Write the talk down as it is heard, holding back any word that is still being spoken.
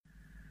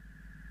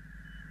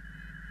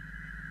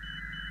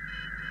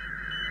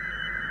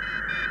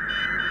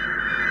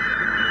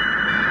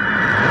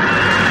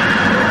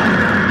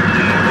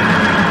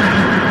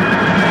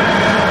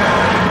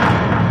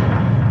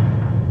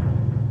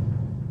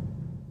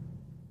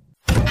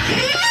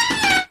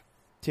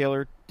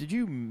Taylor, did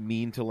you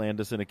mean to land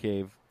us in a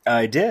cave?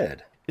 I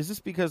did. Is this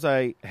because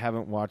I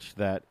haven't watched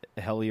that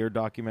Hellier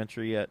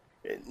documentary yet?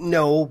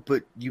 No,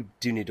 but you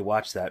do need to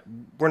watch that.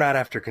 We're not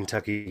after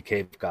Kentucky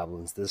cave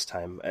goblins this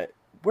time.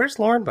 Where's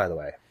Lauren, by the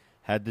way?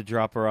 Had to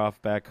drop her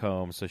off back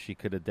home so she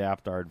could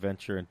adapt our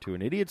adventure into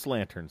an Idiot's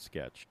Lantern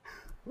sketch.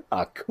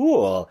 Ah,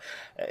 cool.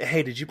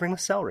 Hey, did you bring the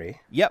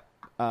celery? Yep,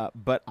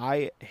 but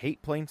I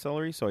hate plain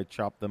celery, so I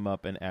chopped them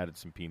up and added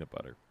some peanut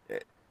butter.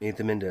 Made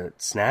them into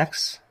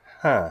snacks?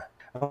 Huh.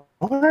 I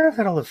wonder if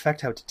that'll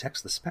affect how it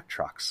detects the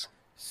Spectrox.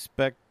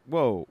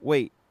 Whoa,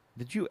 wait.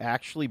 Did you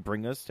actually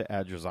bring us to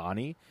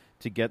Adrazani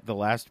to get the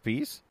last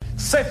piece?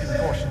 Safety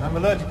precaution. I'm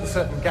allergic to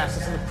certain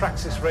gases in the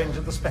praxis range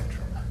of the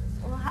spectrum.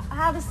 Well,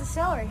 how does the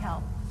celery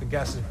help? If the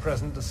gas is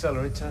present, the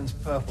celery turns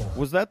purple.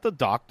 Was that the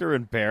Doctor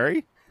and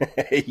Barry?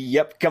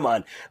 Yep, come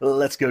on.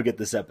 Let's go get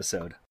this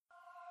episode.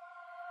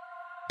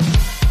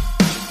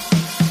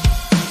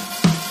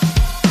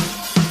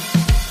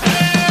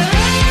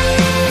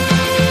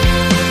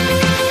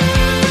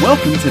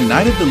 Welcome to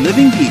Night of the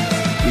Living Geeks.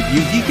 If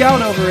you geek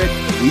out over it,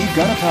 we've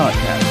got a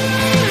podcast.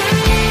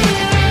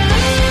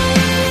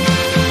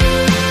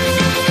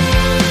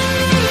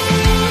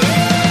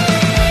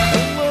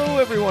 Hello,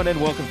 everyone, and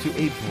welcome to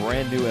a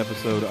brand new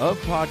episode of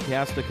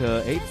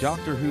Podcastica, a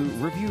Doctor Who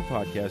review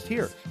podcast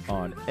here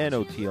on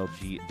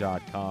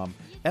NOTLG.com.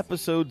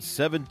 Episode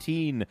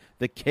 17,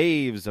 The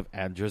Caves of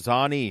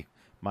Androzani.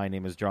 My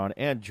name is John,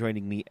 and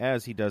joining me,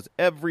 as he does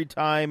every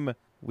time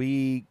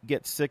we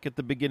get sick at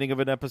the beginning of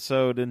an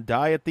episode and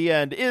die at the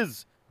end,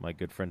 is my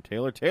good friend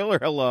Taylor. Taylor,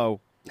 hello.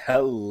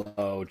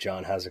 Hello,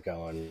 John. How's it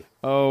going?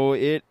 Oh,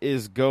 it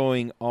is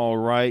going all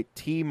right.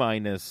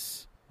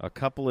 T-minus a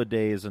couple of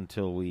days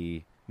until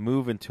we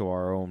move into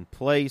our own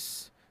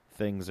place.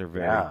 Things are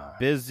very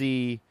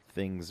busy.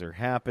 Things are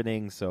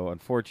happening. So,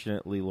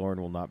 unfortunately,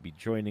 Lauren will not be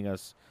joining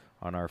us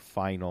on our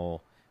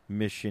final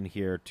mission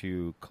here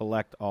to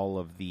collect all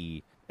of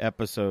the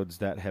episodes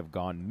that have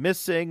gone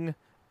missing.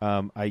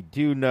 I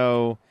do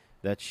know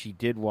that she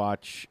did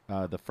watch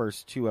the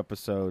first two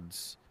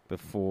episodes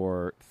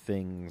before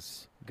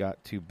things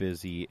got too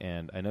busy,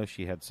 and I know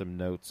she had some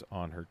notes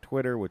on her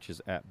Twitter, which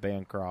is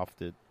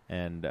 @Bancrofted,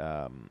 and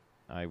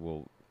I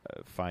will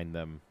find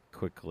them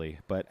quickly.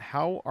 But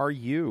how are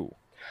you?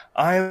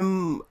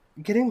 I'm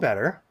getting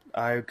better.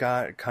 I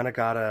got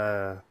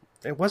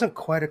it wasn't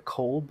quite a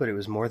cold, but it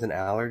was more than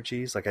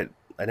allergies. Like I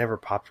never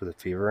popped with a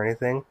fever or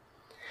anything.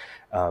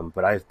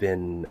 But I've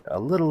been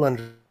a little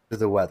under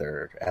the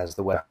weather as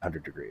the weather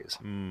 100 degrees.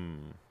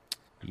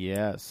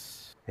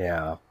 Yes.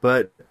 Yeah,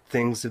 but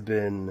things have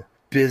been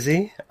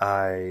busy.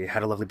 I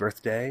had a lovely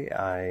birthday.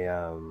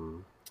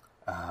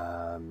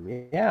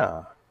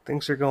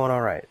 Things are going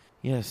all right.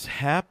 Yes,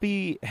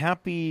 happy.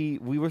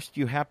 We wished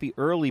you happy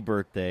early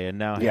birthday, and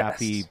now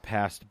happy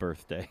past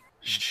birthday.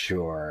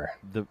 Sure.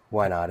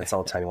 Why not? It's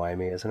all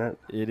timey-wimey, isn't it?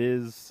 It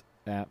is,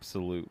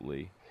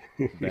 absolutely.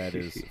 That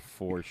is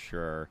for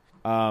sure.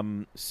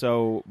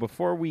 So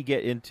before we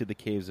get into the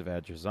Caves of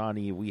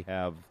Adrazani, we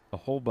have a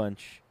whole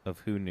bunch of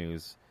Who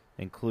news,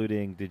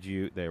 including,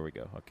 there we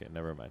go. Okay,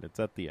 never mind. It's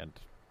at the end.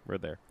 We're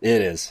there.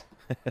 It is.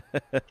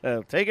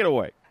 Take it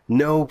away.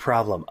 No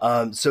problem.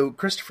 So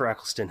Christopher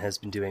Eccleston has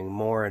been doing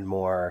more and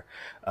more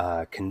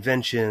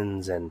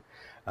conventions and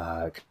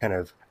kind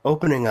of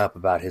opening up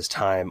about his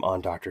time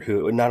on Doctor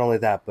Who. Not only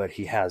that, but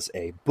he has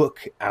a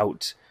book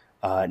out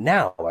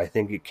now. I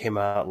think it came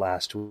out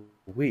last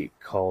week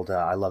called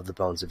I Love the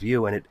Bones of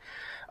You, and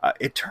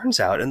it turns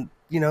out, and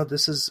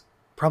this is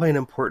probably an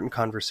important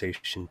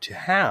conversation to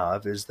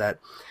have, is that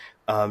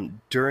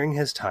during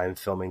his time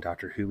filming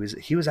Doctor Who,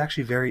 he was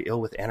actually very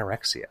ill with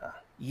anorexia.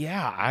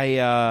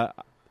 Yeah,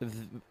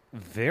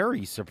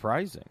 very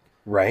surprising.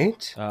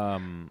 Right?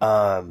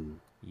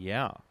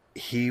 Yeah.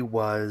 He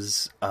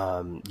was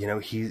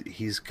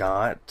he's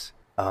got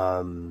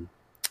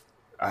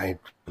I'm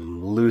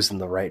losing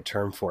the right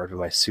term for it, but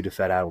my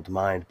Sudafed-addled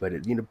mind, but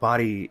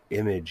body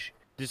image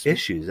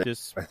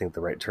issues. I think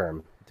the right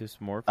term.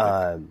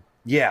 Dysmorphic.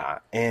 Yeah,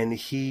 and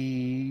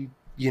he,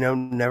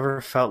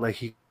 never felt like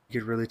he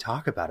could really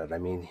talk about it. I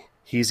mean,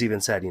 he's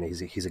even said,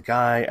 he's a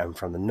guy. I'm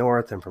from the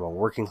North. I'm from a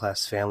working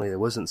class family. It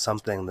wasn't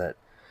something that,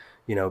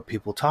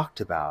 people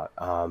talked about.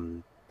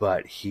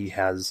 But he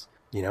has,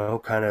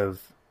 kind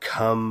of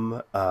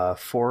come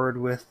forward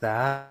with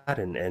that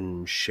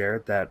and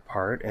shared that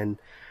part, and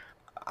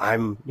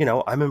I'm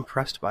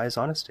impressed by his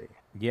honesty.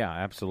 Yeah,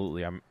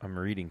 absolutely. I'm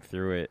reading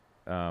through it.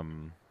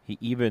 He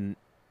even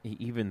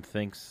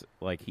thinks,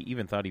 like, he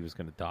even thought he was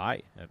going to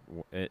die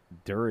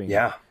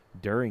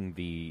during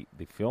the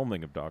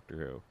filming of Doctor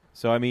Who.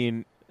 So I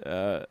mean,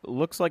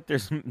 looks like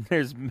there's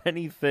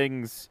many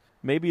things.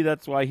 Maybe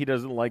that's why he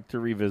doesn't like to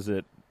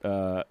revisit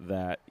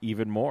that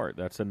even more.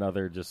 That's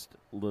another just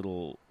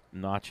little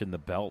notch in the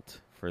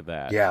belt for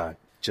that. Yeah,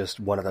 just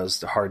one of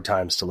those hard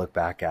times to look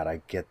back at.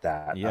 I get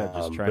that. Yeah,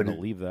 just trying to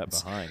leave that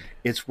behind.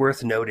 It's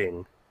worth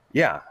noting.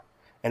 Yeah,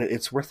 and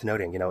it's worth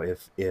noting.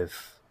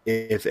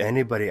 If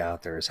anybody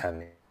out there is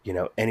having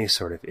any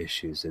sort of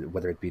issues,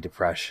 whether it be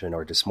depression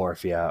or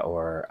dysmorphia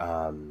or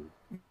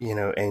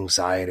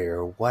anxiety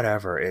or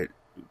whatever,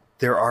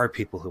 there are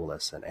people who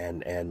listen,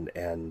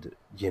 and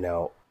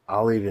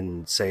I'll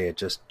even say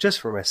it just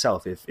for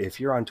myself. If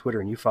you're on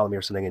Twitter and you follow me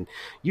or something, and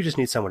you just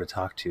need someone to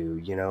talk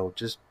to,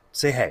 just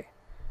say hey.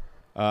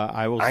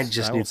 I will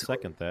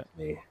second that.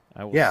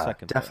 I will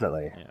second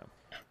definitely. That.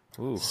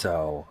 Yeah. Ooh.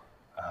 So,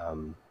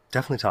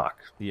 definitely talk.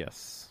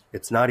 Yes.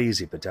 It's not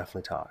easy, but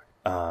definitely talk.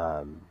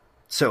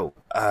 So,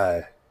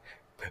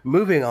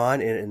 moving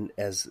on in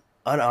as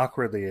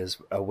unawkwardly as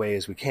a way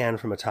as we can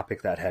from a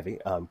topic that heavy.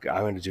 I'm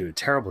going to do a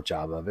terrible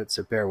job of it,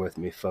 so bear with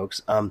me,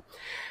 folks.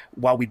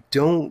 While we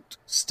don't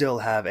still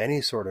have any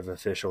sort of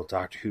official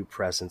Doctor Who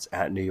presence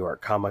at New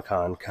York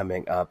Comic-Con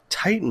coming up,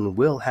 Titan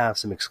will have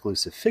some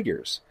exclusive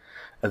figures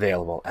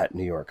available at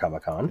New York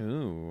Comic-Con.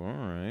 Ooh, all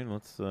right.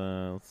 Let's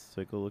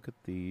take a look at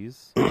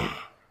these.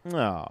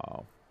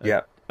 Oh,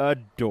 yeah,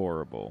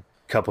 adorable.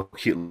 Couple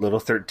cute little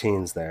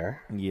 13s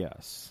there.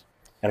 Yes.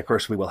 And of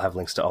course, we will have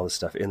links to all this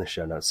stuff in the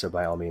show notes, so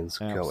by all means,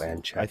 go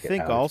and check it out. I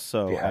think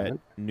also at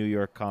New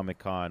York Comic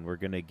Con, we're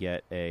going to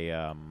get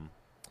a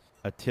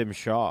Tim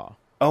Shaw.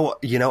 Oh,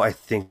 I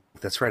think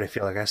that's right. I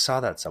feel like I saw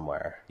that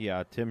somewhere.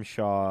 Yeah, Tim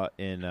Shaw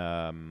in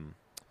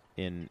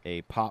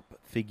a pop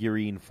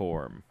figurine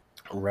form.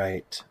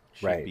 Right.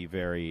 Should be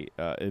very.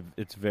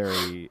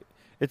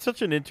 It's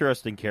such an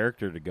interesting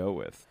character to go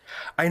with.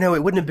 I know,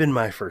 it wouldn't have been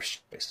my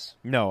first choice.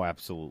 No,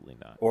 absolutely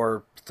not.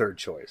 Or third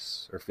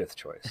choice, or fifth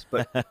choice.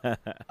 But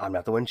I'm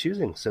not the one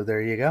choosing, so there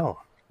you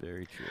go.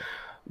 Very true.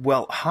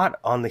 Well, hot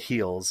on the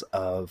heels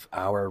of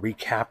our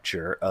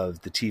recapture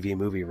of the TV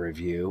movie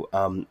review,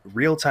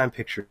 Real Time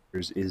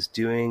Pictures is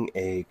doing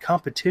a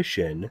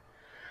competition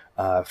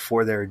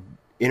for their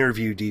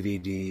interview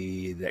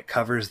DVD that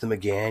covers the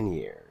McGann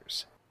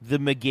years. The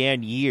McGann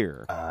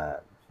year?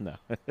 No.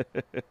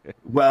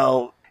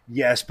 Well,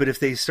 yes, but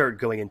if they start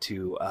going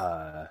into,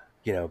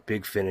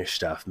 Big Finish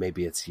stuff,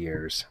 maybe it's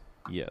years.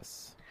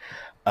 Yes.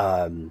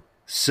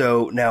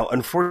 So now,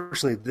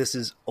 unfortunately, this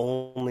is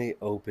only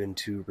open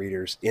to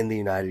readers in the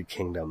United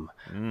Kingdom.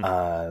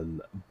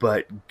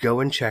 But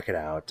go and check it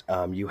out.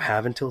 You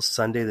have until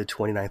Sunday, the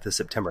 29th of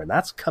September, and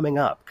that's coming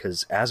up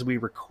because as we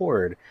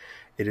record,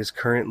 it is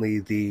currently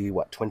the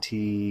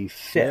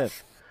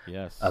 25th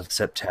of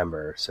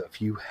September. So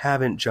if you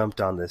haven't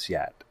jumped on this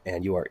yet,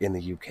 and you are in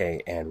the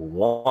UK and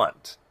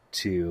want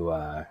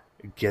to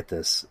get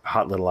this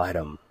hot little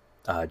item,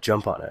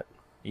 jump on it.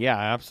 Yeah,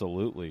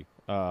 absolutely.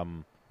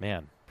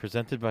 Man,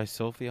 presented by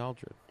Sophie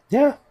Aldred.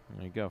 Yeah.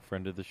 There you go.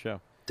 Friend of the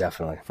show.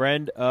 Definitely.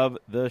 Friend of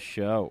the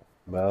show.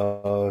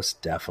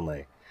 Most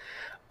definitely.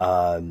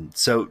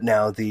 So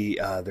now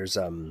there's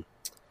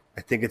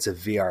I think it's a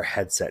VR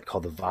headset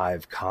called the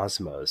Vive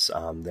Cosmos.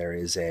 There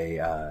is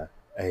a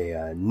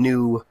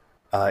new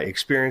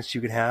experience you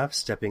can have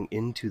stepping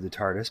into the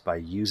TARDIS by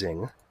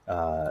using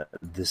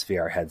this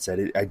VR headset.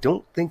 I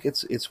don't think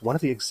it's one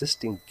of the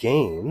existing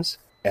games.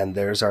 And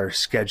there's our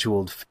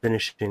scheduled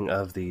finishing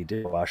of the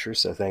dishwasher.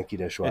 So thank you,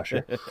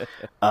 dishwasher.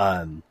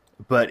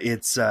 But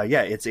it's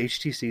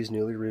HTC's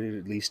newly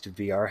released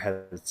VR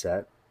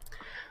headset.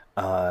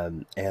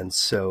 And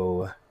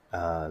so,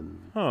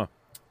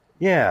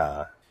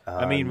 yeah.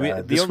 I mean,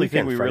 the only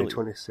thing we Friday really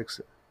 26th.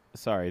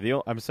 Sorry,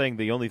 I'm saying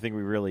the only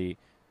thing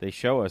they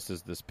show us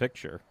is this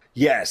picture.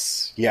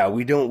 Yes, yeah,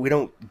 we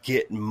don't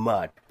get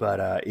much,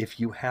 but if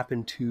you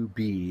happen to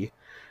be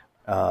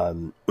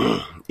in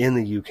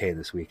the UK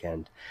this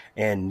weekend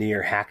and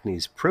near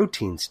Hackney's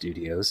Protein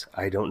Studios,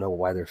 I don't know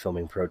why they're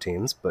filming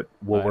Proteins, but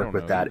we'll work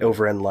with that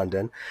over in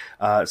London.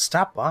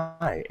 Stop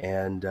by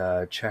and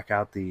check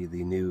out the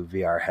new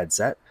VR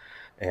headset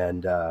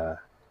and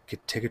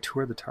take a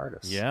tour of the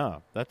TARDIS. Yeah,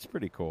 that's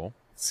pretty cool.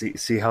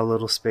 See how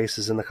little space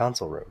is in the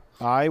console room.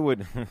 I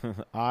would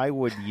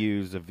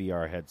use a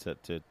VR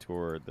headset to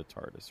tour the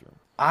TARDIS room.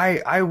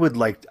 I would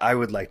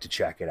like to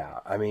check it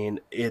out. I mean,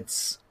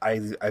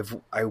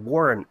 I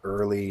wore an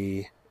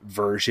early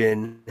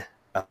version,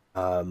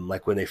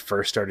 like when they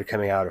first started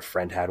coming out. A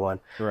friend had one,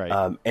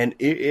 right? And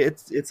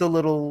it's a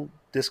little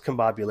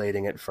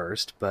discombobulating at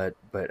first, but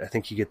I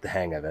think you get the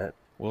hang of it.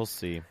 We'll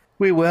see.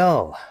 We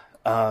will.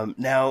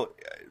 Now,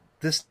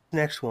 this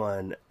next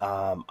one,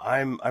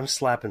 I'm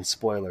slapping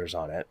spoilers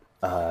on it,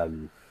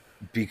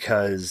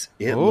 because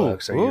it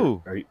looks. Are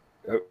you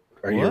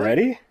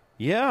ready?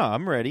 Yeah,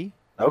 I'm ready.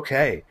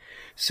 Okay,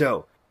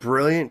 so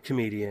brilliant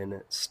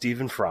comedian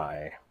Stephen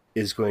Fry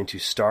is going to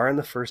star in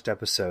the first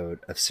episode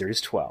of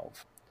Series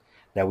 12.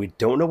 Now, we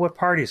don't know what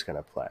part he's going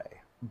to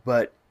play,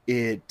 but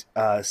it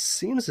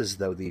seems as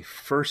though the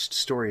first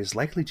story is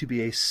likely to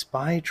be a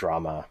spy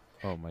drama.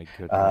 Oh, my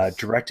goodness.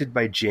 Directed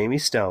by Jamie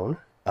Stone.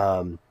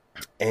 And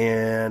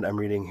I'm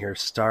reading here,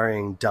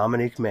 starring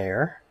Dominique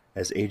Mayer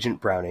as Agent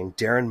Browning,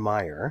 Darren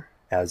Meyer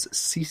as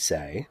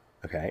Cisse,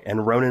 okay,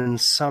 and Ronan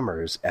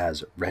Summers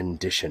as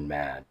Rendition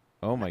Man.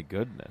 Oh, my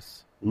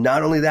goodness.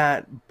 Not only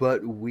that,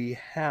 but we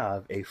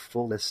have a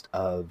full list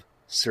of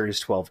Series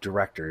 12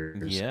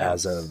 directors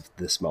as of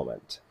this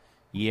moment.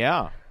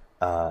 Yeah.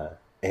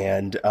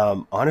 And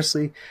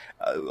honestly,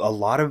 a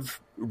lot of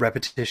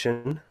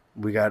repetition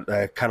We got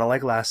kind of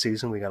like last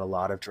season. We got a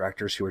lot of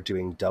directors who are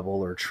doing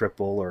double or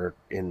triple, or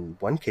in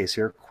one case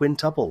here,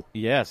 quintuple.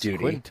 Yes, duty.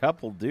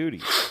 Quintuple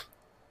duty.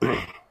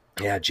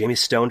 Yeah, Jamie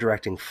Stone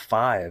directing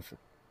 5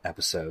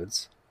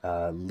 episodes.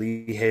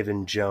 Lee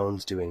Haven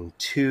Jones doing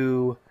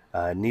 2.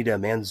 Nida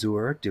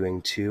Manzoor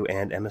doing 2,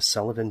 and Emma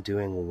Sullivan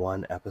doing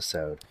 1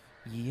 episode.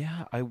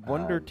 Yeah, I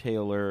wonder,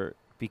 Taylor,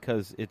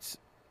 because it's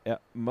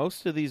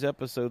most of these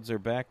episodes are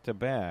back to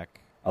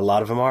back. A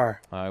lot of them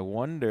are. I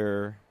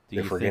wonder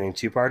if we're getting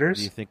 2-parters.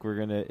 Do you think we're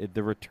gonna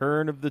the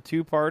return of the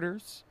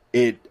 2-parters?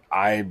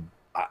 I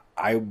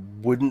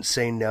wouldn't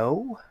say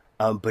no,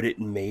 but it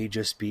may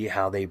just be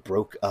how they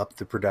broke up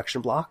the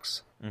production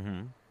blocks.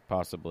 Mm-hmm.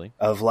 Possibly.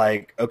 Of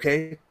like,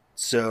 okay,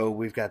 so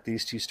we've got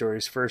these 2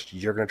 stories first.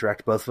 You're going to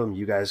direct both of them.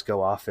 You guys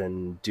go off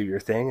and do your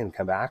thing and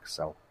come back.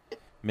 So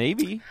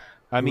maybe.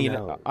 I mean,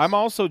 I'm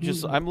also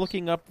I'm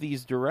looking up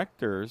these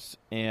directors,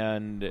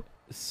 and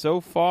so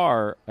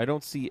far I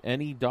don't see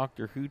any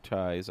Doctor Who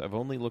ties. I've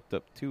only looked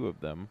up 2 of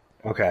them.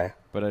 Okay.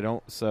 But I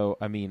don't. So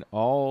I mean,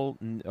 oh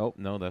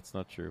no, that's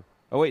not true.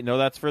 Oh wait, no,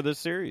 that's for this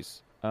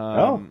series.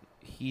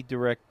 He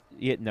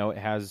it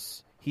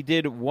has. He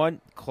did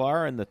one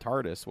Clara and the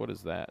TARDIS. What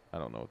is that? I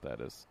don't know what that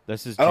is.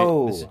 This is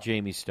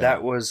Jamie Stone.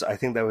 I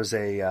think that was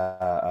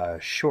a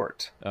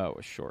short. Oh,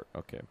 a short.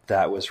 Okay.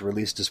 That was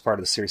released as part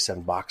of the Series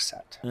 7 box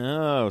set.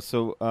 Oh,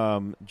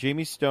 so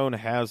Jamie Stone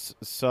has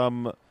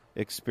some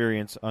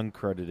experience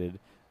uncredited.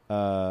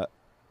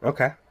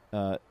 Okay.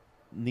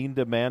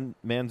 Nida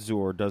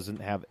Manzoor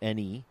doesn't have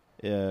any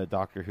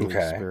Doctor Who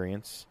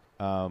experience.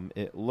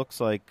 It looks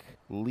like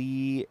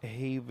Lee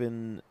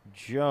Haven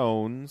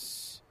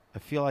Jones. I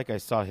feel like I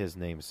saw his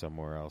name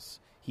somewhere else.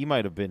 He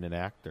might have been an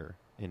actor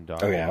in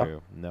Doctor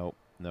Who. Nope.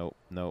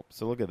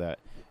 So look at that.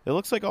 It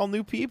looks like all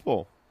new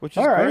people, which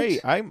is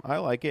great. I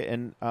like it,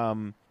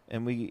 and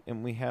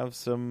we have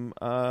some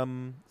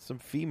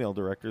female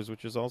directors,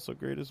 which is also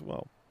great as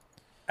well.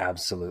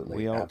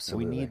 Absolutely.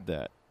 We need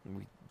that.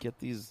 We get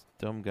these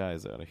dumb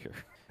guys out of here.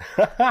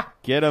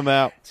 Get them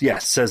out.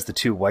 Yes, says the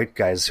 2 white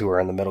guys who are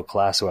in the middle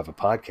class who have a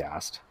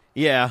podcast.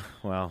 Yeah,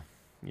 well,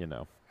 you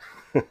know.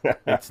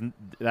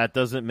 That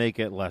doesn't make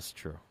it less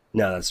true.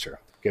 No, that's true.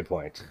 Good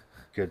point.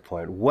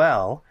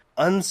 Well,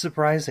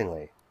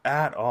 unsurprisingly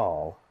at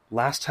all,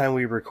 last time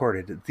we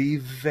recorded, the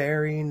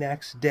very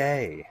next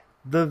day,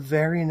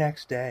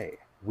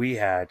 we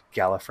had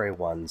Gallifrey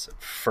 1's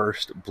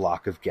first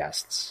block of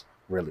guests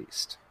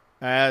released.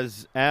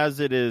 As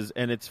it is,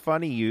 and it's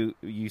funny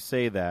you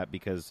say that,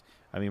 because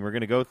I mean, we're going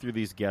to go through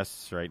these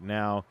guests right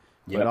now,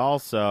 but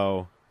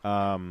also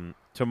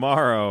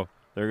tomorrow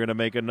they're going to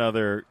make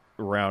another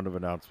round of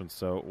announcements.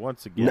 So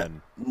once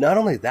again, not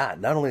only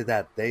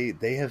that,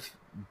 they have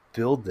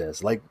billed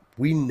this like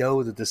we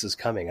know that this is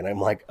coming, and I'm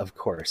like, of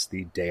course,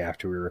 the day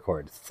after we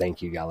record.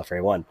 Thank you,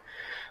 Gallifrey 1.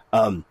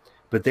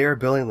 But they are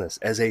billing this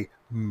as a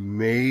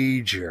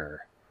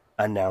major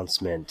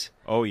announcement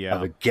of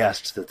a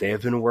guest that they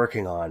have been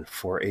working on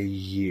for a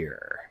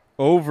year.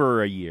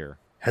 Over a year.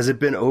 Has it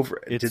been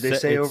over? Did they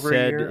say over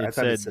a year? I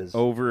thought it says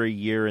over a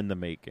year in the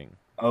making.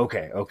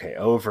 Okay,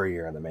 over a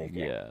year in the making.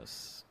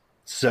 Yes.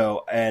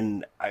 So,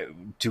 and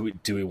do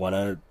we want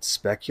to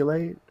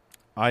speculate?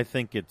 I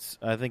think it's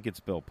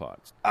Bill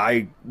Potts.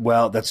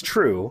 Well, that's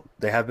true.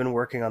 They have been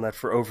working on that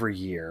for over a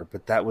year,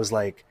 but that was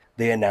like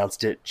they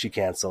announced it, she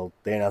canceled.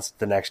 They announced it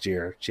the next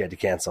year, she had to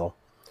cancel.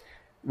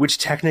 Which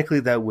technically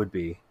that would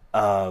be.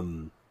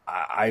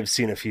 I've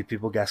seen a few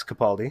people guess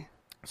Capaldi.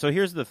 So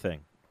here's the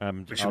thing.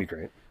 Which would be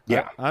great.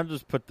 Yeah, I'll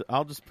just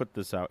put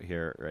this out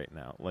here right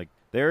now. Like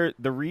the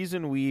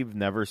reason we've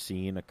never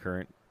seen a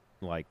current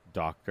like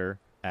Doctor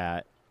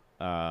at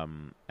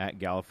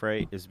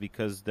Gallifrey is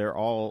because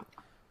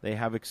they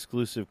have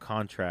exclusive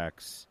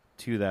contracts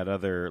to that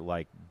other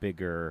like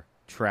bigger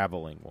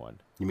traveling one.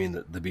 You mean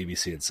the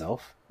BBC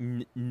itself?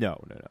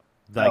 No.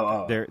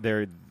 Like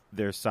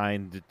they're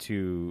signed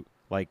to,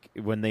 like,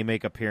 when they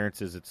make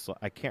appearances. It's,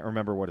 I can't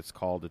remember what it's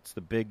called. It's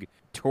the big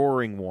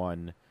touring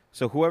one.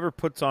 So whoever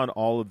puts on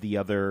all of the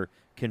other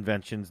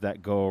conventions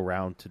that go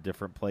around to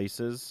different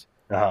places,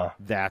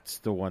 that's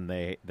the one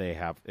they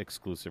have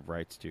exclusive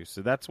rights to.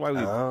 So that's why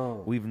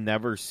we've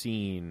never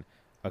seen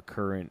a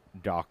current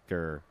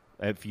Doctor.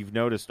 If you've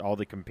noticed, all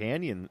the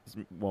companions,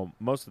 well,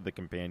 most of the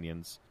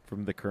companions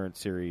from the current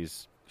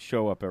series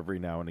show up every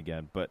now and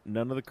again, but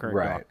none of the current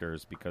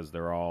Doctors, because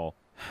they're all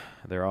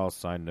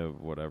signed to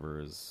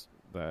whatever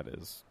that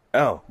is.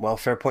 Oh, well,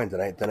 fair point.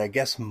 Then I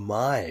guess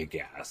my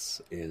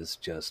guess is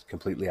just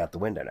completely out the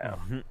window now.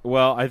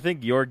 Well, I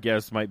think your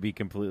guess might be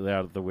completely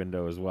out of the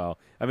window as well.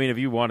 I mean, if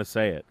you want to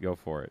say it, go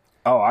for it.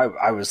 Oh,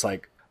 I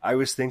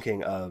was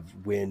thinking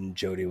of when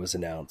Jodie was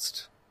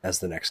announced as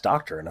the next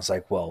Doctor, and I was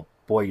like, well,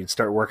 boy, you'd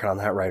start working on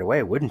that right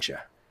away, wouldn't you?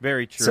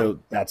 Very true. So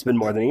that's been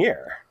more than a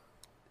year.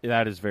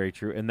 That is very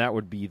true, and that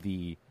would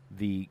be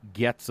the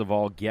gets of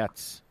all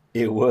gets.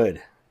 It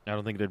would. I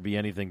don't think there'd be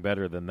anything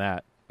better than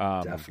that.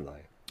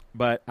 Definitely.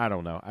 But I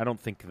don't know. I don't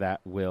think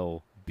that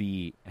will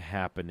be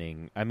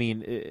happening. I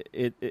mean,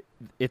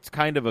 it's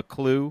kind of a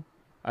clue,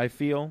 I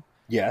feel.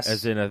 Yes.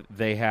 As in,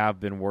 they have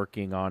been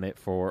working on it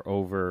for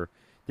over...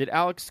 Did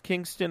Alex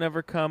Kingston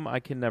ever come? I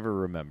can never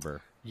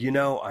remember.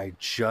 I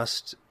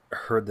just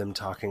heard them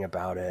talking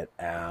about it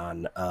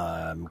on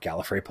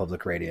Gallifrey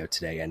Public Radio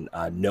today, and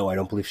no, I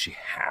don't believe she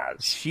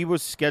has. She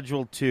was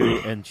scheduled to,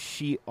 and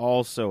she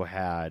also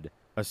had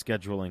a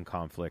scheduling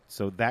conflict,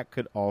 so that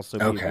could also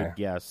be a good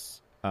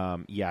guess.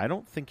 I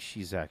don't think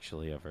she's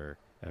actually ever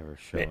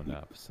shown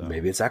up. So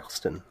maybe it's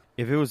Eccleston.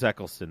 If it was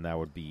Eccleston, that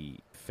would be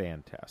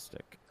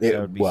fantastic.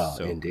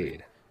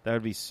 Indeed. That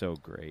would be so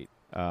great.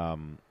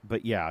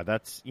 But yeah,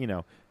 that's,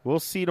 we'll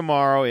see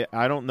tomorrow.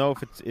 I don't know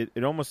if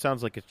it almost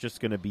sounds like it's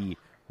just going to be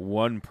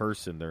one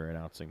person they're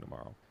announcing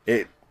tomorrow.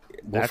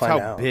 That's how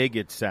out. big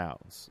it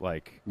sounds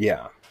like.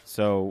 Yeah.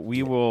 So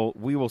we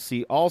will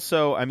see.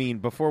 Also, I mean,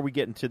 before we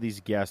get into these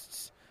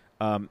guests,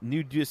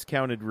 new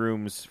discounted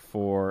rooms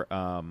for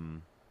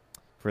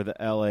the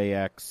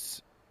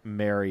LAX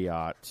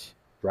Marriott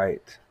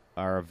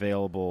are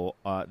available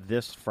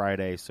this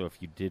Friday. So if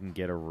you didn't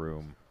get a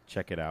room,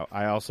 check it out.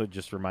 I also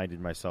just reminded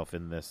myself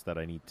in this that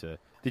I need to...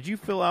 Did you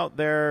fill out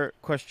their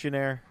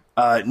questionnaire?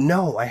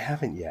 No, I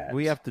haven't yet.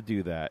 We have to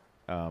do that.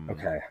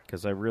 Okay.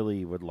 Because I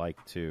really would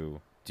like to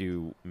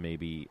do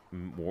maybe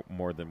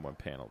more than one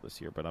panel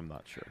this year, but I'm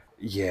not sure.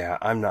 Yeah,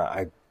 I'm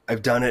not.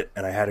 I've done it,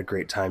 and I had a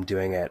great time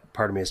doing it.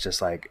 Part of me is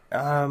just like,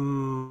 I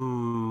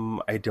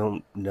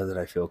don't know that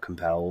I feel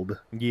compelled.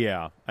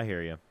 Yeah, I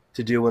hear you.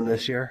 To do one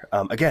this year.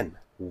 Again,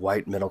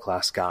 white middle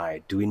class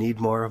guy. Do we need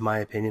more of my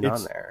opinion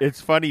on there? It's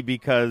funny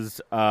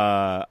because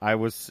I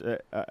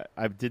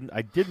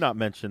did not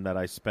mention that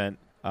I spent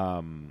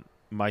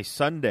my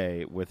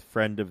Sunday with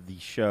friend of the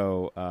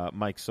show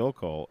Mike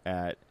Sokol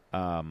at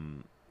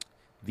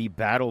the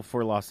Battle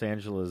for Los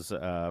Angeles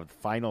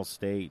final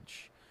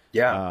stage.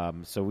 Yeah.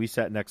 So we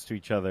sat next to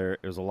each other.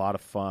 It was a lot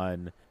of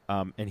fun.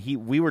 And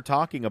we were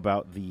talking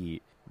about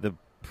the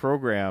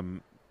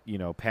program,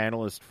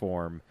 panelist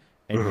form.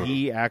 And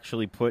he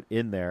actually put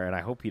in there, and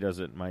I hope he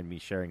doesn't mind me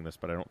sharing this,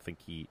 but I don't think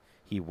he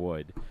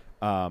would.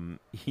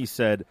 He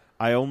said,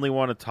 I only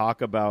want to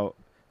talk about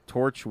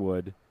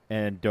Torchwood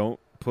and don't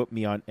put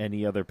me on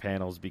any other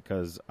panels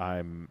because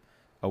I'm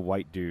a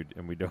white dude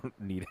and we don't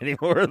need any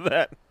more of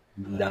that.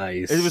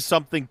 Nice. It was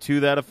something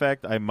to that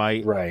effect. I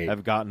might Right.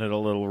 have gotten it a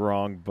little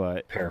wrong,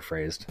 but...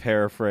 Paraphrased.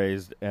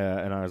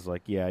 And I was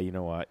like, yeah, you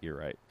know what? You're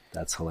right.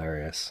 That's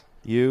hilarious.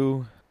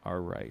 You are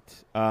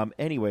right.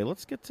 Anyway,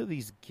 let's get to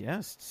these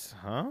guests,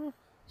 huh?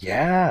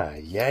 Yeah.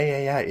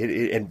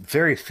 And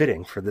very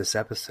fitting for this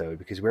episode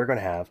because we're going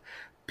to have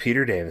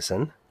Peter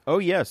Davison. Oh,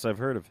 yes, I've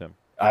heard of him.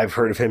 I've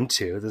heard of him,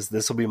 too.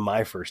 This will be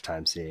my first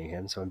time seeing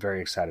him, so I'm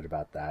very excited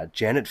about that.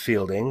 Janet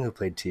Fielding, who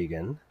played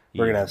Tegan.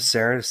 We're going to have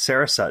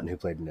Sarah Sutton, who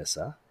played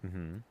Nyssa.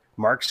 Mm-hmm.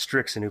 Mark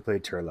Strickson, who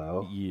played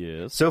Turlough.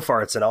 Yes. So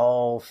far, it's an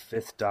all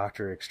Fifth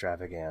Doctor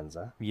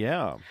extravaganza.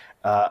 Yeah.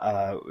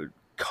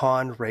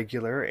 Con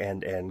regular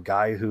and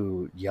guy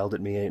who yelled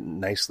at me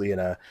nicely in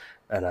an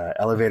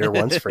elevator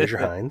once, Fraser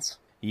Hines.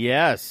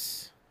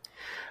 Yes.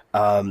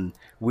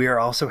 We are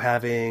also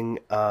having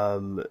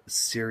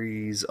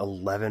Series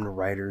 11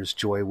 writers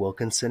Joy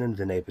Wilkinson and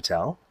Vinay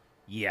Patel.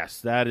 Yes,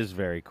 that is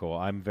very cool.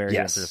 I'm very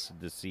interested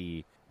to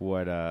see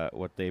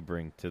what they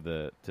bring to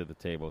the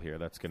table here.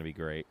 That's going to be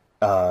great.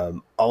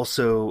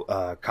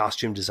 Also,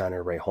 costume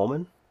designer Ray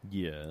Holman.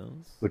 Yes.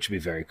 Which would be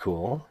very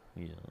cool.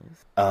 Yes.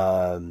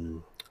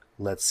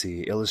 Let's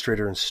see.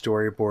 Illustrator and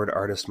storyboard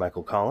artist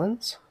Michael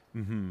Collins.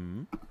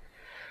 Mm-hmm.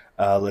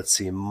 Let's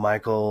see.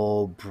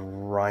 Michael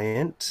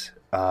Bryant,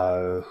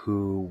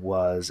 who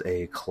was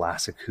a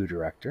classic Who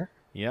director.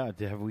 Yeah.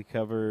 Have we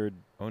covered...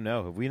 Oh,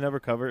 no. Have we never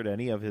covered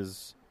any of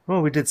his...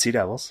 Well, we did Sea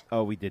Devils.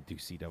 Oh, we did do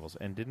Sea Devils.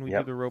 And didn't we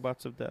do the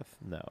Robots of Death?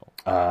 No.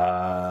 Boy.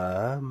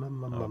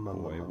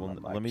 Well,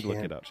 let me look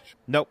it up.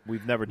 Nope,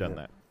 we've never done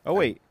that. Oh,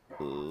 wait.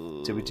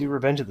 Did we do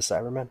Revenge of the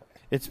Cybermen?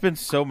 It's been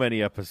so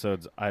many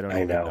episodes, I don't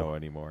even know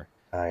anymore.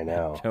 I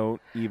know. I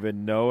don't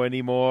even know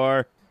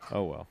anymore.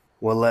 Oh, well.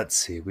 Well, let's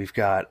see. We've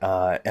got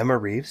Emma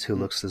Reeves, who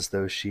looks as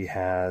though she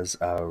has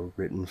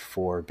written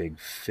for Big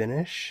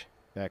Finish.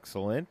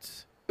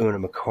 Excellent. Una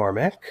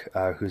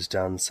McCormick, who's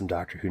done some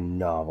Doctor Who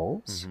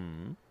novels.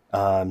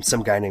 Mm-hmm.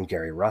 Some guy named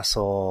Gary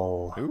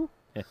Russell. Who?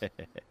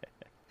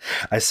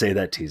 I say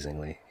that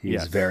teasingly.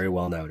 He's very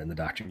well known in the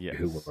Doctor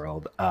Who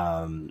world.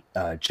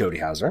 Jodie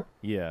Hauser.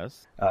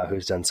 Yes.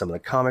 Who's done some of the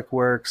comic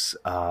works.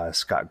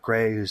 Scott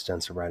Gray, who's done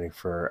some writing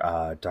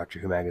for Doctor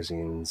Who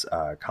magazine's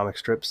comic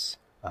strips.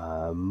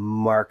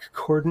 Mark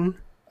Corden,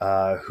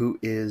 who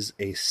is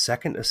a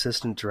second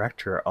assistant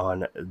director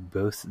on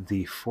both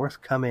the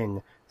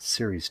forthcoming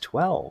Series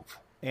 12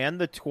 and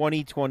the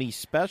 2020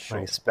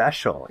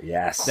 special.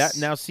 Yes.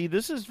 Now, see,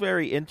 this is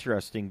very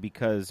interesting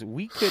because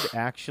we could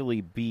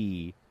actually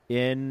be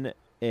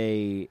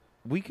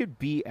we could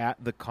be at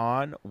the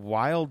con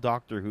while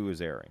Doctor Who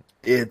is airing.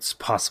 It's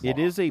possible. It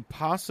is a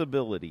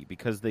possibility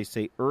because they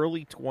say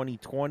early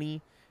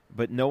 2020,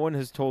 but no one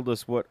has told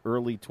us what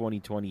early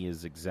 2020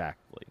 is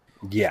exactly.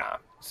 Yeah.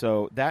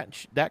 So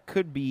that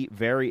could be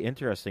very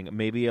interesting.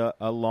 Maybe a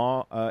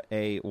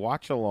live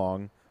watch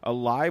along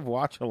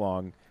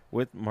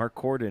with Mark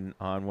Corden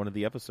on one of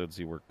the episodes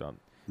he worked on.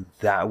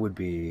 That would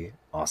be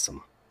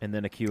awesome. And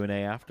then a Q&A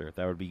after.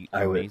 That would be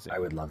amazing. I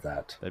would love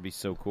that. That'd be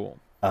so cool.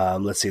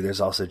 Let's see.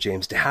 There's also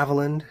James de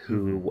Havilland,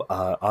 who,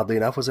 oddly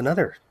enough, was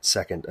another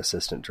second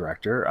assistant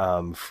director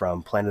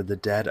from Planet of the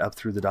Dead up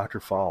through The Dr.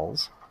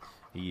 Falls.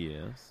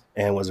 Yes.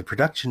 And was a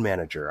production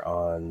manager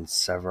on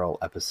several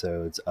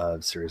episodes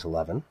of Series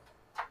 11.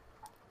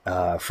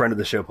 Friend of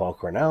the show, Paul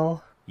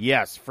Cornell.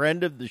 Yes,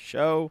 friend of the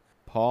show,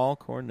 Paul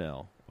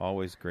Cornell.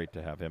 Always great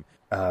to have him.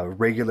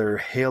 Regular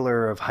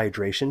hailer of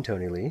hydration,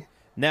 Tony Lee.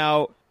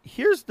 Now,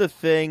 here's the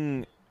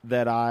thing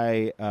that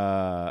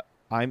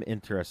I'm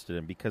interested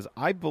in, because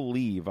I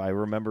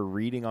remember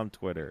reading on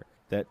Twitter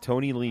that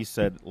Tony Lee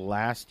said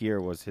last year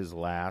was his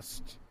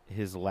last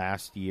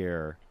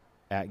year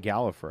at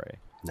Gallifrey.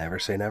 Never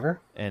say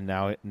never. And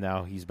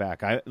now he's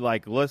back.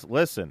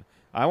 Listen,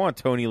 I want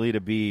Tony Lee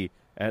to be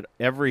at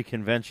every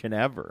convention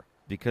ever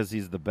because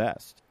he's the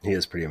best. He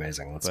is pretty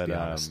amazing, let's be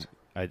honest.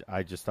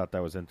 I just thought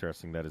that was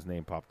interesting that his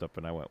name popped up,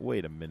 and I went,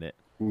 wait a minute.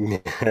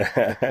 You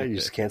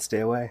just can't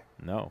stay away.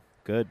 No.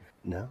 Good.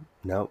 No.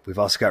 We've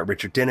also got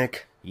Richard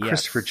Dinnick, yes.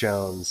 Christopher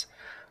Jones,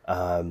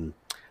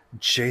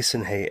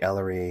 Jason Hay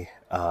Ellery,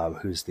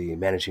 who's the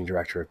managing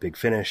director of Big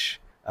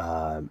Finish,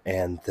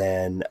 and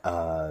then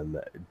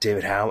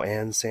David Howe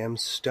and Sam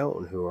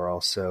Stone, who are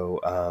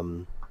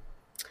also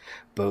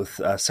both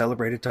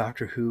celebrated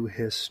Doctor Who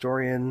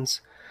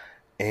historians,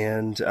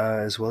 and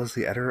as well as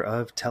the editor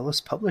of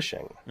Tellus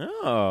Publishing.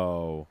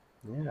 Oh.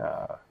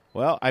 Yeah.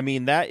 Well, I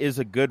mean, that is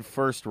a good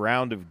first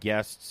round of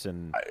guests,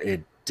 and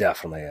it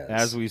definitely is.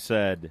 As we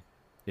said,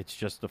 it's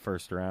just the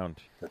first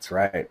round. That's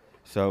right.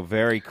 So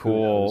very cool.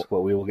 Who knows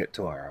what we will get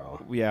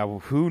tomorrow? Yeah,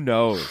 who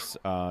knows?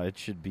 It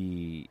should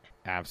be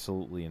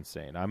absolutely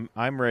insane.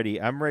 I'm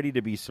ready. I'm ready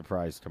to be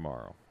surprised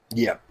tomorrow.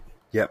 Yep.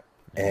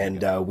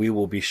 And we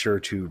will be sure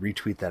to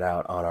retweet that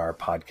out on our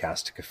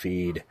Podcastica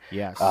feed.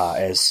 Yes.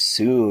 As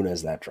soon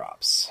as that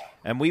drops.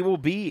 And we will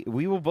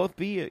both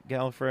be at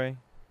Gallifrey,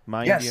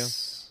 mind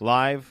yes. you,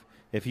 live.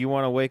 If you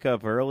want to wake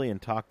up early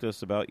and talk to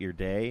us about your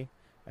day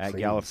at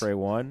Please. Gallifrey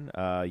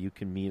 1, you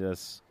can meet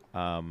us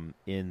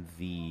in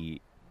the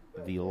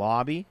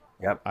lobby.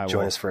 Yep.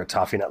 Join us for a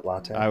toffee nut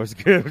latte. I was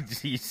good.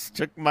 He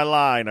took my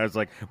line. I was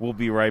like, we'll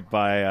be right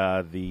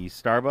by the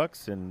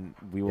Starbucks, and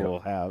we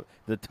will have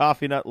the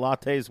toffee nut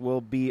lattes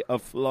will be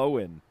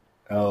a-flowing.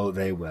 Oh,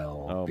 they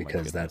will.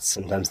 Because that's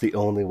sometimes the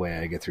only way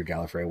I get through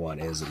Gallifrey 1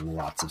 is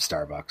lots of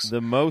Starbucks. The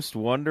most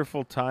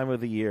wonderful time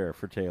of the year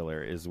for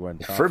Taylor is when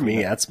that's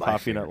my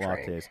toffee nut favorite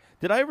lattes. drink.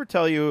 Did I ever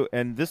tell you,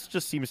 and this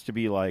just seems to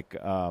be like,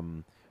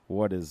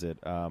 what is it?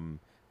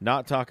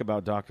 Not talk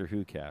about Doctor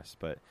Who cast,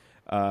 but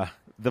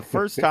the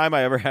first time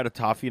I ever had a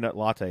toffee nut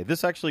latte,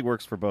 this actually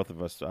works for both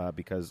of us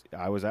because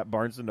I was at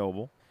Barnes &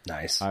 Noble.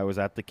 Nice. I was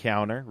at the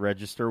counter,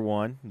 Register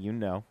 1, you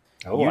know.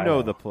 Oh, I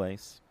know the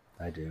place.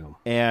 I do.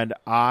 And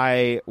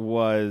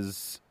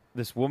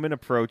this woman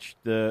approached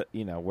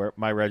where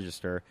my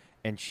register,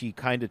 and she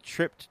kind of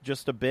tripped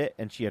just a bit,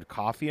 and she had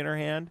coffee in her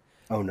hand.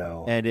 Oh,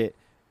 no. And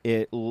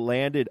it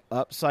landed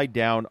upside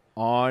down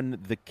on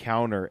the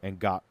counter and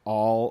got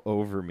all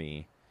over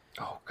me.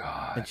 Oh,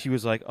 God. And she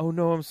was like, oh,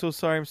 no, I'm so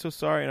sorry.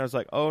 And I was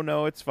like, oh,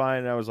 no, it's fine.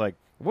 And I was like,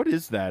 what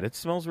is that? It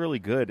smells really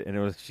good.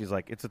 And she's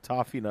like, it's a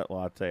toffee nut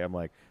latte. I'm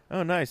like,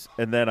 oh, nice.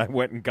 And then I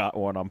went and got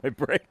one on my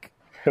break.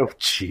 Oh,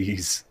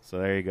 jeez. So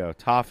there you go.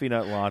 Toffee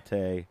nut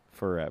latte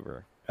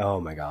forever. Oh,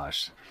 my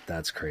gosh.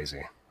 That's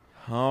crazy.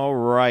 All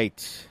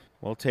right.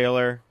 Well,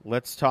 Taylor,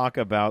 let's talk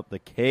about The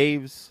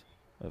Caves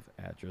of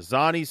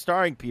Adrazani,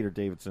 starring Peter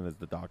Davidson as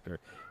the Doctor,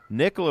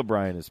 Nicola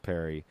Bryan as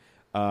Perry,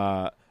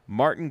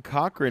 Martin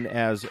Cochran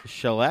as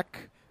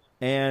Shelek,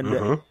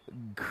 and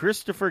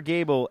Christopher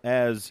Gable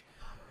as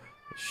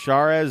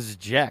Sharaz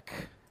Jek.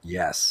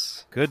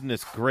 Yes.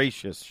 Goodness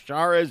gracious.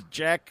 Sharaz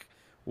Jek.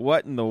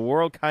 What in the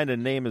world kind of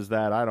name is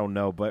that? I don't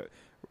know. But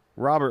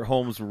Robert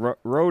Holmes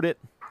wrote it,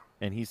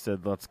 and he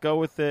said, let's go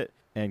with it.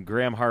 And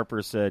Graham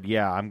Harper said,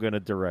 yeah, I'm going to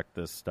direct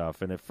this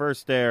stuff. And it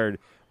first aired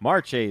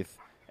March 8th.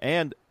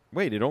 And,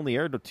 wait, it only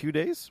aired 2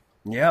 days?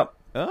 Yep.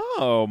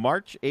 Oh,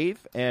 March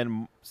 8th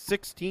and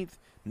 16th,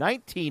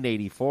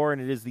 1984,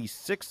 and it is the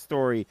 6th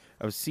story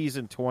of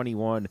season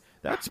 21.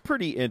 That's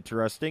pretty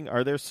interesting.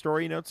 Are there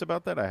story notes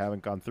about that? I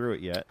haven't gone through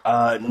it yet.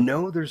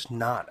 No, there's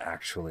not,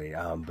 actually.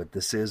 But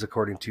this is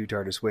according to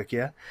TARDIS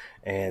Wikia,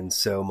 and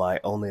so my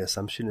only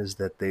assumption is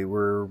that they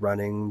were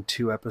running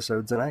 2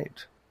 episodes a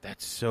night.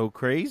 That's so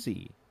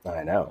crazy.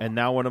 I know. And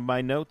now one of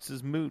my notes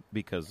is moot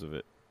because of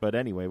it. But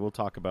anyway, we'll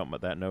talk about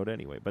that note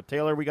anyway. But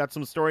Taylor, we got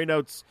some story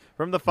notes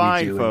from the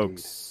fine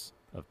folks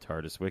of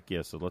TARDIS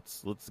Wikia, so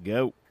let's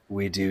go.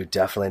 We do,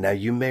 definitely. Now,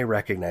 you may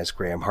recognize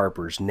Graham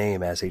Harper's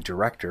name as a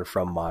director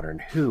from Modern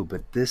Who,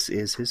 but this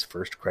is his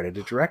first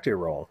credited director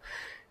role.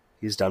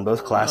 He's done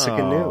both classic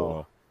and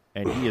new.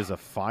 And he is a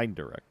fine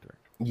director.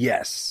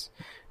 Yes.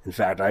 In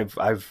fact,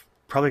 I've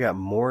probably got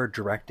more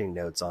directing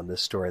notes on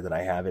this story than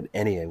I have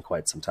in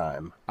quite some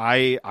time.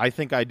 I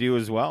think I do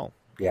as well.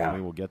 Yeah.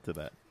 We will get to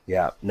that.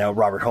 Yeah. Now,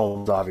 Robert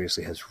Holmes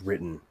obviously has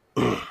written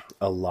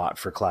a lot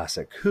for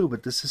classic Who,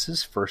 but this is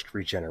his first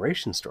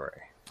regeneration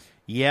story.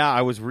 Yeah,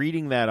 I was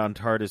reading that on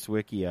TARDIS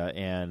Wikia,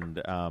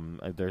 and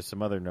there's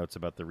some other notes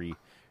about the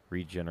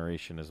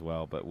regeneration as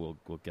well, but we'll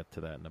get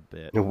to that in a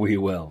bit. We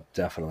will,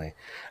 definitely.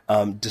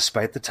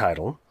 Despite the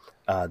title,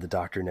 the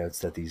Doctor notes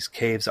that these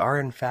caves are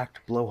in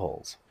fact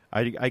blowholes.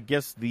 I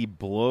guess the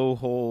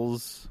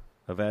blowholes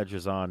of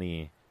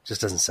Adrezani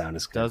just doesn't sound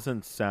as good.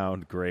 Doesn't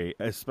sound great,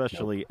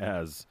 especially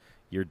as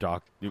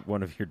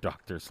one of your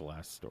Doctor's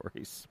last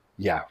stories.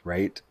 Yeah,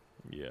 right?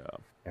 Yeah.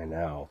 I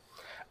know.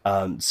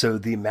 So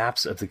the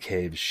maps of the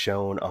caves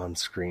shown on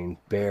screen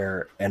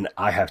bear, and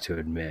I have to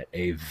admit,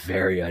 a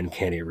very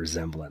uncanny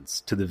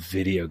resemblance to the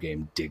video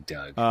game Dig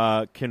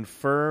Dug.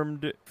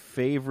 Confirmed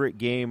favorite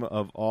game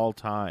of all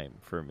time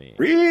for me.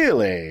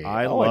 Really?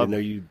 I didn't know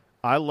you...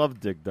 I love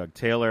Dig Dug.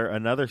 Taylor,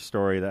 another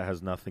story that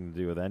has nothing to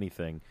do with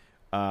anything.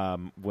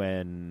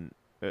 When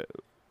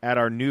at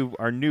our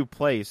new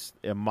place,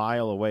 a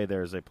mile away,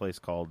 there's a place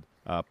called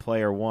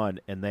Player One,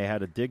 and they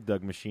had a Dig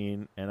Dug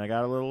machine, and I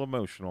got a little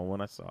emotional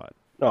when I saw it.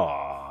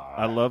 Aww.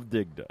 I love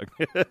Dig Dug.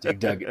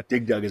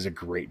 Dig Dug is a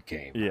great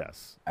game.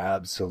 Yes.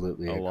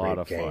 Absolutely a lot great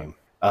of game.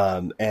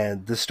 Fun.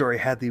 And the story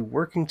had the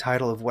working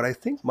title of what I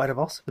think might have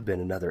also been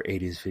another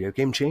 80s video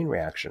game, Chain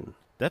Reaction.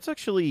 That's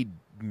actually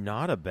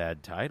not a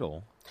bad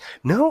title.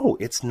 No,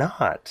 it's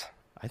not.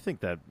 I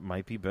think that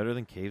might be better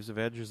than Caves of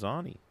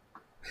Adrezani.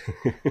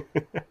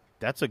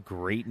 That's a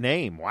great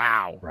name.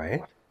 Wow.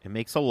 Right? It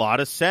makes a lot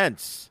of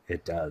sense.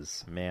 It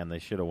does. Man, they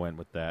should have went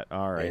with that.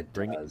 All right. It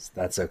does.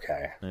 That's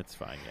okay. That's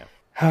fine, yeah.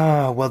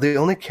 Well, the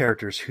only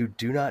characters who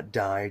do not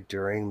die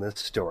during this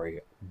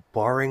story,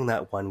 barring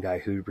that one guy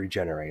who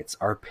regenerates,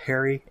 are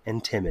Peri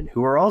and Timon,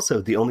 who are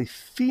also the only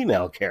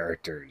female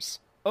characters.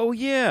 Oh,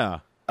 yeah.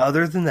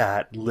 Other than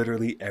that,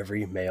 literally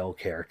every male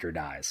character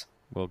dies.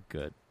 Well,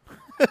 good.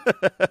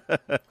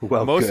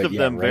 Well, most good, of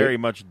them very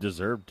much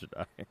deserve to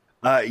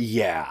die.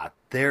 Yeah,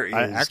 there is.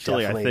 I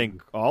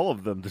think all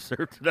of them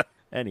deserve to die.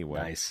 Anyway.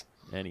 Nice.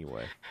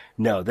 Anyway.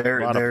 No,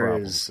 there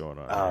is is going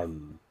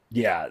on.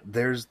 Yeah,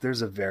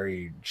 there's a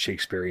very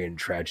Shakespearean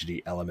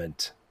tragedy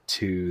element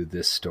to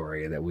this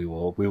story that we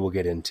will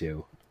get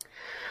into.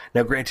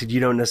 Now, granted, you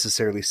don't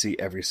necessarily see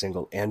every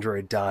single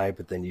android die,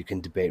 but then you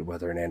can debate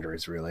whether an android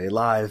is really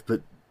alive.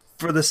 But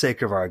for the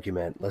sake of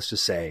argument, let's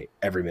just say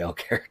every male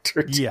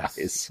character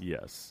dies.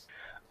 Yes.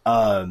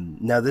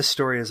 Now, this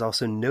story is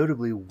also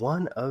notably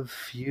one of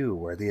few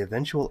where the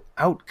eventual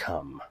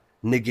outcome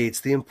negates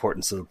the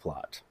importance of the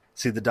plot.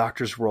 See, the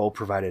Doctor's role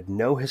provided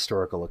no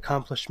historical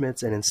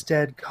accomplishments and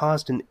instead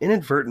caused an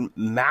inadvertent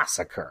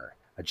massacre,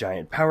 a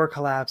giant power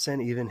collapse,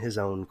 and even his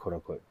own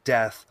quote-unquote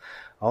death,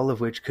 all of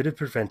which could have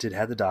prevented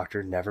had the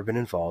Doctor never been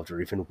involved or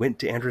even went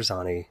to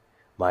Androzani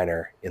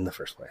Minor in the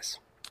first place.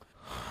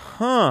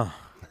 Huh.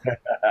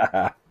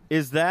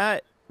 Was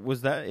that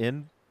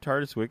in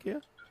TARDIS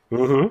Wikia?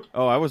 Mm-hmm.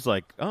 Oh, I was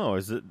like,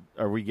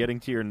 are we getting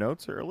to your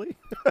notes early?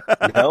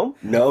 No.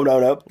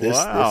 This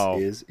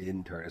is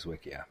in TARDIS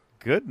Wikia.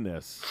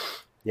 Goodness.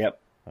 Yep.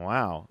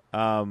 Wow.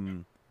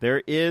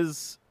 There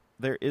is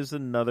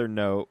another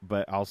note,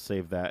 but I'll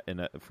save that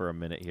for a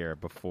minute here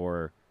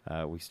before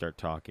we start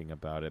talking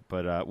about it.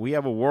 But we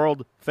have a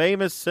world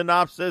famous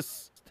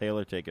synopsis.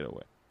 Taylor, take it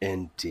away.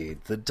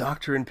 Indeed. The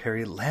Doctor and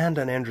Peri land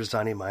on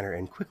Androzani Minor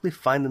and quickly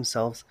find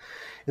themselves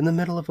in the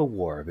middle of a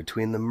war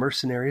between the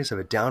mercenaries of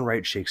a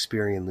downright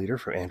Shakespearean leader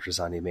from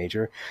Androzani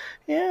Major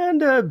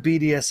and a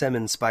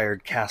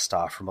BDSM-inspired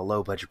cast-off from a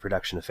low-budget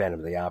production of Phantom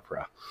of the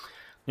Opera.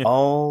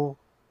 All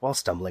while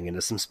stumbling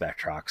into some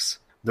Spectrox.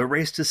 The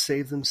race to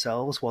save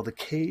themselves while the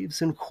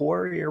caves and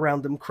quarry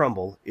around them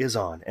crumble is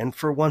on, and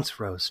for once,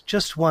 Rose,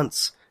 just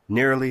once,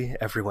 nearly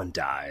everyone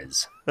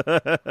dies.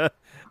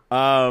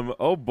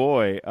 Oh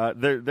boy.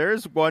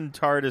 There's one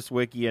TARDIS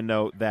Wikia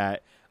note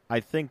that I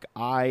think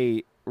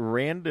I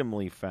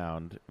randomly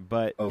found,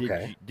 but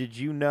okay. Did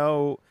you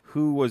know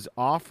who was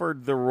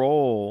offered the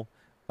role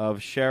of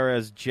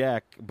Sherez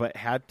Jek but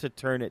had to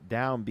turn it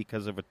down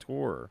because of a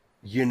tour?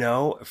 You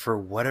know, for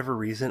whatever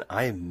reason,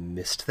 I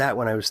missed that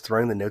when I was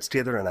throwing the notes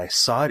together, and I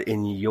saw it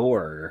in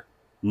your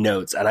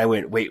notes, and I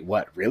went, wait,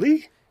 what,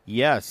 really?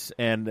 Yes,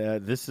 and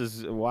this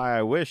is why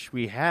I wish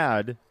we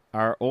had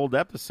our old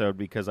episode,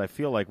 because I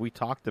feel like we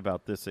talked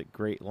about this at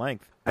great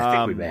length. I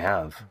think we may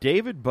have.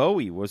 David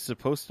Bowie was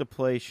supposed to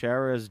play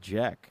Sherez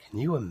Jek. Can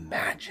you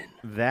imagine?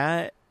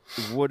 That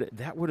would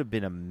have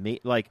been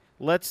amazing. Like,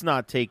 let's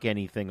not take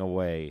anything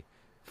away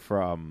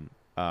from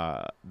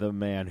the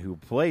man who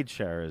played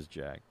Sherez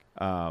Jek.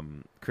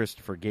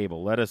 Christopher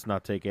Gable. Let us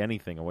not take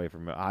anything away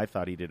from him. I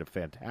thought he did a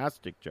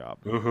fantastic job.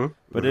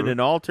 But in an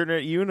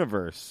alternate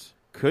universe,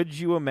 could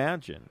you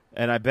imagine?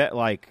 And I bet,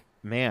 like,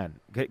 man,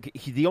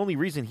 the only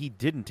reason he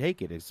didn't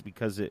take it is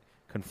because it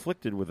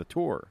conflicted with a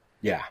tour.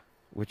 Yeah.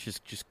 Which is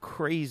just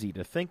crazy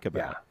to think about.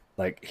 Yeah.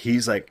 Like,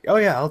 he's like, oh,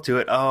 yeah, I'll do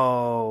it.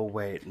 Oh,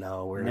 wait,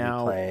 no, we're going to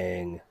be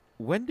playing.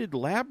 When did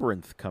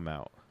Labyrinth come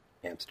out?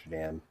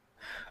 Amsterdam.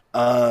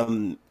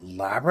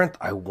 Labyrinth,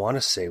 I want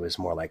to say was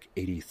more like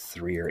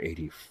 83 or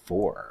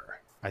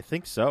 84. I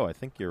think so. I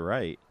think you're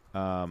right.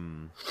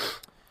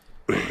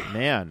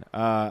 Man,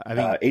 I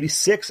mean,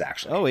 86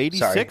 actually. Oh, 86.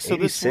 Sorry, so 86.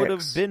 this would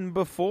have been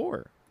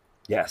before.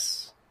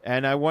 Yes.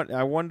 And I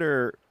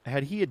wonder,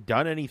 had he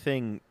done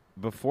anything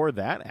before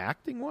that,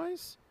 acting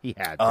wise? He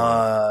had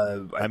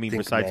to. I mean,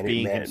 besides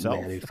being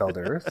himself. Man Who Fell to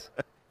Earth.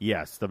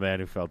 Yes, The Man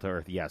Who Fell to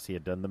Earth. Yes, he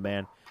had done The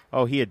Man.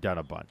 Oh, he had done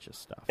a bunch of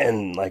stuff.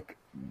 And like,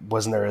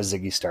 wasn't there a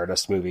Ziggy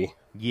Stardust movie?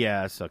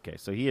 Yes. Okay,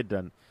 so he had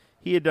done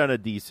a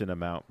decent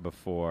amount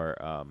before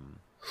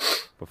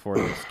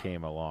this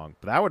came along.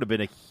 But that would have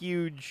been a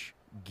huge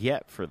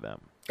get for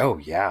them. Oh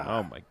yeah.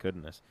 Oh my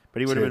goodness.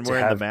 But he would have been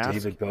wearing the mask.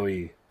 David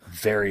Bowie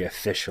very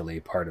officially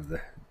part of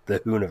the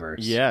Whoniverse.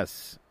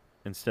 Yes,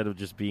 instead of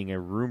just being a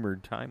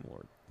rumored Time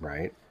Lord.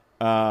 Right.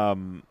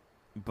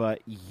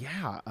 But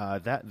yeah,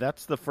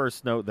 that's the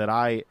first note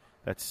that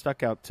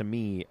stuck out to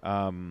me.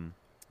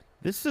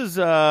 This is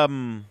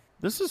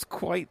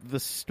quite the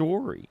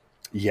story.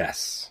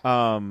 Yes.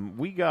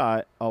 We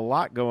got a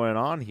lot going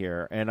on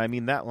here, and I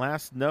mean that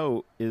last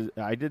note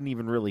I didn't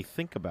even really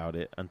think about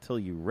it until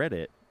you read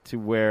it, to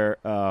where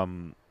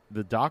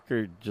the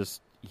doctor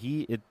just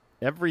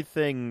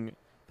everything,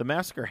 the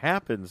massacre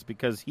happens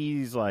because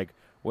he's like,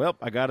 well,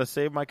 I got to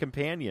save my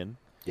companion.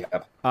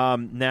 Yep.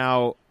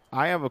 Now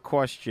I have a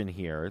question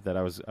here that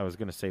I was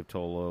going to save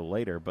till a little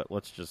later, but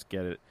let's just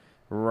get it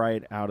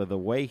right out of the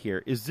way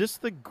here. Is this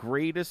the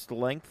greatest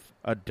length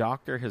a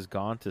doctor has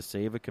gone to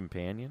save a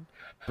companion,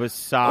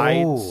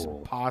 besides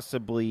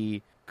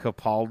possibly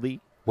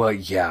Capaldi? Well,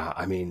 yeah.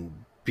 I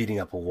mean, beating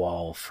up a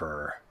wall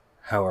for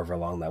however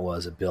long that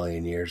was, 1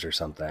 billion years or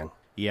something.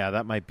 Yeah,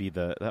 that might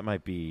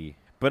be.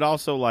 But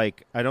also,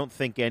 like, I don't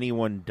think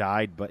anyone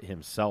died but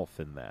himself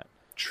in that.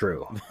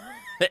 True.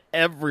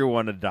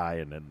 Everyone a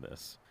dying in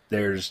this.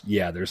 There's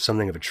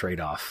something of a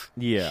trade-off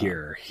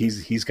here.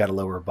 He's got a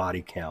lower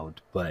body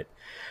count, but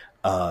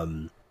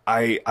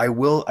I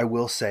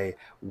will say,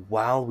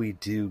 while we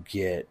do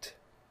get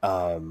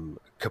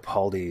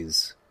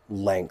Capaldi's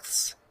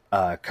lengths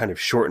kind of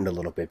shortened a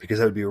little bit, because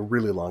that would be a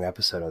really long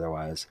episode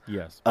otherwise.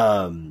 Yes.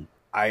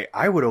 I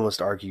would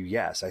almost argue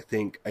yes. I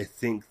think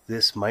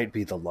this might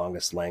be the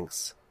longest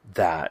lengths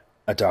that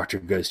a doctor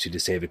goes to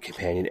save a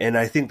companion, and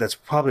I think that's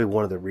probably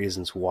one of the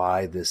reasons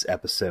why this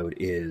episode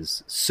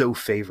is so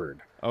favored.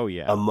 Oh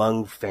yeah,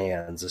 among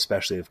fans,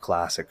 especially of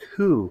classic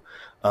Who,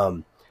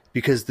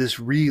 because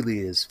this really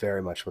is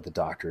very much what the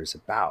Doctor is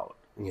about.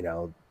 You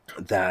know,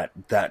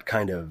 that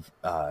kind of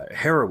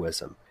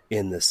heroism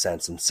in this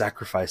sense, and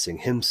sacrificing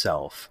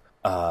himself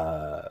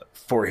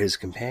for his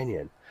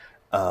companion.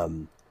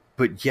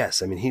 But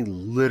yes, I mean, he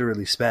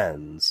literally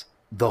spends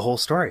the whole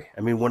story. I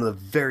mean, one of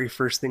the very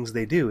first things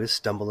they do is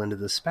stumble into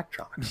the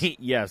Spectrox.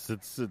 Yes,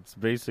 it's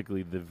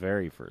basically the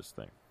very first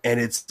thing. And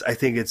I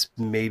think it's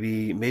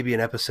maybe an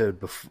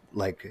episode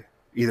like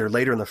either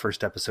later in the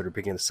first episode or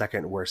beginning of the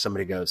second, where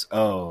somebody goes,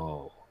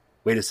 "Oh,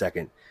 wait a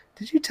second,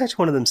 did you touch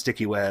one of them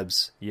sticky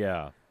webs?"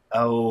 Yeah.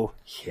 Oh,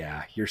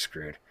 yeah, you're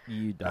screwed.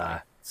 You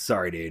die.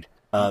 Sorry, dude.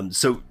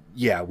 So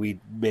yeah,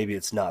 maybe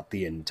it's not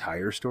the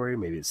entire story.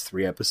 Maybe it's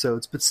 3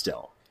 episodes, but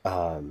still,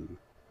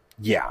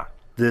 yeah.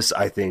 This,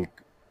 I think,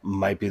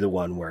 might be the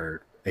one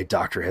where a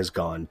doctor has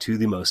gone to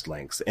the most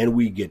lengths, and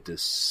we get to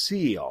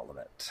see all of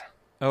it.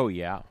 Oh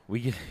yeah,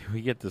 we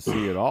get to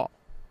see it all,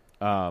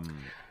 in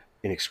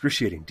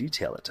excruciating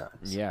detail at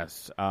times.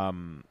 Yes.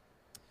 Wow,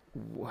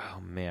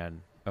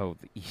 man. Oh,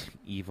 the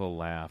evil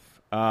laugh.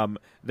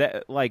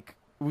 That, like,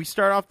 we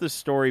start off this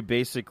story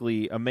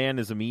basically. A man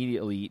is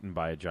immediately eaten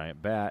by a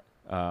giant bat.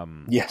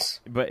 Yes,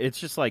 but it's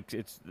just like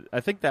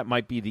I think that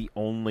might be the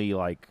only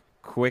like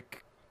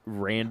quick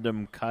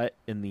random cut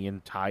in the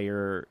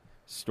entire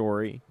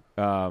story,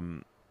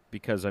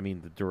 because I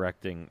mean the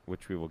directing,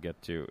 which we will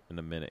get to in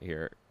a minute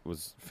here,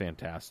 was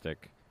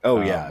fantastic. Oh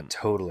yeah,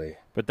 totally.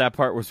 But that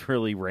part was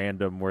really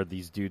random, where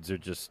these dudes are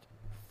just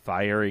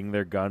firing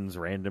their guns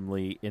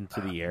randomly into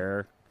the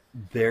air.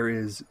 There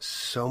is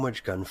so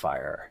much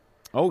gunfire.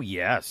 Oh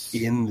yes,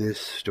 in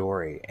this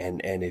story,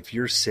 and if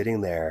you're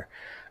sitting there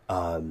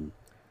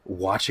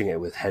watching it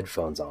with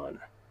headphones on,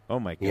 oh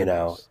my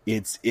goodness.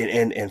 You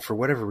know, and for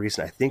whatever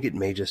reason, I think it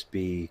may just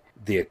be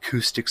the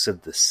acoustics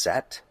of the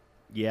set.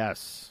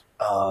 Yes.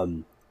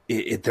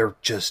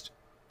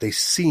 They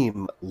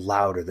seem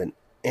louder than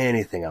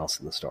anything else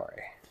in the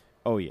story.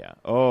 Oh yeah.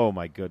 Oh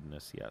my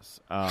goodness, yes.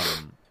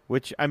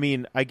 Which, I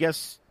mean, I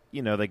guess,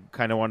 you know, they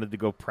kind of wanted to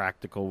go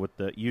practical with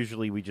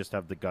usually we just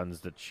have the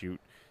guns that shoot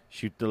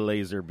the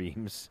laser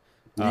beams.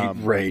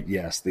 Right,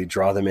 yes. They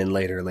draw them in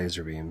later,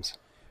 laser beams.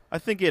 I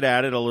think it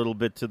added a little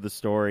bit to the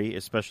story,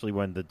 especially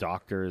when the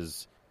doctor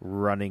is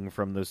running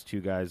from those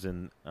two guys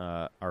in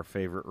our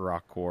favorite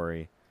rock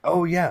quarry.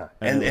 Oh, yeah.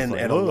 And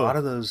a lot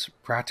of those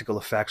practical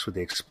effects with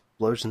the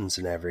explosions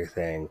and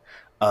everything,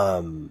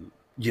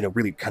 you know,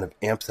 really kind of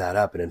amped that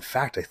up. And in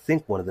fact, I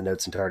think one of the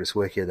notes in TARDIS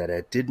Wiki that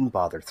I didn't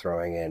bother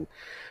throwing in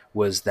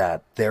was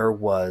that there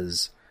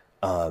was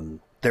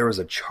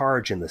a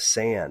charge in the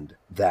sand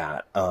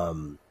that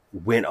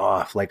went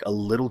off like a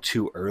little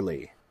too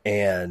early,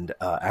 and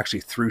actually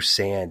threw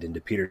sand into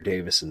Peter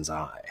Davison's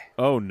eye.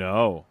 Oh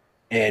no!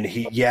 And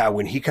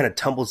when he kind of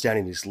tumbles down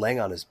and he's laying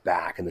on his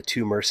back, and the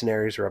two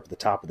mercenaries are up at the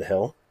top of the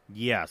hill.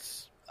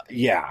 Yes.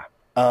 Yeah.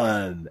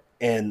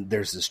 And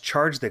there's this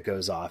charge that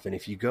goes off, and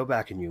if you go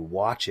back and you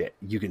watch it,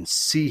 you can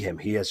see him.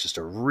 He has just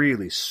a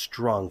really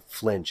strong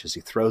flinch as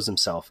he throws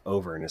himself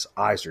over, and his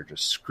eyes are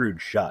just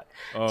screwed shut.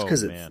 Oh,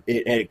 man.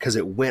 Because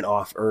it went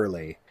off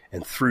early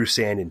and threw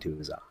sand into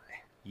his eye.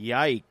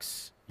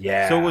 Yikes.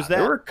 Yeah. So was that...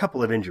 There were a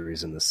couple of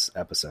injuries in this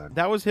episode.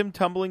 That was him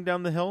tumbling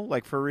down the hill,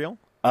 like, for real?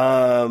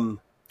 I'm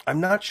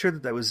not sure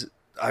that was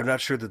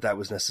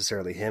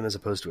necessarily him as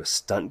opposed to a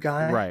stunt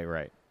guy.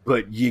 Right.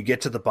 But you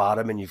get to the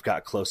bottom and you've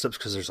got close-ups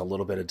because there's a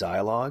little bit of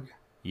dialogue.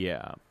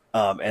 Yeah.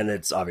 And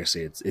it's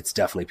obviously it's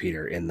definitely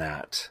Peter in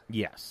that.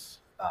 Yes.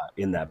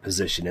 In that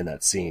position, in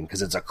that scene,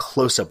 because it's a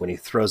close-up when he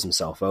throws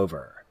himself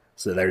over.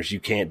 So you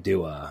can't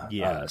do a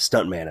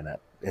stuntman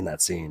in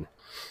that scene.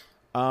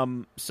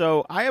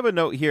 So I have a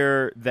note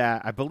here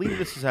that I believe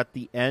this is at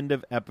the end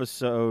of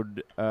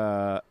episode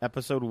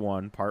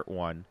 1, part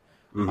 1.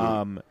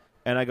 Mm-hmm.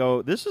 And I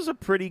go, this is a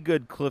pretty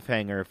good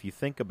cliffhanger if you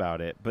think about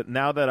it. But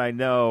now that I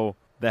know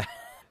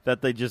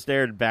that they just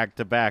aired back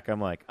to back,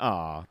 I'm like,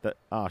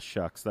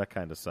 shucks, that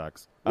kind of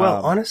sucks.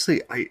 Well,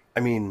 honestly, I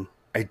mean,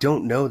 I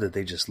don't know that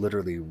they just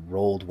literally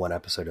rolled one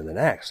episode in the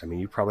next. I mean,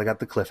 you probably got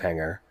the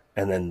cliffhanger,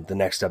 and then the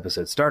next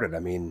episode started. I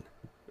mean,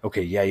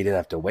 okay, yeah, you didn't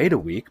have to wait a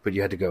week, but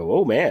you had to go,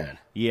 oh, man.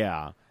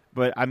 Yeah,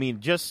 but I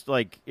mean, just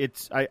like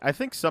I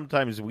think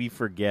sometimes we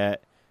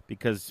forget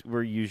because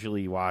we're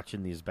usually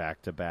watching these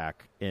back to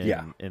back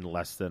in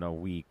less than a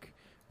week.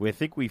 I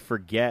think we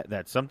forget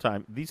that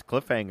sometimes these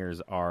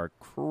cliffhangers are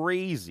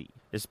crazy,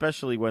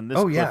 especially when this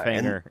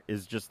cliffhanger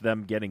is just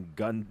them getting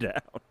gunned down.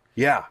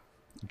 Yeah.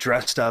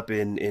 Dressed up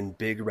in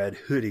big red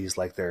hoodies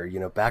like they're,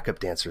 backup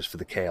dancers for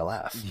the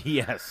KLF.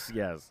 Yes.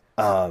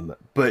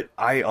 But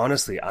I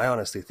honestly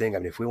think, I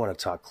mean, if we want to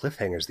talk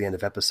cliffhangers, the end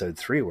of episode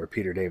 3 where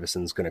Peter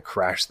Davison's going to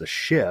crash the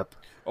ship.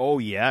 Oh,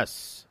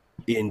 yes.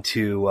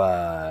 Into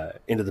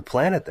the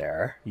planet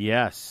there.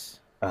 Yes.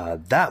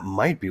 That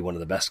might be one of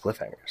the best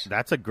cliffhangers.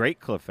 That's a great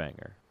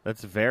cliffhanger.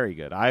 That's very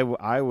good.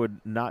 I would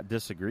not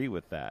disagree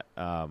with that.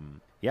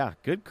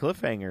 Good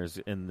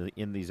cliffhangers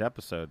in these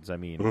episodes. I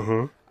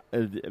mean,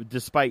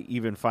 despite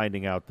even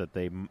finding out that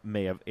they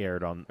may have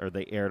aired on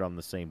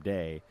the same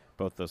day,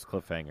 both those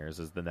cliffhangers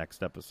as the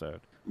next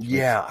episode.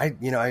 Yeah,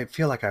 I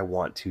feel like I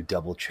want to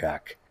double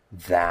check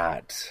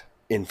that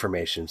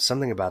information.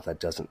 Something about that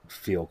doesn't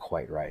feel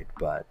quite right,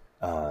 but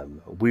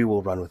we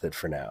will run with it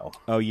for now.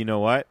 Oh, you know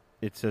what?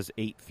 It says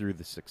 8 through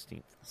the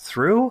 16th.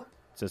 Through?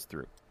 It says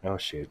through. Oh,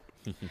 shoot.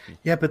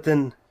 Yeah, but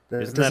then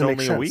that doesn't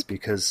make sense, a week?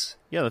 Because...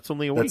 Yeah, that's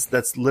only a week.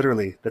 That's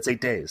 8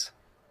 days.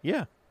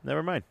 Yeah,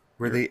 never mind.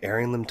 Were they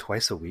airing them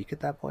twice a week at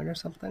that point or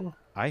something?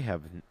 I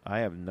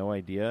have no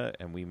idea,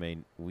 and we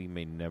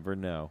may never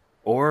know.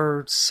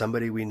 Or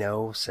somebody we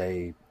know,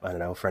 say, I don't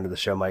know, friend of the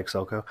show, Mike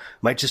Solko,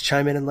 might just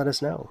chime in and let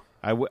us know.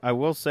 I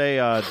will say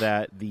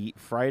that the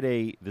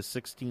Friday the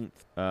 16th,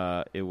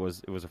 it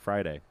was a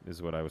Friday,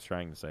 is what I was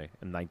trying to say.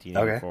 In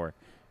 1984, okay.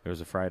 It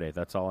was a Friday.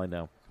 That's all I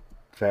know.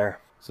 Fair.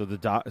 So the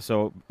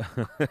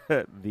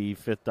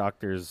Fifth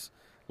Doctor's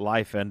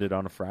life ended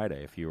on a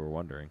Friday. If you were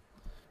wondering,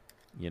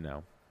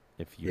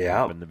 if you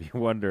happen to be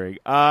wondering.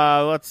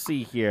 Let's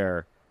see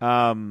here.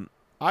 I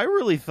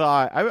really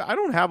thought I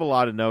don't have a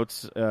lot of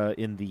notes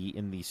in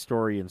the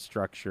story and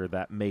structure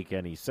that make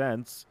any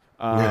sense.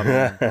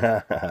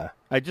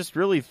 I just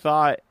really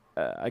thought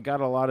I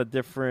got a lot of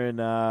different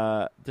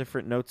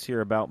notes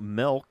here about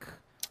milk.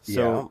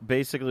 So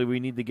basically, we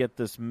need to get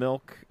this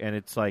milk, and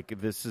it's like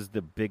this is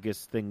the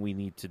biggest thing we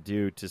need to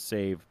do to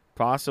save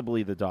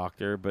possibly the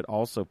Doctor, but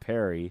also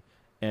Perry.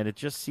 And it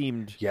just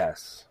seemed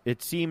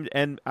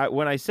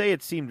when I say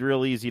it seemed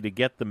real easy to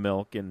get the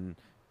milk in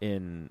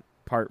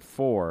part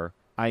 4,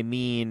 I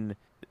mean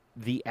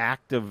the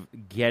act of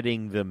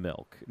getting the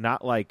milk,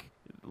 not like.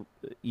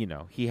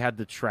 He had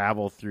to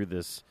travel through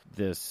this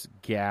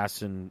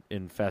gas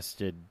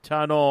infested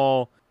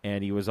tunnel,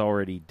 and he was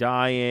already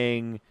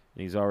dying,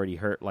 and he's already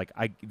hurt. Like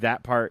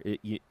that part,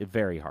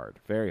 very hard.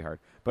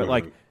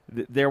 But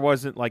there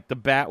wasn't like the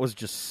bat was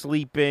just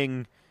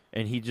sleeping,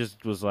 and he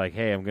just was like,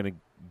 "Hey, I'm gonna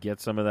get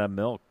some of that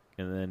milk,"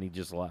 and then he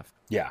just left.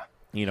 Yeah,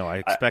 I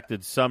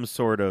expected some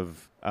sort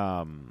of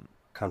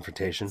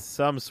confrontation.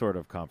 Some sort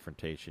of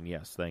confrontation.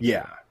 Yes, thank you.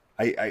 Yeah,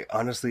 I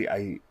honestly,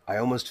 I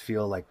almost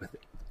feel like with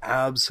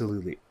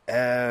absolutely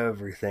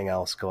everything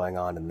else going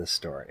on in this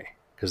story,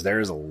 because there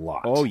is a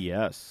lot. Oh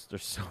yes,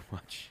 there's so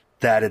much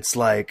that it's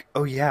like,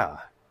 oh yeah,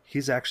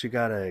 he's actually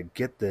got to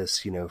get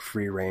this,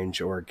 free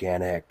range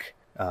organic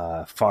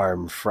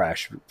farm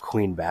fresh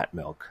queen bat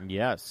milk.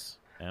 Yes,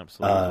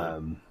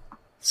 absolutely.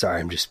 Sorry,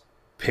 I'm just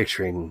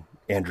picturing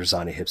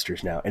Androzani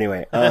hipsters now.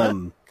 Anyway,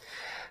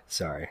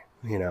 sorry,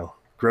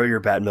 grow your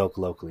bat milk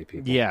locally,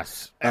 people.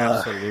 Yes,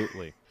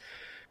 absolutely.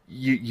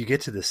 You get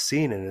to this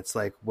scene and it's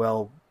like,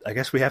 well, I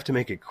guess we have to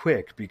make it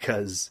quick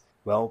because,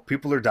 well,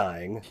 people are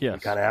dying. Yes. We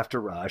kind of have to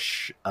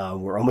rush.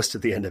 We're almost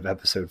at the end of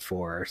episode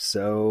 4.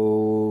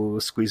 So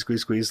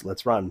squeeze,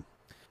 let's run.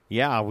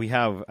 Yeah, we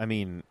have,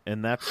 and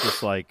that's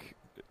just like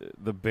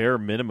the bare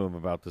minimum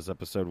about this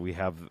episode. We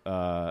have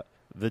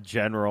the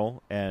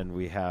General and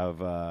we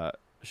have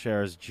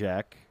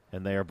Scheherazade,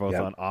 and they are both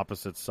on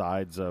opposite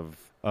sides of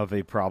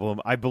a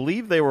problem. I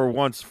believe they were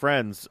once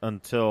friends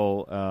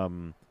until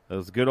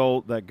that good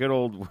old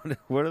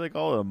what do they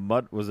call it?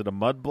 Was it a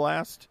mud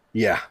blast?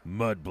 Yeah,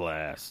 mud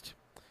blast,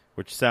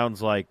 which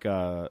sounds like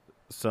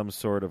some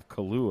sort of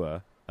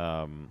Kahlua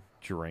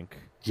drink.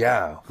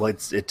 Yeah, well,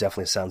 it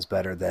definitely sounds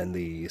better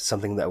than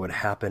something that would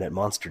happen at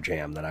Monster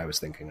Jam that I was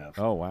thinking of.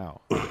 Oh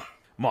wow,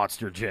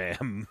 Monster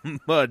Jam,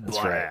 mud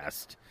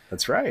blast.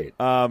 That's right.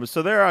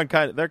 So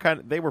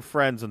they were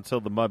friends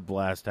until the mud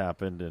blast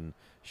happened, and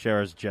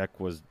Scheherazade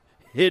was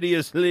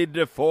hideously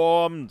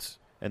deformed,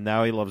 and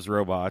now he loves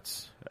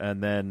robots.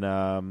 And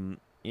then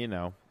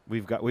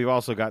we've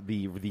also got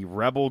the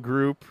rebel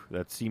group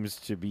that seems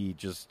to be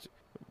just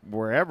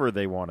wherever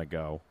they want to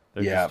go.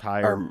 They're just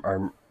hired.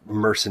 Our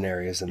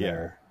mercenaries and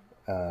their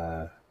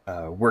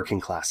working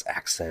class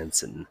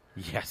accents and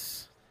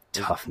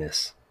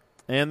toughness.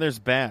 And there's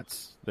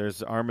bats.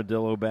 There's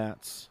armadillo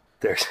bats.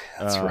 That's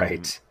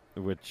right.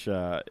 Which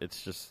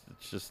it's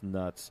just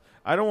nuts.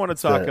 I don't want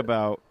to talk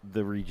about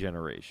the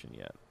regeneration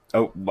yet.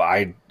 Oh,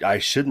 I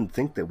shouldn't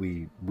think that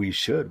we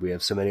should. We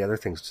have so many other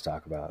things to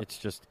talk about. It's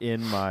just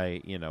in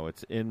my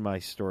it's in my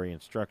story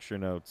and structure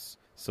notes.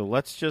 So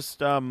let's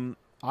just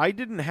I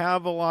didn't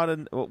have a lot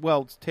of.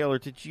 Well, Taylor,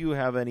 did you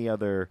have any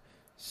other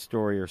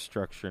story or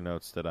structure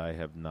notes that I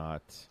have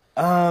not?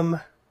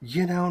 Not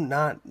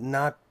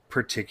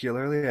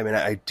particularly. I mean,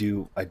 I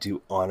do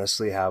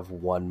honestly have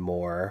one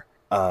more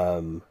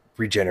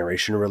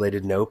regeneration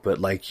related note, but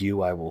like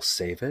you, I will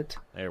save it.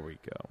 There we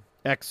go.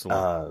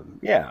 Excellent.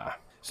 Yeah.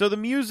 So the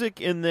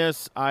music in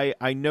this,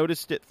 I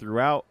noticed it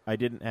throughout. I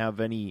didn't have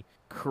any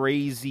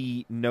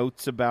crazy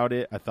notes about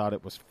it. I thought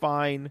it was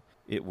fine.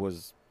 It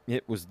was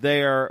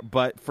there,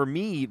 but for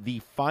me, the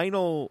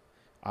final,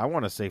 I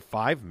want to say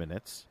 5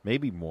 minutes,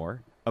 maybe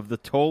more, of the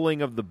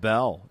tolling of the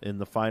bell in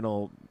the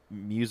final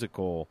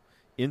musical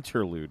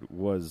interlude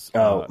was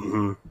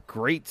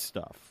great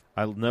stuff.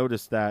 I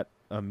noticed that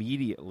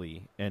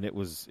immediately, and it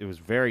was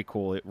very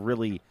cool. It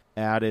really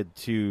added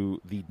to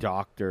the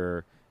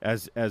Doctor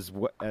as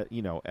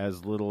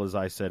little as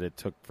I said it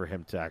took for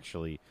him to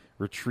actually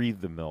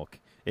retrieve the milk.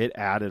 It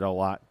added a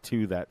lot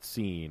to that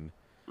scene.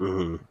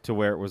 To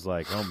where it was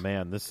like, oh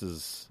man, this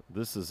is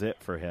it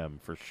for him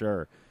for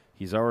sure.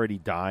 He's already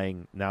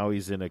dying. Now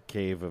he's in a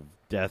cave of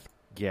death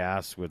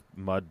gas with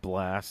mud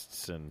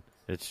blasts, and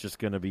it's just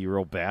going to be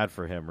real bad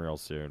for him real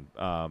soon.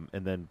 And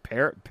then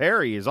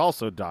Perry is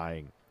also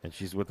dying, and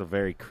she's with a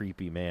very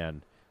creepy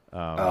man. We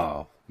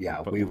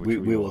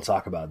will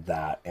talk about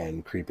that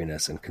and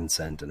creepiness and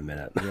consent in a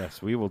minute.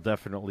 Yes, we will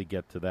definitely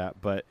get to that.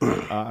 But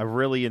I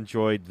really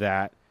enjoyed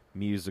that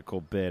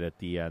musical bit at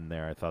the end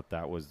there. I thought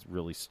that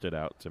really stood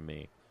out to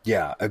me.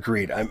 Yeah,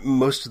 agreed.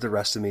 Most of the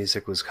rest of the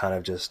music was kind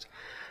of just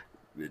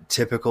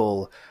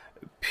typical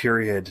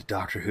period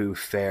Doctor Who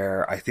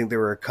fare. I think there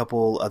were a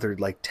couple other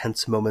like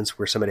tense moments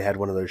where somebody had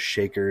one of those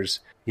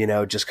shakers,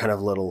 just kind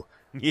of little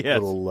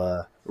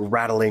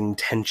rattling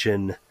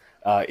tension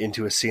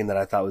into a scene that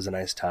I thought was a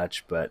nice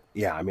touch. But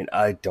yeah, I mean,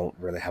 I don't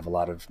really have a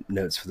lot of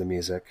notes for the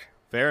music.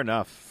 Fair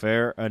enough.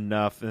 And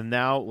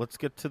now let's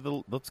get to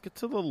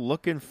the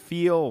look and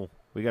feel.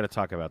 We got to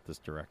talk about this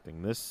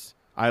directing.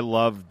 I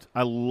loved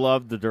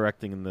the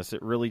directing in this.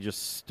 It really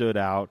just stood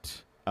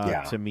out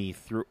to me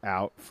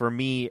throughout. For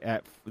me,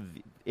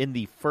 in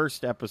the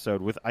first episode,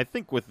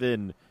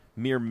 within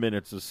mere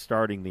minutes of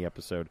starting the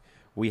episode,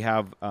 we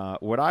have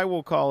what I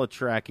will call a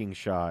tracking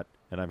shot,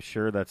 and I'm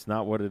sure that's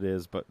not what it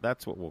is, but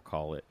that's what we'll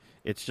call it.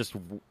 It's just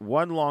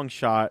one long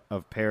shot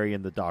of Perry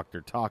and the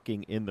Doctor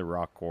talking in the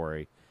rock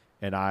quarry.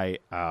 And I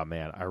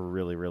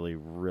really, really,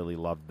 really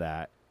loved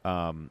that.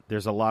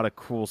 There's a lot of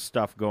cool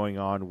stuff going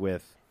on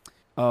with,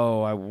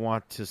 I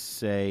want to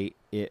say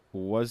it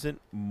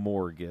wasn't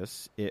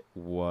Morgus. It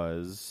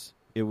was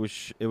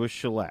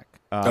Shelek.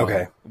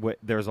 Okay.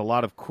 There's a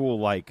lot of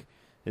cool,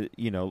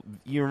 you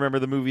remember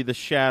the movie The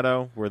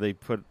Shadow, where they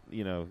put,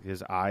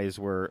 his eyes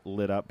were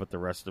lit up, but the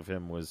rest of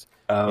him was.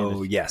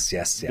 Oh, yes.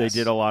 They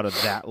did a lot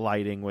of that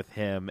lighting with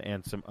him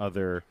and some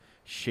other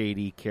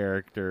shady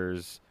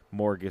characters.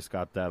 Morgus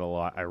got that a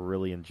lot. I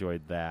really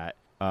enjoyed that.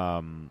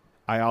 I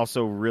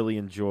also really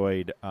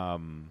enjoyed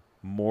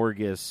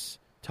Morgus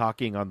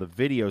talking on the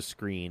video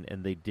screen,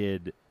 and they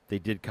did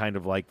kind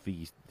of like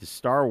the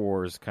Star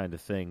Wars kind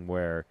of thing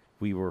where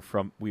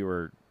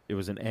it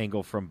was an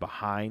angle from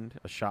behind,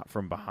 a shot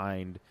from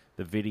behind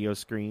the video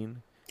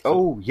screen.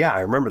 So, I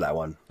remember that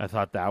one. I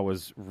thought that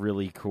was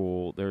really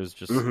cool. There's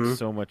just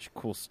so much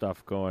cool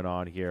stuff going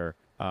on here,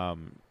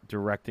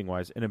 directing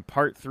wise. And in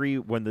part 3,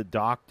 when the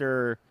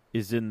Doctor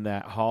is in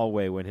that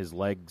hallway, when his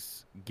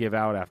legs give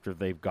out after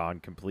they've gone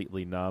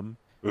completely numb,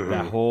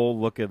 that whole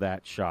look of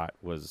that shot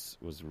was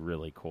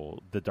really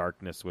cool. The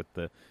darkness with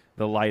the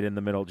light in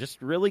the middle, just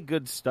really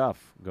good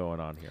stuff going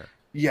on here.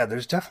 Yeah,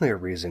 there's definitely a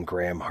reason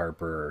Graham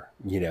Harper,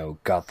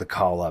 got the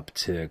call up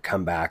to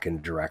come back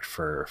and direct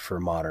for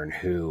Modern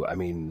Who. I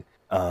mean,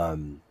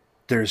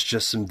 there's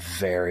just some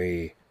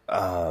very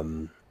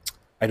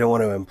I don't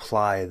want to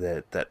imply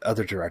that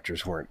other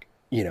directors weren't,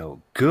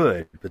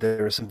 good, but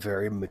there were some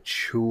very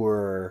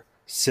mature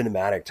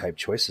cinematic type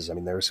choices. I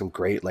mean, there were some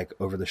great, like,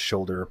 over the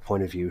shoulder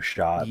point of view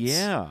shots.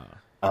 Yeah.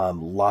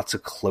 Lots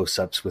of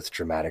close-ups with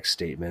dramatic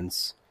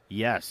statements.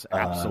 Yes,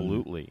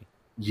 absolutely.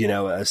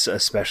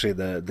 Especially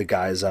the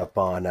guys up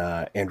on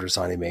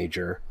Androzani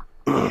Major.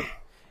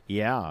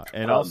 Yeah,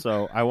 and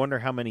also, I wonder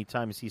how many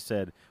times he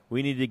said,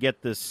 we need to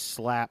get this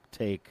slap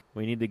take.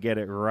 We need to get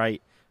it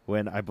right,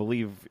 when I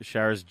believe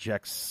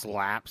Sharaz-Jek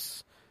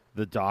slaps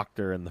the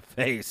doctor in the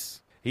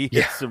face. He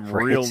hits him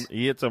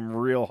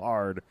real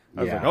hard.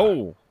 I was like,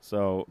 oh!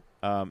 So,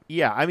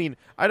 I mean,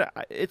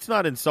 it's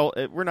not insult.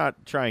 We're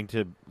not trying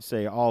to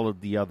say all of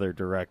the other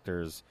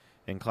directors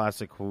in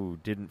Classic Who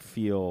didn't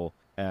feel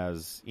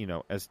as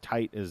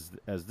tight as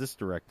this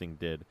directing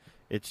did.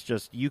 It's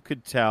just you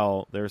could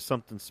tell there's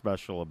something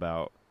special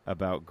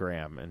about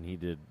Graham, and he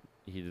did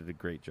a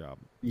great job.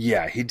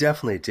 Yeah, he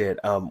definitely did.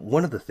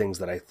 One of the things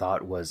that I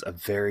thought was a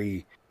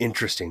very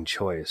interesting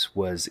choice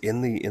was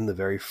in the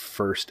very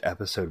first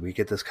episode, we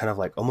get this kind of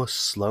like almost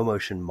slow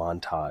motion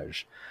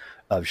montage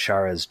of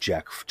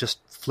Sharaz-Jek just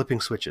flipping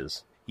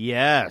switches.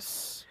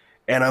 Yes.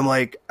 And I'm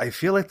like, I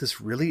feel like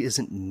this really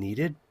isn't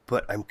needed,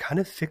 but I'm kind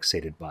of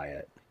fixated by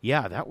it.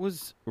 Yeah, that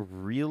was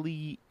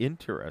really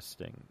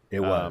interesting. It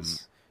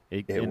was.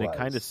 It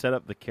kind of set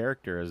up the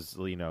character as,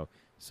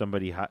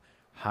 somebody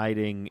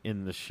hiding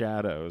in the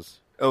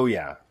shadows. Oh,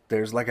 yeah.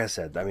 There's, like I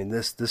said, I mean,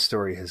 this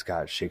story has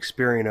got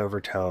Shakespearean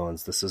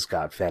overtones. This has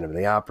got Phantom of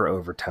the Opera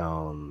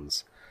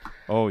overtones.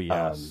 Oh,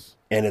 yes.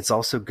 And it's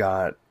also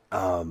got,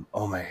 I'm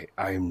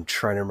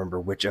trying to remember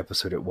which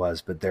episode it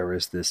was, but there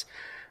was this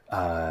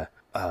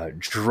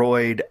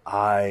droid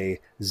eye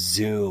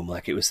zoom.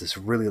 Like, it was this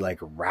really, like,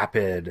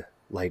 rapid,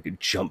 like,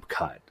 jump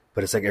cut.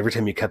 But it's like every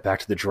time you cut back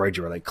to the droid,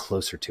 you were, like,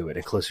 closer to it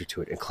and closer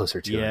to it and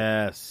closer to it.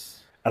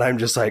 Yes. And I'm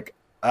just like,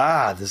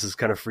 this is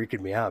kind of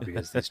freaking me out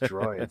because these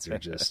droids are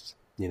just,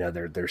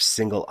 they're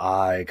single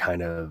eye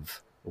kind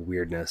of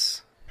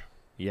weirdness.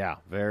 Yeah,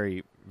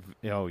 very.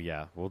 Oh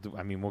yeah, we'll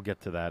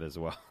get to that as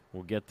well.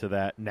 We'll get to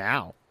that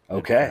now.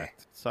 Okay.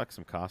 Suck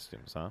some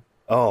costumes, huh?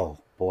 Oh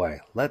boy,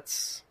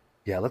 let's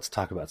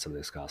talk about some of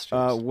these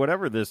costumes.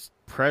 Whatever this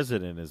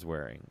president is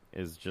wearing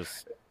is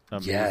just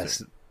amazing.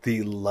 Yes,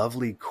 the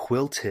lovely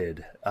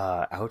quilted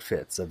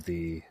outfits of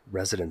the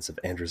residents of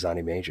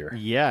Androzani Major.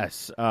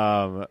 Yes,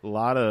 a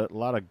lot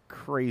of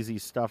crazy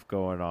stuff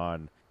going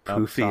on.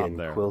 Poofy and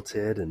there.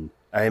 Quilted, and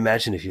I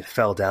imagine if you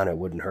fell down, it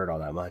wouldn't hurt all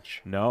that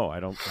much. No, I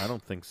don't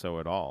think so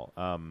at all.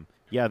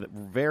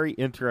 Very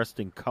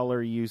interesting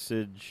color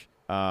usage.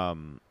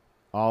 All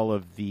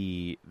of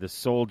the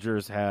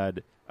soldiers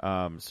had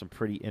some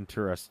pretty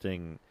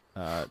interesting.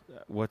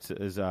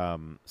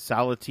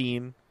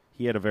 Salatine?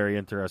 He had a very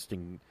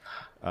interesting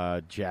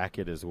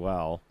jacket as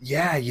well.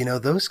 Yeah,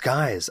 those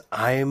guys.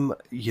 The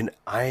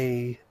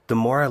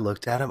more I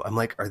looked at them, I'm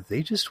like, are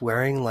they just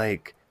wearing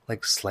like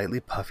slightly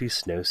puffy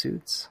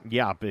snowsuits?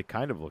 Yeah, it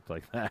kind of looked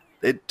like that.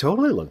 It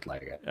totally looked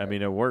like it. I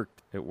mean, it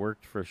worked. It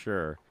worked for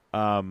sure.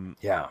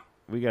 Yeah,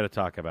 we got to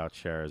talk about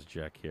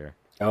Sharaz-Jek here.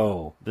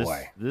 Oh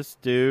boy, this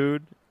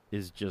dude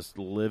is just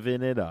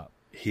living it up.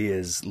 He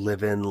is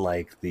living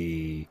like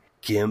the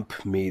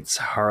Gimp meets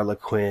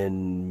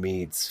Harlequin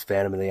meets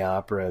Phantom of the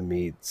Opera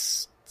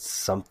meets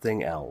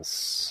something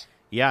else.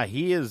 Yeah,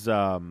 he is.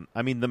 The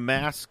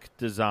mask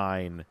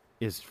design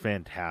is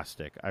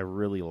fantastic. I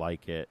really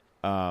like it.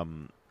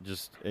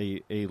 Just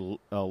a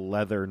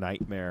leather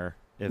nightmare.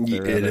 It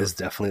is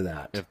definitely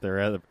that. If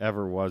there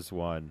ever was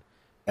one.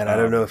 And I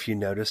don't know if you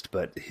noticed,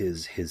 but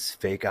his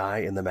fake eye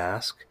in the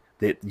mask,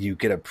 that you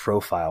get a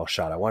profile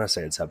shot. I want to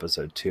say it's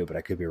episode 2, but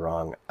I could be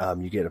wrong.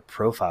 You get a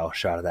profile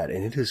shot of that,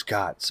 and it has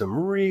got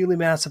some really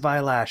massive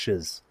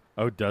eyelashes.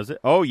 Oh, does it?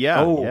 Oh,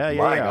 yeah. Oh, yeah,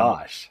 my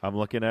gosh. I'm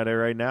looking at it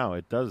right now.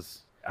 It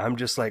does. I'm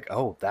just like,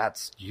 you're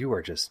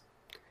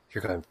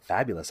going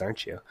fabulous,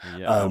 aren't you?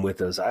 Yeah. With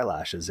those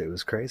eyelashes, it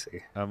was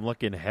crazy. I'm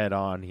looking head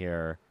on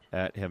here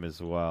at him as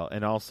well,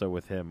 and also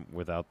with him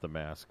without the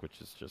mask,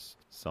 which is just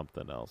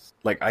something else.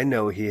 Like, I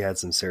know he had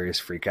some serious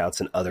freakouts,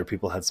 and other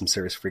people had some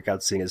serious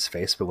freakouts seeing his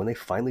face, but when they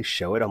finally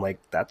show it, I'm like,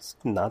 that's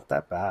not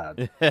that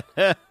bad.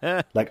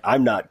 Like,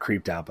 I'm not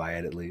creeped out by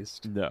it, at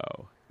least. No.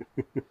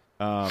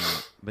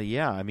 But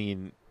yeah, I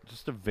mean,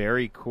 just a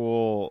very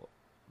cool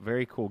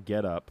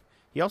get-up.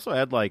 He also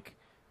had, like,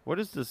 what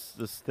is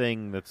this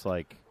thing that's,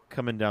 like,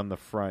 coming down the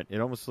front?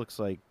 It almost looks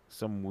like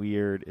some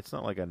weird, it's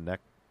not like a neck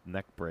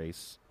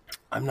brace.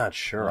 I'm not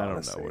sure, I don't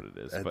honestly. know what it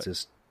is. That's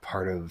just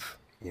part of,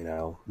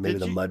 maybe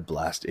the mud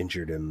blast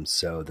injured him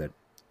so that,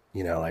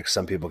 like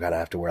some people gotta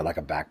have to wear like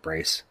a back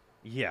brace.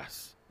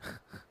 Yes.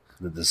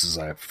 That this is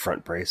a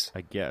front brace.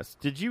 I guess.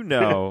 Did you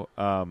know,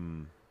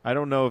 I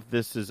don't know if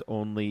this is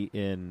only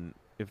in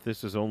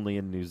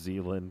New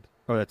Zealand.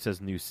 Oh, that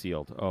says New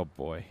Sealed. Oh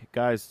boy.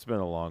 Guys, it's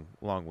been a long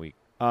week.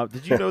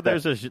 Did you know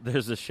there's a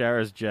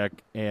Sharaz-Jek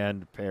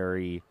and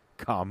Perry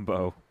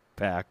combo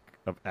pack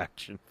of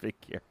action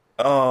figure?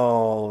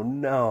 Oh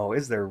no!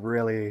 Is there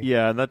really?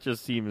 Yeah, and that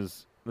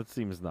seems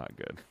not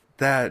good.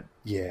 That's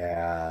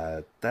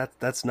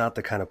not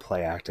the kind of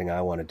play acting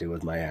I want to do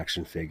with my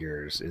action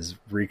figures, is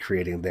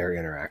recreating their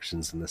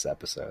interactions in this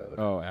episode.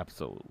 Oh,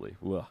 absolutely.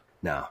 Ugh.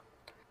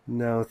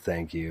 No,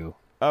 thank you.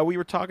 We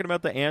were talking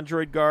about the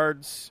android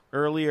guards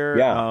earlier.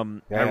 Yeah.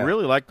 I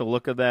really like the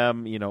look of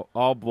them,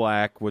 all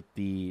black with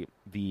the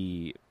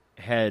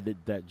head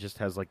that just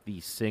has like the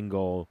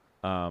single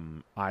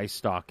eye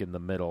stalk in the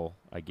middle,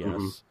 I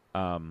guess.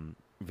 Mm-hmm.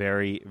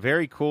 Very,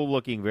 very cool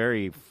looking,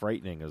 very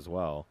frightening as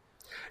well.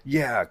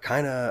 Yeah,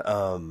 kind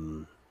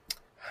of.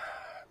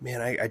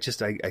 Man, I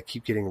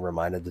keep getting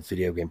reminded of the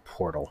video game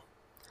Portal.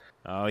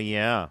 Oh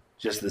yeah,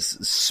 just this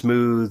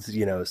smooth,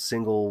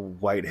 single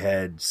white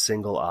head,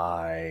 single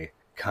eye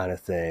kind of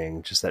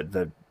thing. Just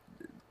the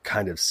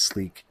kind of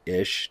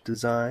sleek-ish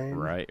design.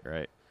 Right.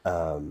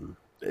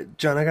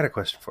 John, I got a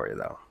question for you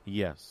though.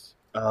 Yes.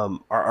 Are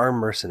our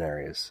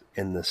mercenaries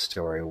in this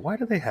story? Why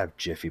do they have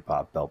Jiffy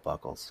Pop belt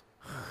buckles?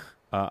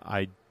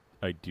 I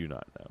do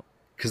not know.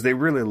 Because they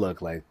really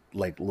look like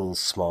little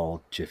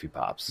small Jiffy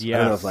Pops. Yes. I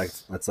don't know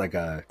if that's like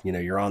a,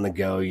 you're on the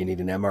go, you need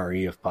an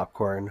MRE of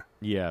popcorn.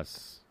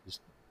 Yes.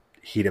 Just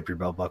heat up your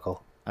belt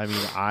buckle. I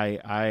mean, I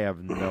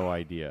have no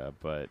idea,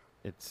 but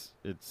it's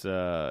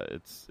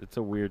a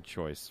weird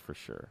choice for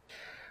sure.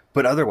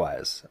 But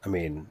otherwise, I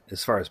mean,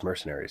 as far as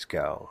mercenaries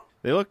go,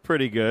 they look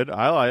pretty good.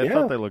 I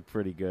thought they looked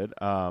pretty good.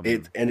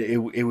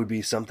 It would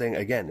be something,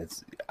 again,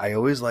 I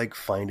always like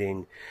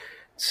finding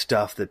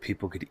stuff that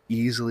people could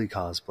easily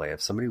cosplay.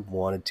 If somebody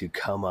wanted to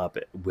come up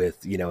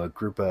with, a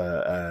group of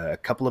a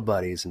couple of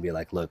buddies and be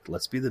like, look,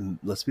 let's be the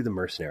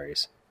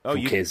mercenaries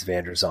from Caves of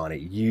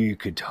Androzani, you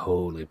could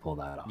totally pull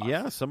that off.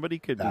 Yeah, somebody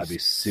could. That'd be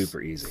super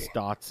easy.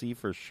 Stotzy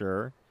for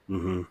sure.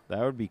 Mm-hmm. That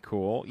would be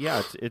cool.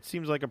 Yeah, it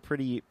seems like a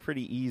pretty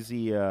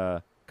easy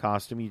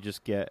costume. You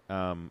just get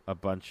a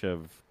bunch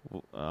of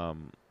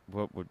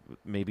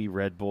maybe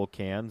Red Bull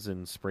cans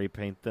and spray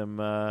paint them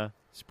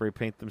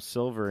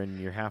silver, and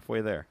you're halfway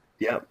there.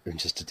 Yep, and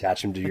just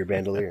attach them to your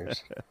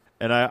bandoliers.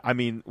 And I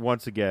mean,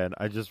 once again,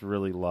 I just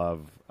really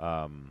love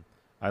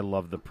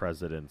the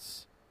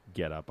president's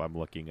getup. I'm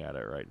looking at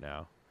it right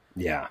now.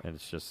 Yeah, and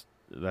it's just.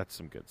 That's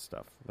some good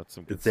stuff.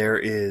 There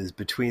is,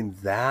 between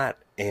that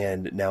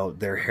and now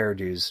their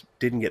hairdos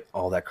didn't get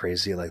all that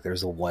crazy. Like there's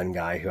the one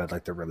guy who had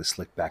like the really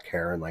slick back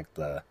hair and like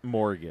the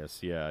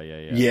Morgus. Yeah.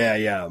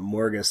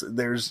 Morgus.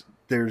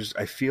 There's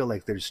I feel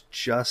like there's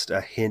just a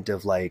hint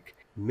of like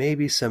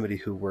maybe somebody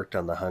who worked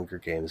on the Hunger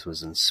Games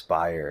was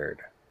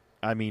inspired.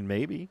 I mean,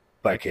 maybe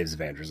by Caves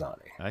of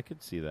Androzani. I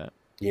could see that.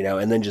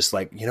 And then just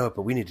like,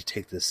 but we need to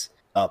take this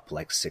up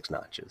like 6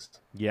 notches.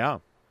 Yeah,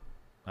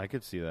 I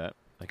could see that.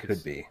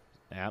 Could be.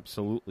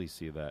 Absolutely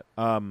see that.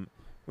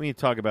 We need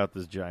to talk about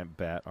this giant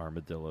bat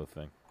armadillo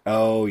thing.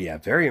 Oh yeah,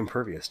 very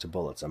impervious to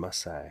bullets, I must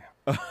say.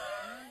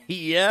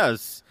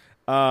 Yes.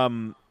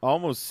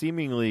 Almost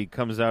seemingly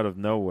comes out of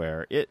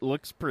nowhere. It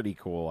looks pretty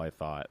cool, I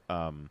thought.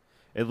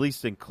 At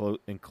least in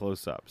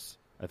close-ups.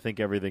 I think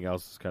everything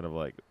else is kind of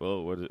like,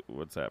 well,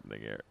 what's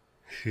happening here?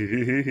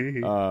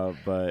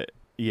 But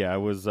yeah, it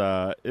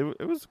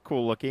was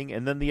cool looking,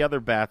 and then the other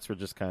bats were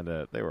just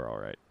they were all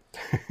right.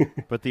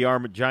 But the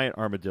giant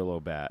armadillo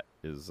bat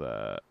is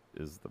the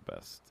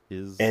best.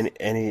 And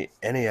any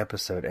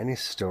episode, any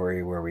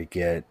story where we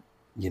get,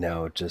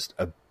 just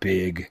a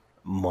big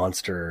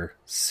monster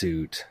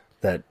suit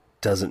that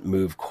doesn't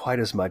move quite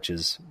as much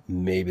as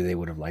maybe they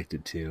would have liked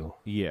it to.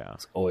 Yeah.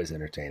 It's always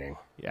entertaining.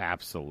 Yeah,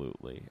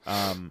 absolutely.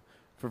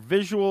 For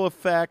visual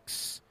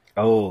effects...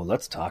 Oh,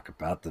 let's talk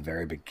about the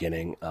very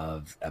beginning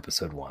of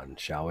episode 1,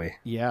 shall we?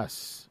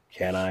 Yes.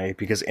 Can I?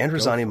 Because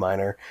Androzani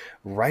Minor,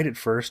 right at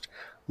first,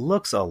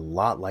 looks a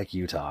lot like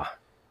Utah.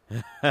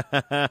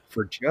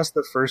 For just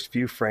the first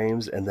few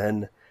frames, and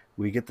then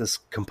we get this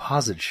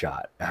composite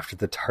shot after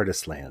the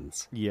TARDIS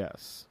lands.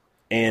 Yes.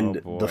 And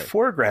the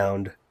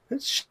foreground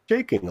is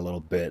shaking a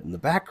little bit, and the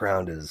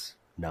background is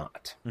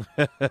not.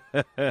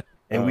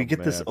 And we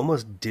get this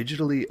almost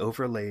digitally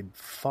overlaid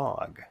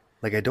fog.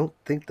 Like, I don't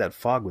think that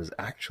fog was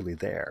actually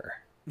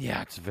there.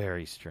 Yeah, it's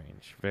very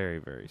strange. Very,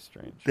 very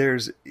strange.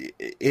 There's...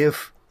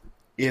 If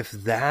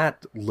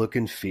that look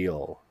and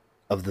feel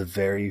of the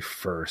very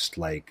first,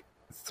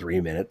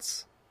 3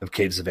 minutes of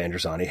Caves of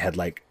Androzani had,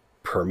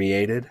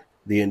 permeated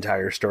the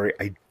entire story,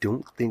 I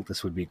don't think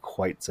this would be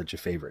quite such a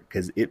favorite,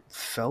 because it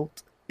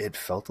felt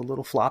a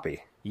little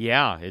floppy.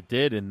 Yeah, it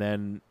did, and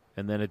then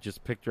it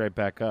just picked right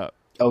back up.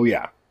 Oh,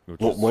 yeah.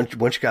 Once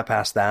you got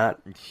past that,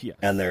 yes.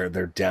 And they're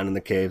down in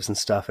the caves and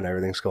stuff, and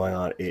everything's going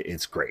on,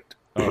 it's great.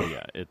 Oh,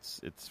 yeah,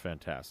 it's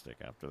fantastic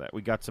after that.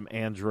 We got some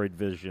android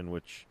vision,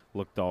 which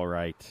looked all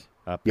right.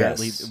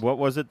 Apparently, yes. What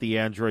was it? The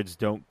androids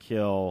don't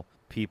kill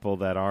people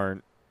that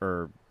aren't,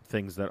 or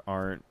things that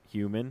aren't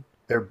human?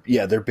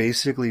 They're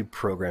basically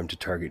programmed to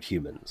target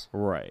humans.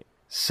 Right.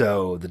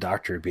 So the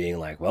doctor being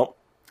like, well,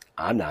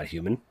 I'm not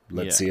human.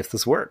 Let's see if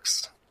this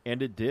works.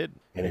 And it did.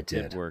 And it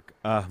did work.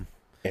 And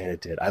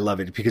it did. I love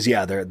it because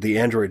the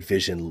android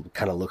vision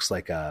kind of looks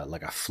like a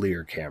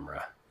FLIR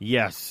camera.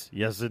 Yes,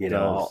 it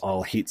does.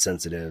 All heat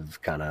sensitive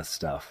kind of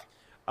stuff.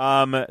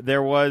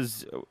 There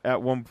was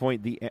at one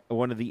point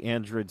one of the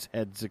androids'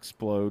 heads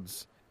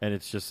explodes, and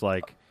it's just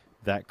like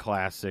that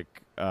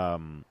classic.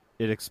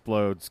 It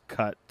explodes.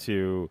 Cut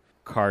to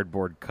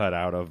cardboard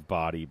cutout of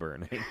body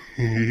burning.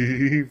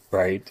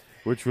 Right.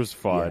 Which was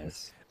fun.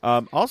 Yes.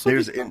 Also,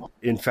 there's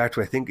in fact,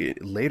 I think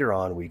later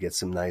on we get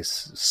some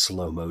nice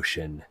slow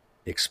motion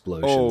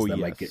explosions that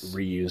might get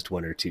reused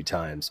one or two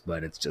times,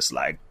 but it's just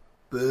like,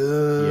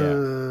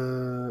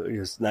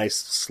 it's nice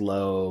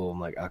slow. I'm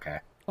like, okay.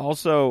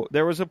 Also,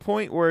 there was a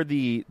point where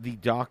the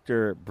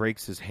doctor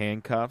breaks his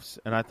handcuffs,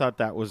 and I thought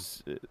that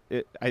was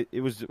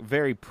it was a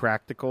very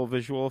practical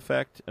visual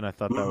effect, and I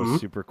thought that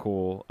was super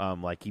cool.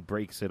 Like he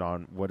breaks it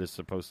on what is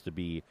supposed to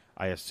be,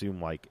 I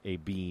assume, like a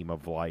beam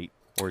of light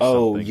or something.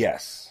 Oh,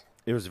 yes.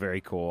 It was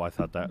very cool. I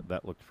thought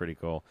that looked pretty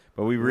cool.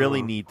 But we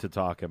really need to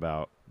talk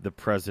about the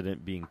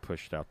president being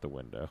pushed out the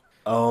window.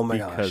 Oh my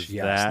gosh!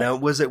 Yes. Now,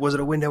 was it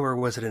a window or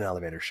was it an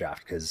elevator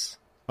shaft? Because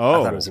I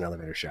thought it was an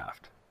elevator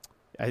shaft.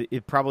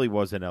 It probably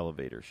was an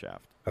elevator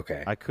shaft.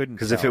 Okay, I couldn't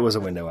because if it was a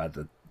window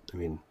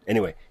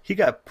anyway, he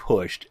got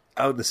pushed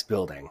out of this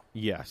building.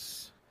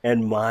 Yes,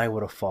 and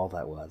what a fall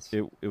that was!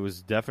 It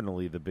was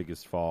definitely the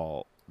biggest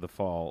fall,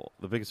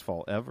 the biggest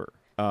fall ever.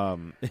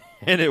 And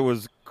it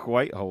was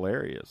quite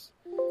hilarious.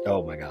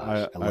 Oh my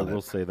gosh! I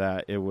will say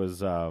that it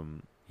was.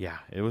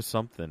 It was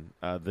something.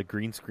 The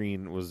green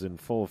screen was in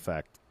full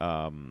effect,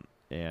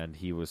 and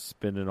he was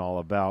spinning all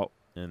about,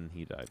 and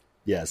he died.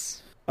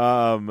 Yes.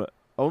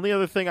 Only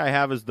other thing I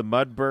have is the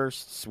mud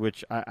bursts,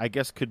 which I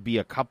guess could be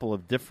a couple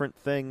of different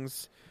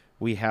things.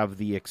 We have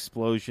the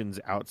explosions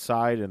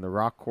outside in the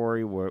rock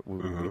quarry, where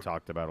we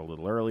talked about a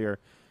little earlier,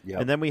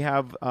 and then we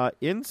have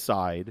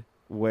inside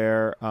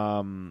where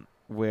General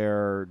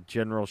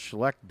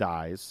Schleck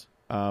dies.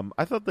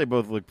 I thought they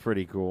both looked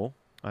pretty cool.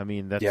 I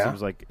mean, that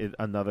seems like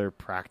another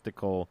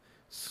practical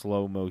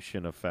slow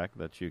motion effect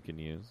that you can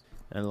use.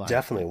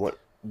 Definitely.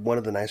 One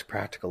of the nice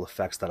practical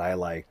effects that I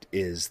liked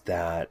is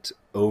that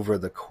over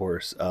the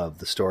course of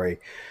the story,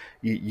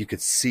 you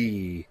could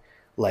see,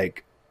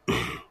 like,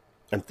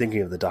 I'm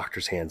thinking of the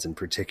doctor's hands in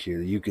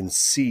particular, you can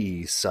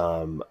see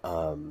some,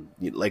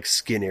 like,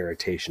 skin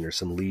irritation or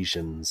some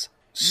lesions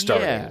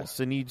starting. Yes,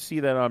 and you'd see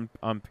that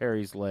on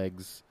Perry's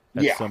legs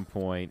at some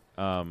point.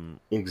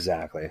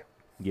 Exactly.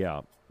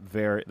 Yeah,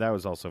 that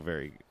was also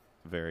very,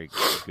 very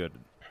good.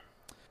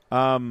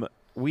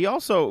 We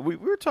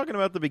were talking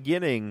about the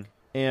beginning,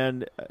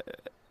 and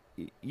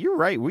you're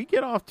right. We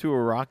get off to a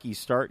rocky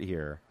start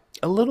here.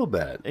 A little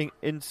bit.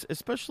 And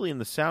especially in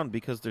the sound,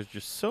 because there's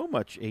just so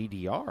much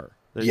ADR.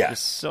 There's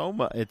just so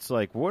much. It's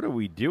like, what are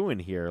we doing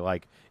here?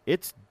 Like,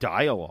 it's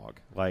dialogue.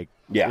 Like,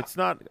 it's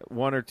not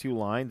one or two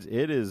lines.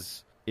 It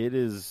is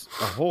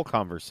a whole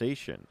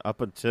conversation up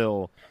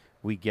until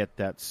we get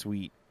that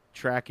sweet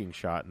tracking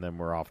shot, and then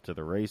we're off to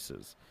the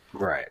races.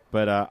 Right.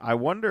 But I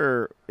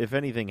wonder if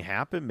anything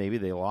happened. Maybe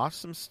they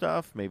lost some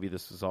stuff. Maybe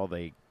this is all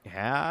they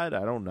had.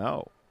 I don't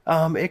know.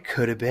 It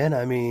could have been.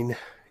 I mean,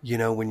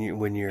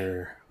 when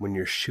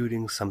you're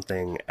shooting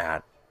something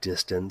at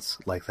distance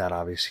like that,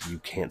 obviously you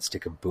can't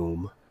stick a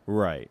boom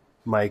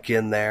mic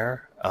in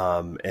there.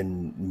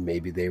 And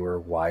maybe they were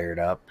wired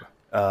up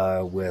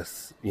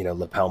with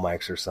lapel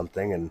mics or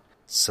something, and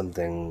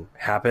something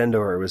happened,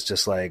 or it was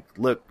just like,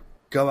 look,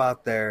 go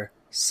out there,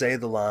 say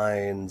the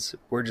lines,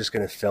 we're just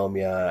going to film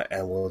you,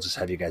 and we'll just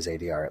have you guys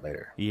ADR it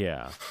later.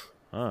 Yeah.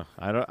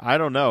 I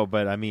don't know,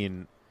 but I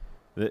mean,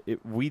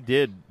 we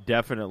did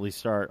definitely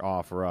start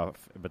off rough,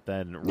 but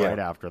then right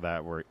after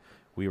that,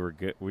 we were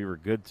good. We were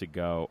good to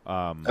go.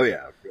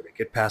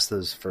 Get past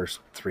those first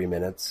 3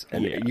 minutes,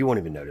 and you won't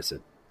even notice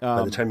it.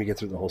 By the time you get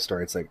through the whole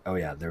story, it's like, oh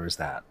yeah, there was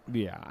that.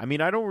 Yeah, I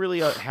mean, I don't really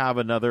have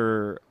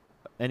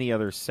any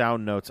other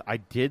sound notes. I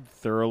did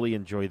thoroughly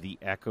enjoy the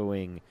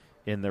echoing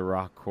in the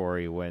rock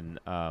quarry when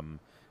I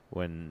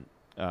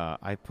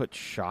put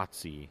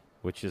Shotzi,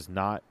 which is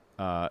not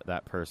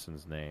that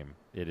person's name.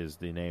 It is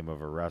the name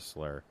of a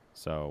wrestler.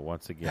 So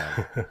once again,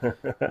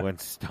 when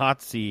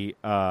Stotzi,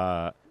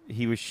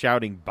 he was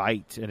shouting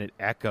 "bite" and it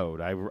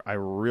echoed. I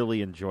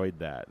really enjoyed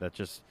that.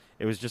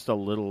 It was just a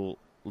little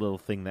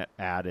thing that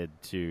added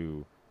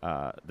to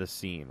the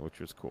scene, which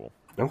was cool.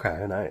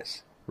 Okay,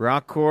 nice.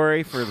 Rock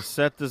quarry for the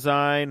set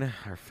design.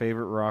 Our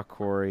favorite rock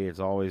quarry is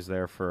always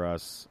there for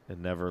us. It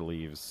never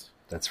leaves.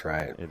 That's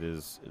right. It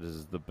is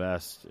the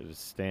best. It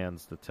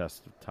stands the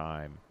test of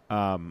time.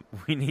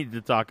 We need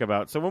to talk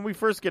about. So when we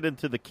first get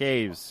into the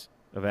caves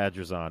of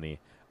Adrezani,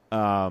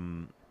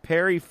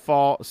 Perry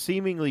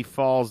seemingly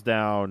falls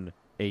down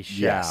a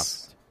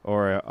shaft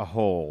or a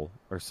hole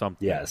or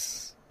something.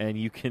 Yes, and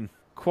you can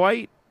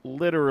quite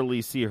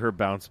literally see her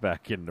bounce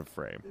back into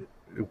frame.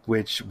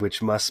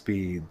 Which must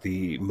be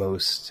the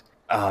most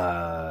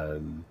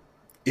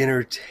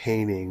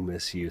entertaining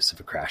misuse of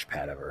a crash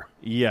pad ever.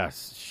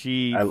 Yes,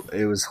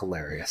 it was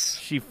hilarious.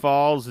 She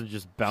falls and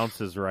just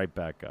bounces right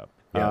back up.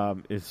 Yep.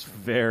 It's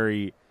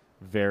very,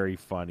 very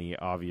funny.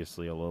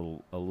 Obviously, a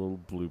little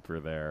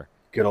blooper there.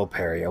 Good old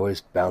Perry, always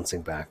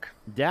bouncing back.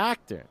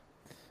 Doctor.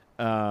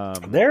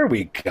 There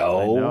we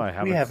go.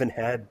 I we haven't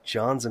had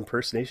John's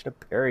impersonation of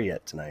Perry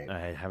yet tonight.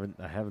 I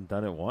haven't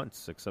done it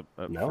once, except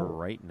for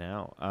right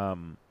now.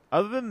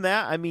 Other than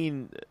that, I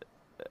mean,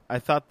 I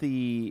thought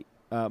the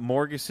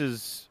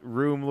Morgus's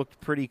room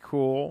looked pretty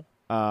cool.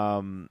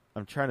 I'm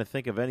trying to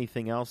think of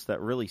anything else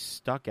that really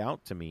stuck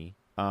out to me.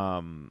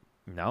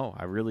 No,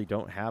 I really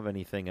don't have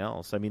anything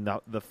else. I mean,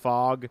 the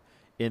fog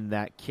in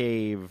that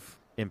cave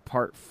in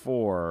part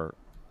 4,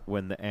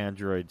 when the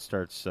android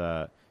starts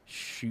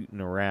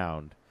shooting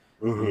around,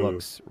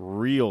 looks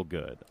real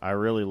good. I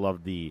really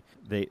love they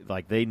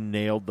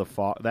nailed the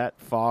fog. That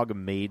fog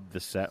made the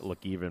set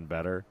look even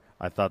better.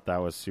 I thought that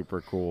was super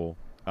cool.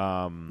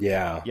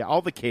 Yeah,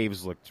 all the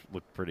caves looked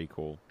pretty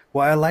cool.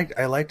 Well,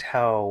 I liked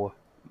how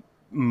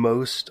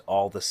most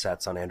all the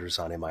sets on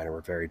Androzani Minor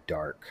were very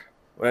dark.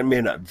 I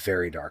mean, not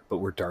very dark, but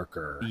were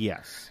darker.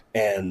 Yes.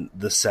 And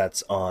the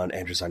sets on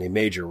Androzani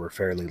Major were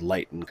fairly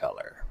light in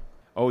color.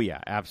 Oh, yeah,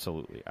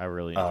 absolutely. I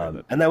really enjoyed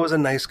it. And that was a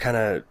nice kind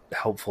of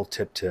helpful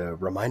tip to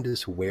remind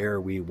us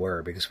where we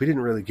were, because we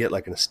didn't really get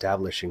like an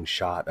establishing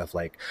shot of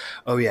like,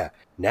 oh yeah,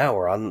 now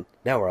we're on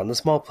the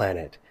small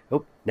planet.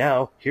 Oh,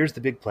 now here's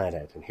the big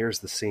planet and here's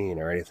the scene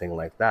or anything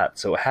like that.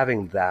 So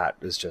having that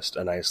is just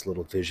a nice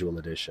little visual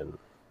addition.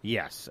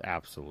 Yes,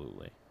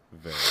 absolutely.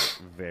 Very,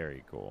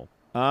 very cool.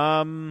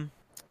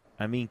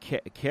 I mean,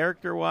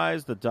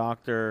 character-wise, the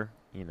Doctor,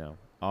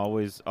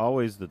 always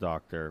the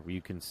Doctor.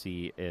 You can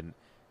see in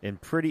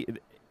pretty.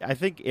 I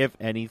think if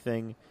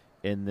anything,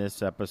 in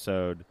this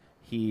episode,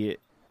 we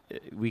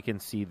can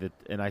see that,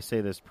 and I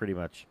say this pretty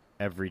much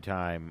every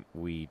time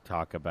we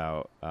talk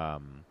about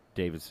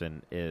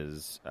Davidson.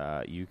 Is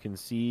you can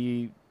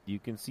see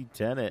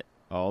Tennant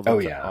all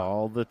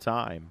the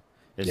time,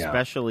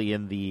 especially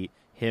in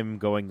him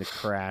going to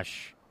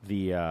crash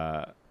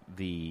the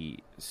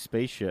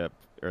spaceship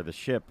or the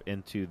ship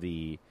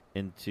into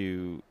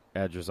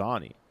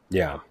Adrozani.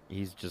 Yeah,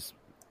 he's just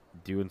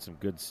doing some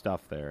good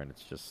stuff there, and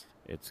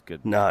it's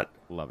good. Love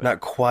it. Not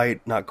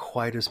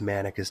quite as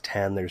manic as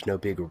 10. There's no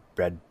big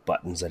red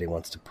buttons that he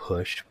wants to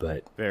push,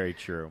 but very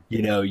true.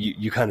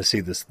 You kind of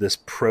see this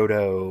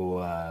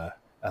proto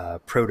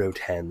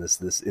 10,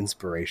 this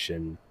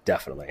inspiration,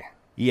 definitely.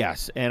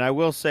 Yes, and I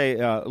will say,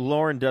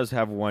 Lauren does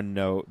have one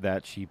note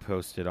that she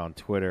posted on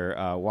Twitter.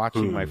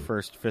 Watching my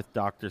first Fifth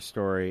Doctor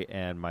story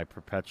and my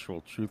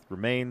perpetual truth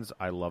remains,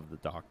 I love the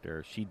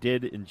Doctor. She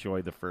did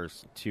enjoy the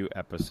first 2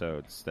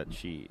 episodes that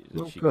she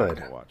got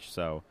to watch.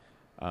 So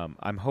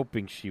I'm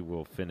hoping she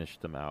will finish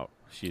them out.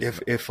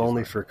 She's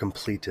only for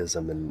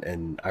completism,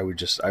 and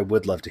I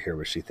would love to hear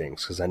what she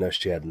thinks, because I know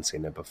she hadn't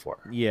seen it before.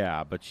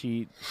 Yeah, but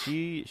she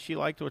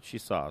liked what she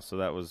saw, so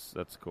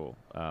that's cool.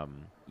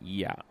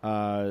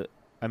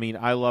 I mean,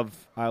 I love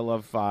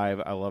 5.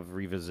 I love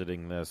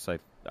revisiting this.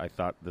 I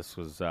thought this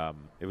was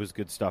it was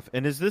good stuff.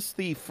 And is this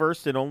the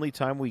first and only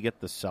time we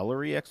get the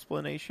celery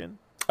explanation?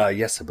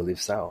 Yes, I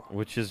believe so.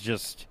 Which is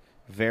just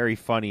very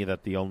funny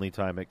that the only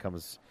time it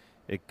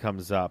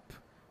comes up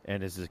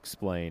and is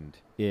explained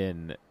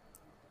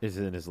is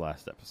in his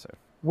last episode.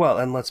 Well,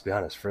 and let's be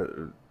honest,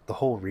 for the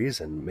whole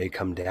reason may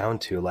come down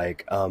to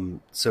like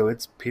so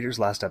it's Peter's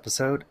last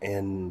episode,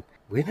 and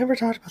we never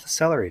talked about the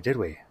celery, did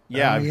we?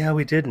 Yeah. Yeah,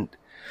 we didn't.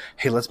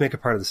 Hey, let's make it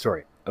part of the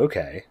story.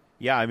 Okay.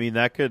 Yeah, I mean,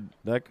 that could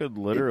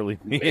literally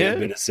be it. It may have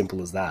been as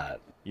simple as that.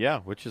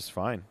 Yeah, which is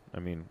fine. I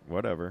mean,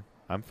 whatever.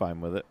 I'm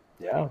fine with it.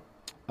 Yeah.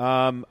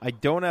 I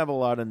don't have a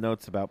lot of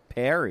notes about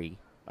Perry.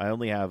 I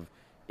only have,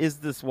 is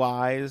this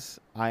wise?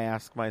 I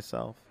ask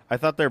myself. I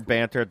thought their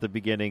banter at the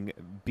beginning,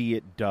 be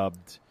it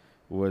dubbed,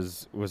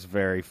 was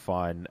very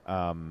fun.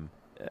 I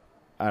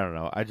don't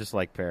know. I just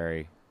like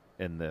Perry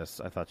in this.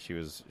 I thought she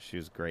was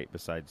great,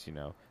 besides,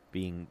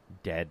 being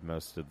dead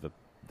most of the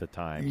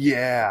time.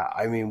 Yeah,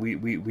 I mean,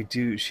 we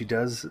do. She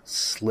does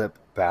slip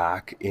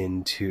back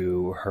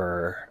into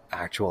her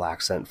actual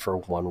accent for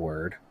one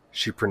word.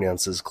 She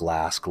pronounces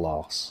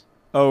gloss.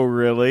 Oh,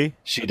 really?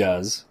 She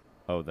does.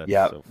 Oh, that's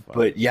so fun.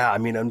 But yeah, I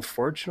mean,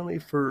 unfortunately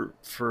for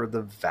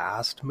the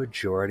vast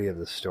majority of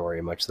the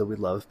story, much though we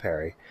love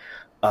Perry,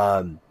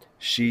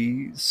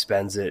 she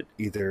spends it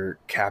either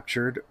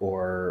captured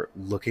or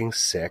looking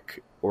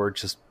sick or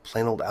just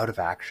plain old out of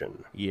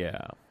action.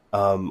 Yeah.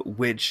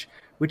 Which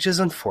is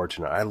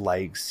unfortunate. I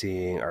like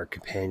seeing our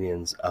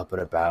companions up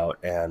and about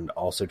and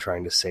also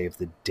trying to save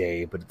the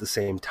day, but at the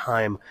same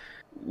time,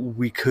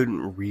 we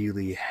couldn't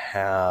really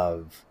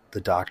have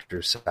the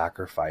Doctor's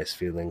sacrifice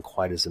feeling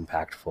quite as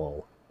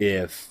impactful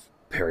if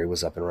Perry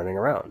was up and running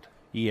around.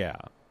 Yeah.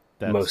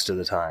 Most of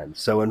the time.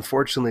 So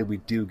unfortunately, we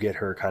do get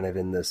her kind of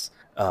in this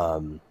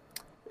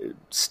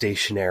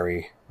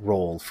stationary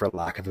role, for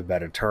lack of a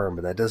better term,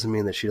 but that doesn't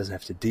mean that she doesn't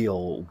have to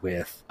deal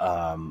with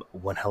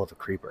one hell of a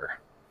creeper.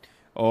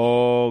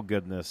 Oh,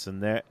 goodness.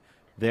 And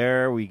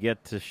there we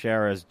get to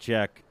Sharaz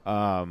Jek,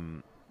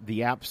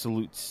 the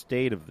absolute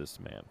state of this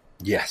man.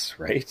 Yes,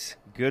 right?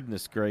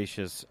 Goodness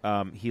gracious.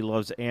 He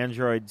loves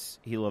androids.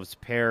 He loves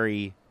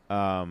Perry.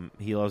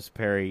 He loves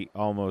Perry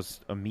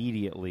almost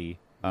immediately.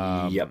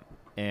 Yep.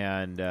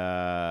 And,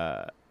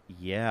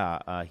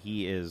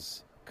 he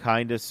is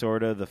kind of,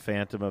 sort of the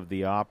Phantom of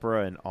the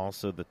Opera and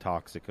also the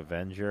Toxic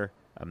Avenger.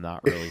 I'm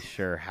not really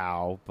sure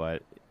how,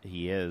 but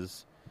he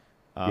is.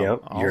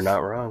 Yep, you're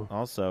not wrong.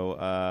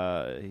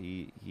 Also,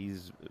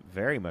 he's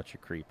very much a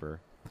creeper.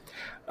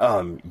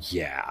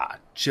 Yeah,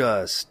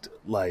 just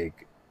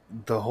like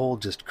the whole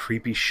just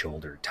creepy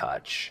shoulder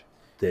touch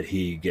that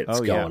he gets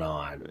going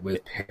on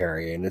with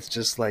Perry, and it's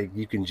just like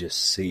you can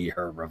just see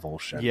her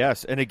revulsion.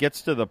 Yes, and it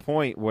gets to the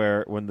point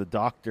where when the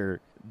doctor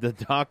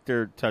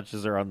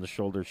touches her on the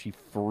shoulder, she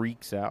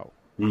freaks out.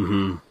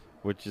 Mm-hmm.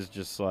 Which is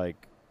just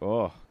like,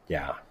 oh,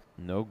 yeah,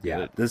 no good.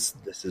 Yeah, this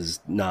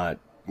is not,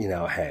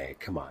 hey,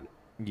 come on.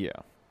 Yeah,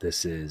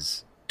 this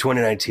is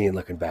 2019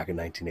 looking back at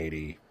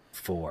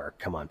 1984.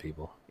 Come on,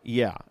 people.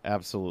 Yeah,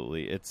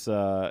 absolutely. It's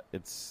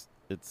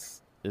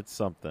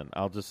something.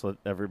 I'll just let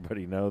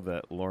everybody know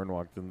that Lauren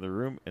walked in the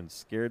room and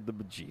scared the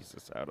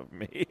bejesus out of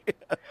me.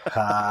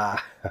 I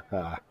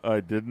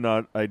did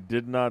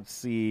not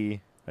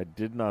see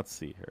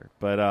her.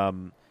 But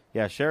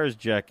yeah,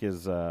 Sherazjek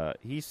is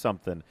he's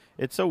something.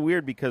 It's so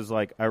weird because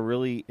like I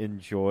really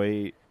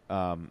enjoy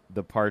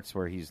the parts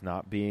where he's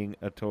not being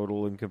a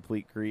total and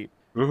complete creep.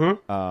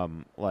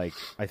 Mm-hmm. Like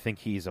I think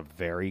he's a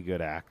very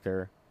good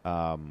actor.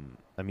 I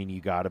mean, you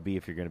got to be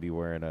if you're going to be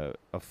wearing a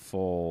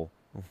full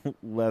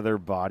leather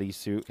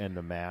bodysuit and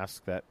a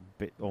mask that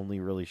only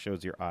really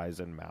shows your eyes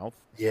and mouth.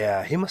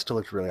 Yeah, he must have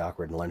looked really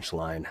awkward in Lunch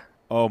Line.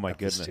 Oh my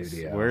goodness! Can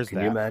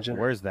you imagine?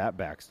 Where's that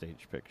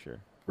backstage picture?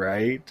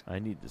 Right. I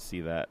need to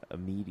see that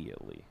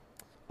immediately.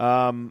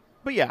 But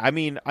yeah, I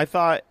mean, I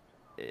thought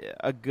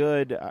a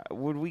good.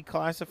 Would we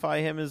classify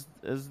him as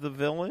the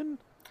villain?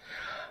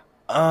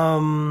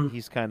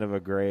 He's kind of a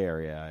gray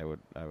area, I would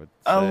say.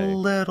 A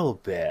little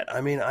bit.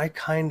 I mean, I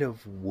kind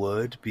of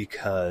would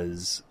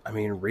because, I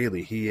mean,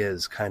 really, he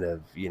is kind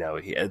of, he,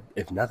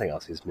 if nothing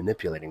else, he's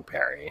manipulating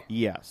Perry.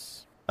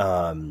 Yes.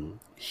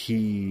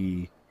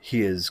 He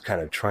is kind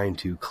of trying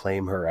to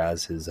claim her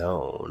as his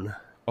own.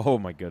 Oh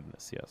my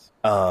goodness, yes.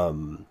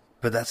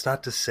 But that's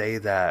not to say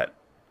that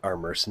our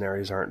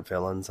mercenaries aren't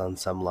villains on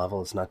some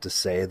level. It's not to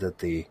say that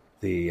the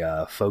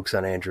folks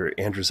on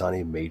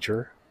Androzani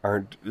Major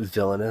aren't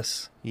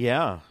villainous.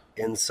 Yeah.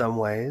 In some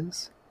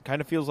ways. Kind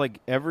of feels like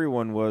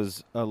everyone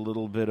was a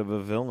little bit of a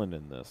villain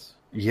in this.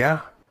 Yeah.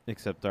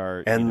 Except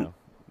our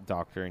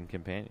doctor and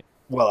companion.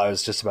 Well, I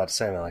was just about to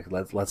say, like,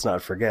 let's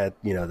not forget,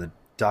 the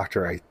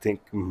doctor, I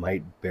think,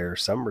 might bear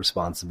some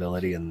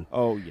responsibility in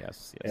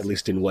yes. At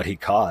least in what he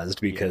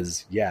caused,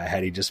 because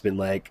had he just been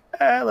like,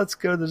 let's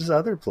go to this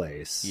other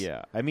place.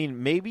 Yeah. I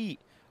mean, maybe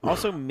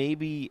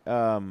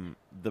the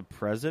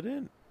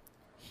president,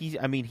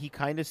 he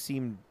kind of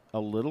seemed a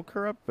little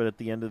corrupt, but at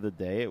the end of the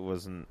day, it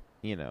wasn't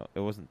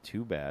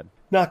too bad.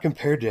 Not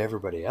compared to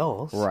everybody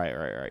else.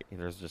 Right.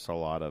 There's just a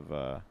lot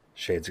of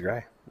shades of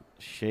gray.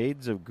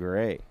 Shades of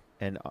gray.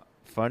 And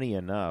funny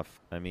enough,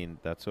 I mean,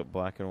 that's what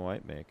black and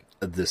white make.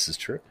 This is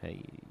true.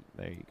 Hey,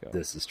 there you go.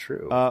 This is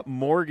true.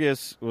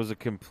 Morgus was a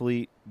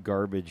complete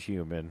garbage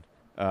human.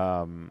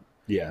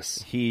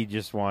 Yes. He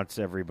just wants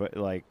everybody,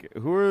 like,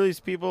 who are these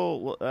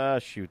people?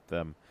 Shoot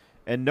them.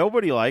 And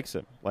nobody likes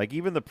him. Like,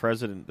 even the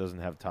president doesn't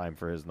have time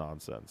for his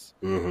nonsense.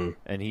 Mm-hmm.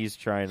 And he's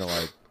trying to,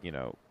 like,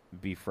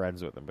 be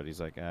friends with him. But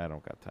he's like, I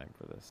don't got time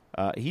for this.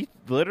 He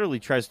literally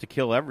tries to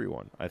kill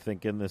everyone, I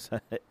think, in this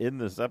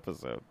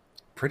episode.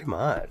 Pretty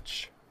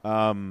much.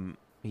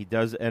 He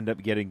does end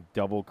up getting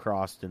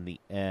double-crossed in the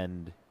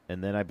end.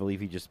 And then I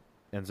believe he just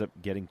ends up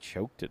getting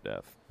choked to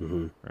death.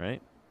 Mm-hmm.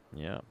 Right?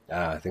 Yeah.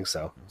 I think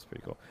so. That's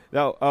pretty cool.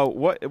 Now,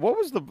 what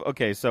was the...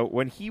 Okay, so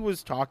when he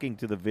was talking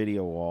to the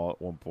video wall at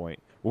one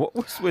point, what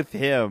was with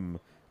him,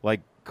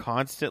 like,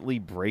 constantly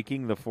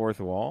breaking the fourth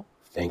wall?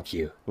 Thank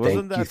you.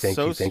 Wasn't that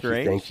so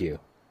strange? Thank you.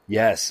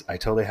 Yes, I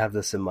totally have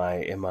this in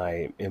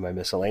my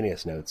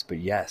miscellaneous notes, but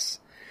yes,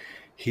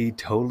 he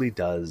totally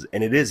does,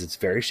 and it's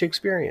very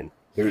Shakespearean.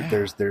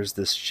 There's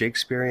this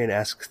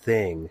Shakespearean-esque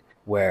thing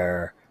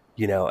where,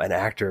 an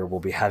actor will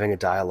be having a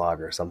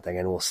dialogue or something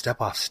and will step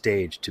off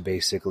stage to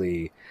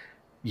basically,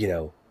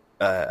 give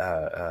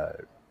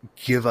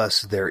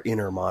us their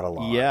inner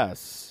monologue.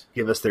 Yes.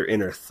 Give us their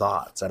inner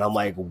thoughts. And I'm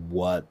like,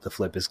 what the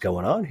flip is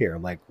going on here?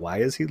 I'm like, why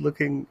is he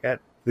looking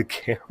at the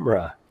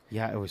camera?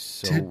 Yeah, it was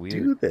so weird.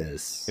 Do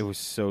this. It was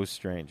so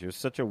strange. It was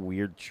such a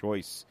weird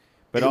choice.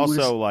 But it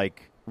wasn't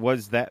like there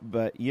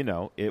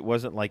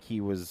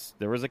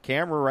was a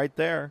camera right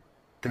there.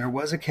 There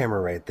was a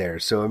camera right there.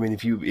 So, I mean,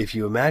 if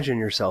you imagine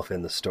yourself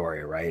in the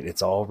story, right,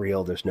 it's all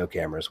real. There's no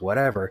cameras,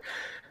 whatever.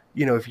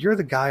 If you're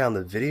the guy on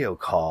the video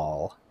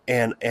call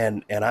and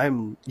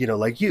I'm,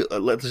 like you,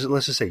 let's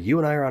just say you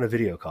and I are on a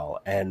video call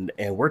and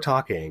we're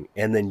talking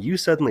and then you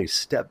suddenly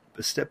step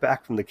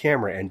back from the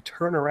camera and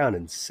turn around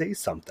and say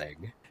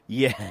something.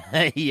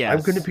 Yeah. Yes.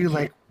 I'm going to be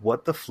like,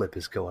 what the flip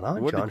is going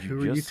on, John?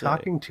 Who are you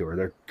talking to? Are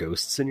there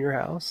ghosts in your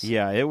house?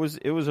 Yeah, it was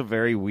a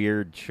very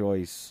weird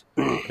choice,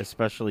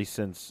 especially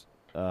since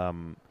I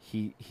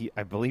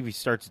believe he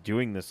starts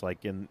doing this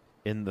like in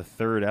the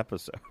third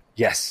episode.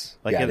 Yes.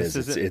 Like yeah,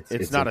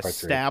 it's not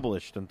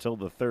established until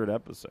the third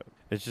episode.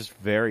 It's just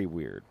very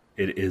weird.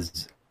 It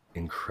is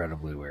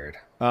incredibly weird.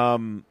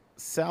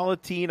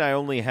 Salatine, I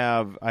only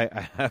have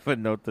I have a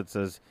note that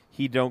says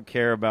he don't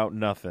care about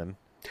nothing.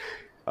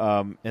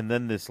 And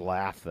then this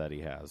laugh that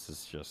he has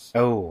is just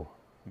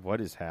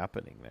what is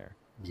happening there?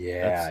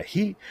 Yeah,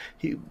 he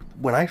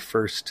when I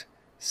first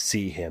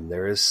see him,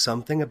 there is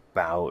something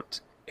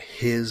about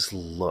his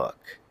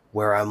look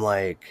where I'm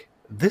like,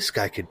 this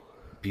guy could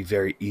be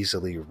very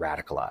easily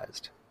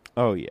radicalized.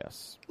 Oh,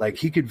 yes. Like,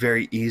 he could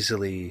very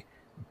easily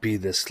be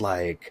this,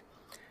 like,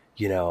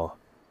 you know,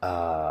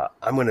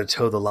 I'm going to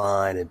toe the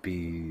line and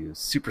be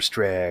super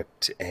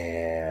strict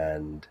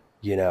and,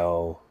 you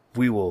know,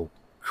 we will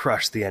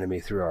crush the enemy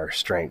through our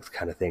strength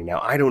kind of thing.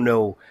 Now, I don't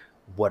know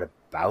what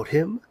about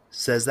him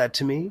says that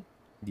to me.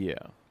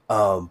 Yeah.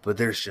 But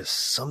there's just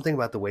something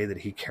about the way that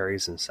he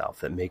carries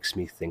himself that makes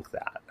me think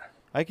that.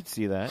 I could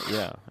see that,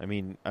 yeah. I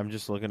mean, I'm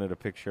just looking at a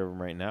picture of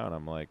him right now, and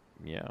I'm like,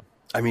 yeah.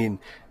 I mean,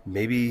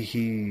 maybe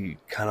he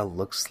kind of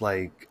looks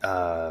like,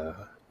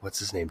 what's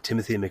his name?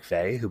 Timothy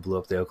McVeigh, who blew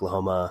up the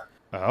Oklahoma.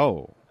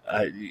 Oh.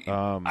 I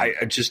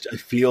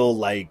feel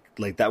like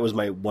that was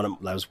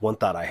one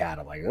thought I had.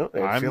 I'm like,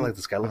 I feel like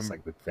this guy looks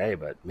like McVeigh,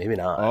 but maybe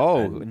not.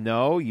 Oh,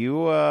 no,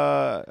 you,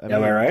 am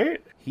I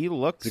right? He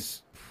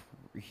looks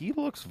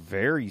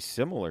very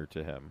similar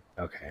to him.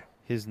 Okay.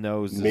 His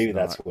nose is maybe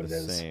not that's what the it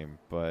is. same,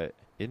 but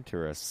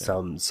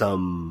interesting.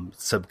 Some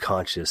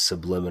subconscious,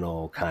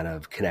 subliminal kind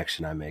of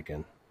connection I'm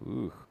making.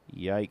 Ooh,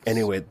 yikes.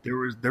 Anyway,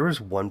 there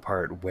was one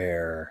part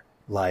where,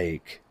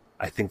 like,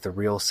 I think the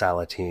real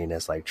Salatine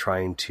is like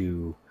trying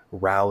to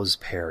rouse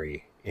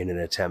Perry in an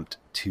attempt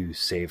to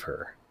save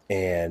her,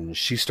 and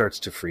she starts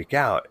to freak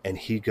out, and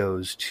he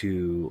goes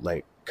to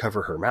like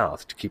cover her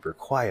mouth to keep her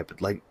quiet,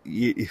 but like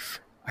if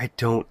I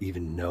don't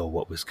even know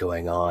what was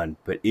going on,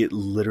 but it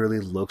literally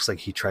looks like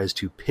he tries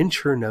to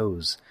pinch her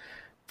nose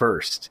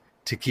first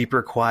to keep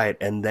her quiet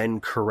and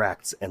then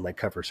corrects and like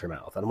covers her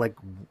mouth. And I'm like,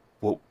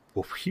 what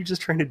were you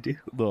just trying to do?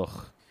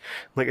 Ugh.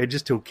 Like, I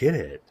just don't get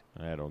it.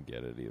 I don't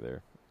get it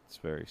either. It's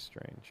very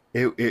strange.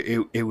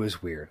 It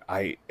was weird.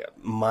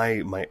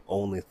 My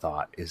only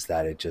thought is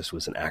that it just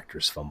was an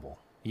actor's fumble.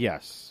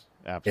 Yes,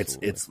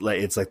 absolutely.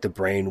 It's like the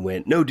brain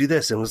went, no, do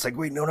this, and was like,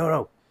 wait,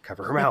 no.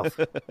 Cover her mouth.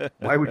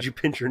 Why would you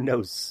pinch her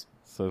nose?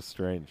 So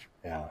strange.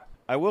 Yeah.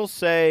 I will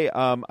say,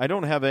 I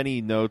don't have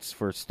any notes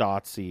for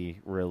Stotzi,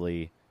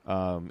 really.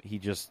 He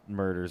just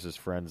murders his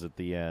friends at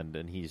the end,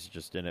 and he's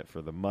just in it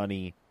for the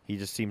money. He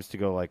just seems to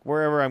go like,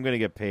 wherever I'm going to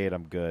get paid,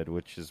 I'm good,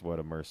 which is what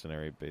a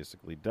mercenary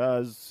basically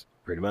does.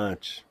 Pretty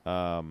much.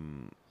 Yeah,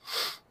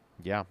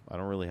 I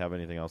don't really have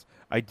anything else.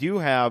 I do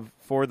have,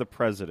 for the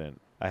president,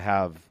 I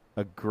have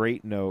a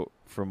great note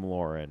from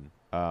Lauren,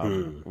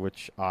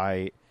 which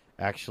I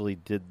actually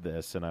did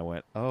this, and I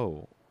went,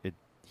 oh,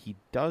 he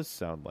does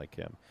sound like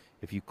him.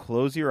 If you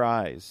close your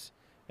eyes,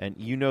 and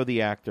you know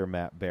the actor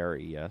Matt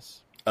Berry,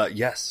 yes?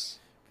 Yes.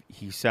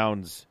 He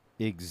sounds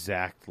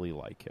exactly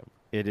like him.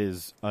 It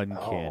is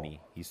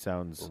uncanny. Oh, he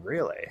sounds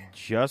really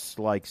just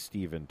like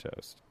Stephen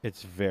Toast.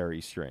 It's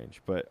very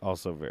strange, but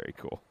also very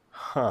cool.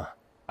 Huh.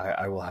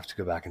 I will have to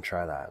go back and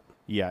try that.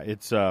 Yeah,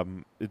 it's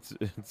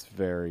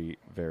very,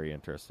 very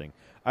interesting.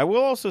 I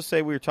will also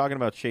say we were talking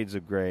about Shades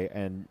of Grey,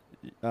 and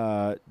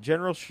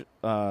General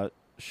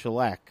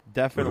Shellac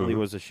definitely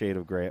was a shade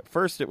of gray. At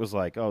first, it was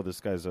like, oh,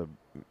 this guy's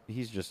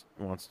he's just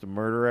wants to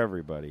murder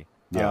everybody.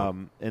 Yeah.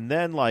 And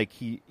then like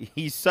he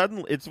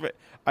suddenly,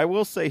 I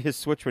will say his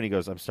switch when he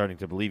goes, I'm starting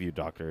to believe you,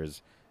 Doctor,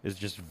 is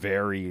just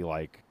very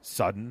like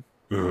sudden.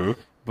 Mm-hmm.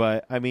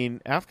 But I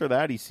mean, after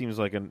that, he seems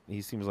like an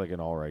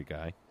all right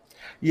guy.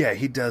 Yeah,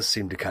 he does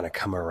seem to kind of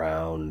come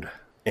around,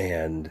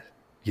 and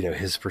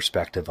his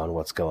perspective on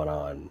what's going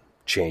on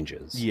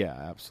changes. Yeah,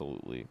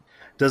 absolutely.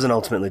 Doesn't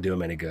ultimately do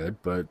him any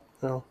good, but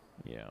well.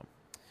 Yeah.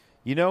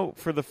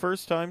 For the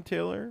first time,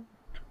 Taylor,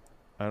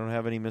 I don't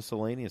have any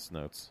miscellaneous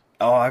notes.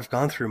 Oh, I've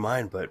gone through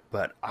mine,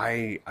 but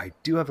I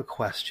do have a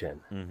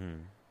question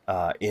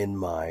in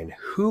mind.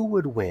 Who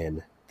would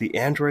win, the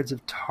androids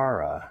of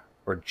Tara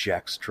or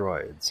Jex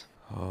droids?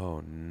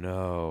 Oh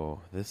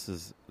no, this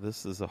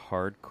is a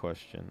hard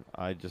question.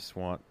 I just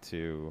want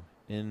to,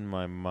 in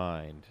my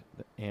mind,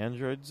 the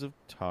androids of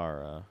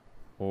Tara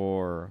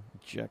or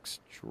Jex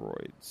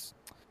droids.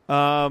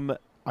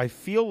 I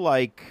feel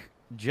like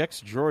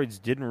Jex droids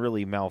didn't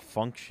really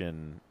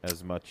malfunction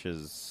as much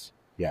as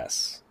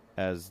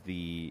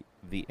the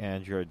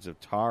androids of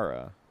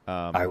Tara.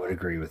 I would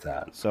agree with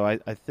that. So I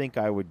think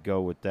I would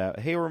go with that.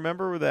 Hey,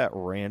 remember that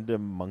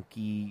random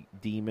monkey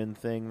demon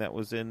thing that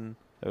was in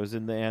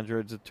the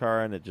androids of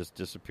Tara, and it just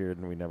disappeared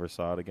and we never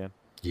saw it again?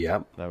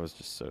 Yep. That was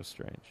just so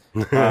strange.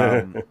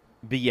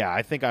 But yeah,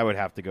 I think I would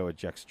have to go with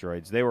Jex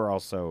droids. They were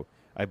also,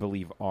 I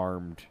believe,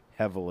 armed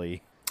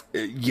heavily.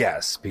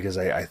 Yes, because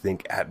I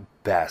think at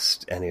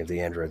best any of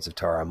the androids of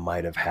Tara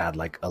might have had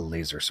like a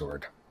laser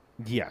sword.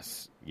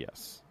 Yes.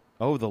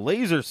 Oh, the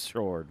laser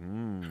sword.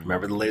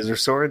 Remember the laser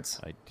swords?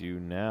 I do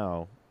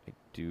now.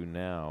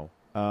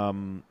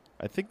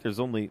 I think there's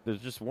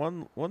just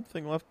one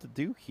thing left to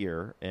do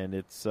here, and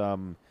it's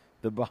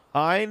the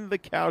behind the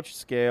couch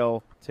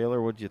scale.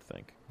 Taylor, what'd you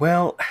think?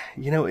 Well,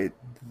 the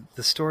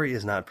story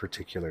is not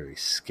particularly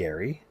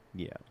scary.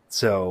 Yeah.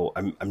 So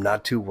I'm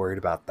not too worried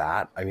about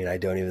that. I mean, I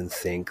don't even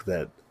think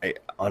that.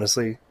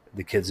 Honestly,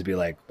 the kids would be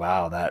like,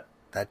 "Wow, that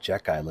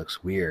Jet guy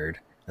looks weird,"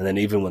 and then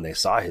even when they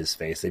saw his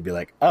face, they'd be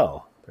like,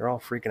 "Oh, they're all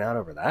freaking out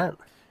over that."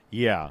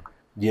 Yeah.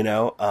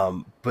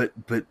 But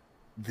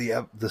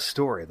the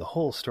story, the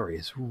whole story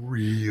is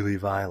really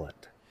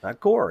violent, not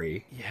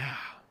gory. Yeah.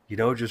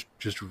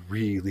 Just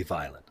really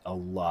violent. A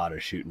lot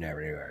of shooting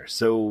everywhere.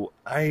 So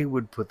I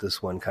would put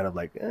this one kind of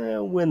like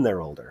when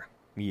they're older.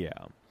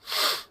 Yeah.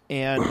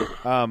 And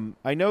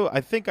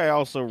I think I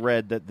also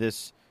read that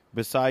this,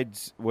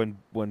 besides when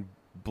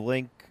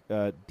Blink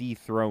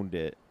dethroned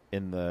it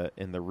in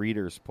the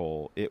readers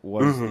poll, it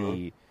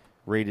was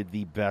rated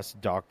the best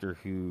Doctor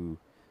Who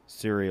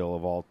serial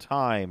of all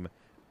time.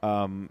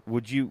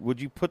 Would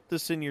you put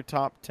this in your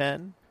top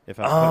 10 if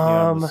I'm putting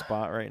you on the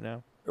spot right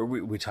now? Are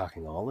we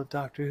talking all of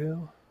Doctor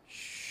Who?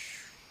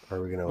 Or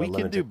are we going to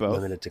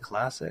limit it to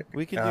classic?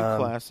 We can do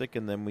classic,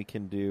 and then we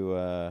can do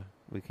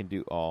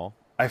all.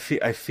 I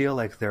feel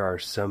like there are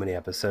so many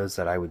episodes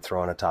that I would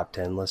throw on a top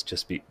 10 list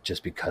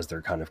just because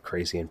they're kind of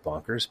crazy and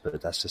bonkers,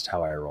 but that's just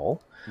how I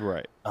roll.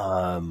 Right.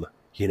 I'm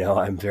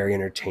very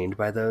entertained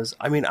by those.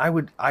 I mean, I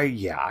would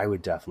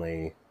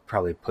definitely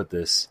probably put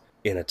this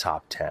in a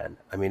top 10.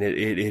 I mean,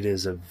 it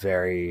is a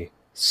very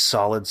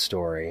solid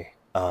story.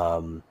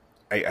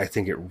 I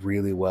think it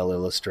really well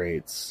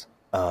illustrates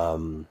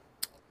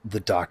the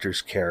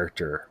Doctor's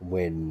character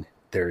when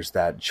there's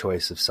that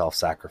choice of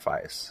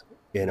self-sacrifice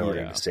in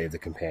order to save the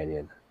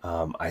companion.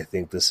 I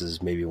think this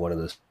is maybe one of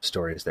those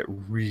stories that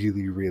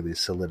really, really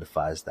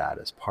solidifies that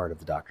as part of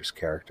the Doctor's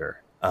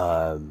character.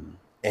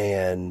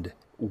 And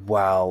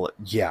while,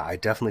 I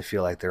definitely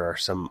feel like there are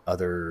some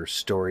other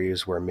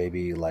stories where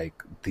maybe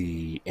like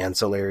the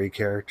ancillary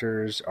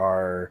characters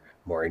are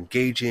more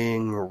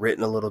engaging,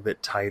 written a little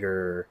bit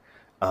tighter.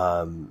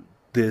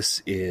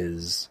 This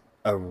is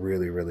a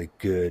really, really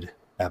good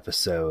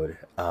episode.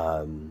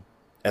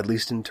 At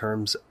least in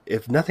terms,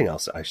 if nothing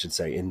else, I should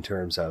say, in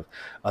terms of,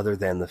 other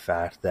than the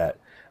fact that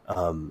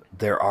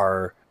there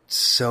are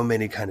so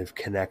many kind of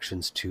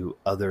connections to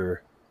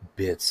other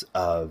bits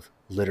of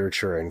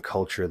literature and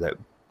culture that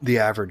the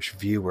average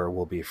viewer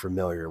will be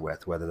familiar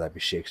with, whether that be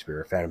Shakespeare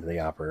or Phantom of the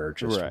Opera or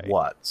just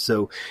what.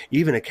 So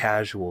even a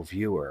casual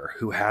viewer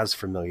who has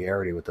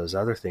familiarity with those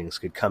other things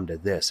could come to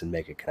this and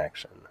make a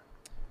connection.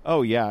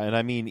 Oh, yeah, and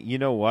I mean, you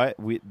know what?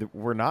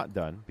 We're not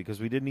done,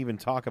 because we didn't even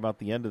talk about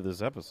the end of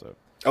this episode.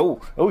 Oh,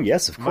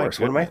 yes, of course.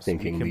 What am I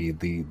thinking?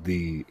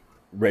 The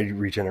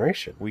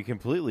regeneration. We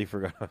completely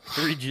forgot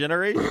the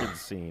regeneration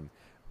scene.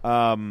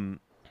 I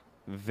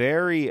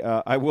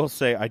will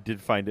say I did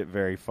find it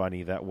very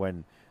funny that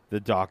when the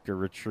Doctor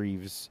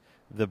retrieves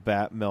the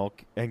bat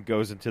milk and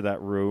goes into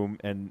that room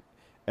and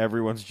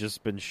everyone's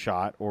just been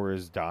shot or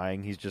is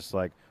dying, he's just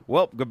like,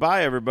 well,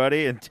 goodbye,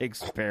 everybody, and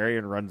takes Perry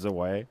and runs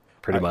away.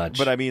 Pretty much.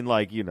 But I mean,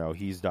 like,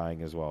 he's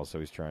dying as well, so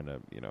he's trying to,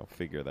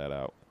 figure that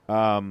out.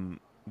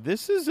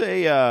 This is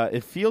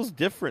it feels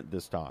different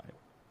this time.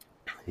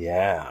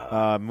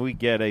 Yeah. We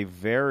get a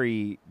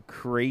very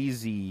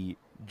crazy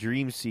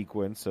dream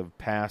sequence of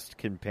past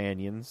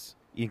companions,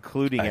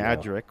 including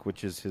Adric,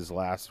 which is his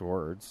last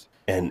words.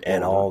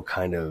 And all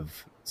kind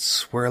of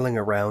swirling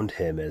around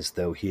him as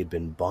though he had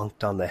been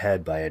bonked on the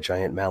head by a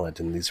giant mallet,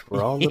 and these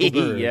were all little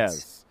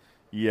birds.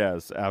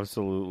 Yes,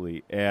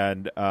 absolutely.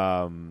 And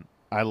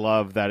I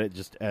love that it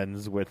just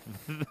ends with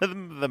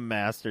the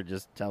Master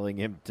just telling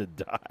him to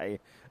die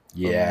a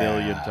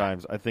million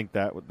times. I think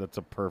that's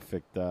a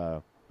perfect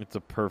it's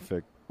a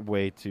perfect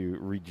way to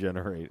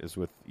regenerate, is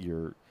with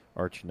your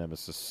arch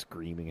nemesis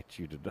screaming at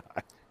you to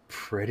die.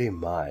 Pretty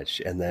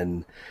much. And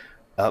then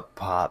up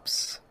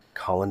pops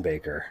Colin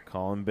Baker.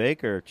 Colin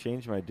Baker,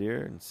 change my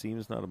dear, and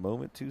seems not a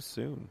moment too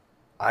soon.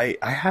 I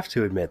have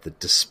to admit that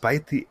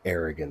despite the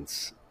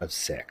arrogance of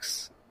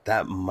 6,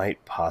 that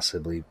might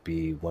possibly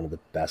be one of the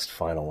best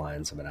final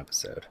lines of an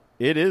episode.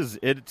 It is.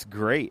 It's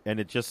great. And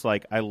it's just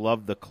like, I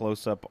love the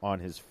close-up on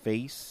his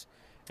face.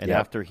 And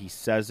after he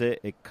says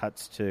it, it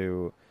cuts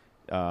to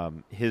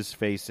his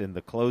face in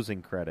the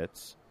closing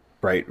credits.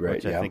 Right.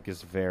 Which I think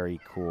is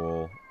very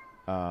cool.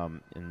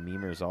 And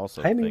Memers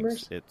also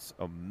thinks it's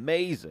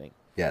amazing.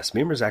 Yes,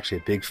 Memers actually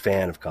a big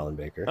fan of Colin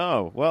Baker.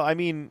 Oh, well, I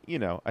mean,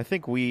 I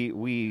think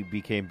we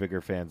became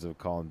bigger fans of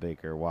Colin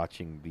Baker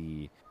watching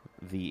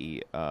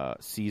the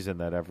season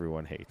that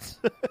everyone hates.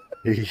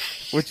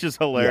 Which is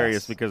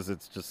hilarious because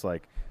it's just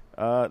like,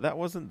 that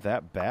wasn't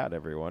that bad,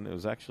 everyone. It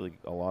was actually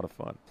a lot of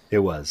fun. It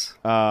was.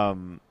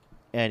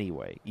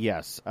 Anyway,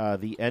 yes,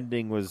 the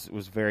ending was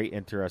very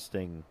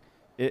interesting.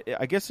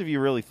 I guess if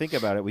you really think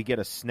about it, we get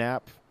a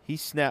snap. He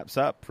snaps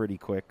up pretty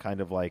quick, kind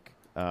of like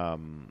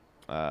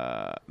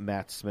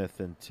Matt Smith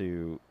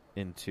into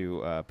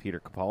Peter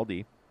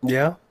Capaldi.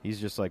 Yeah. He's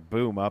just like,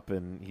 boom, up,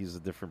 and he's a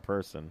different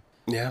person.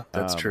 Yeah,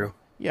 that's true.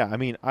 Yeah, I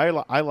mean,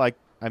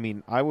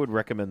 I would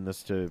recommend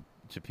this to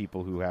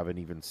people who haven't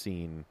even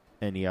seen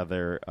any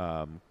other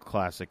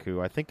classic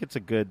Who. I think it's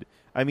a good...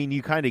 I mean,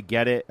 you kind of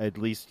get it. At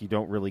least you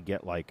don't really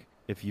get, like,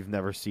 if you've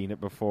never seen it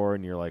before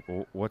and you're like,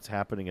 well, what's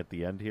happening at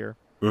the end here?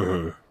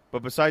 Mm-hmm.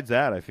 But besides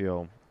that, I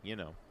feel,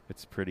 it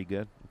It's pretty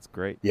good. It's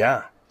great.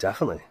 Yeah,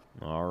 definitely.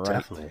 All right.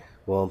 Definitely.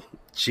 Well,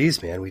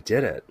 geez, man, we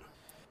did it.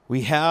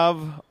 We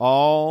have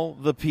all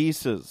the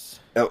pieces.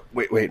 Oh,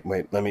 wait.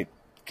 Let me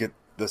get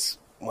this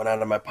one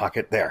out of my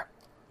pocket. There.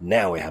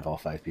 Now we have all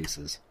 5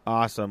 pieces.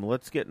 Awesome.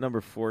 Let's get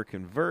number 4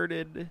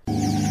 converted.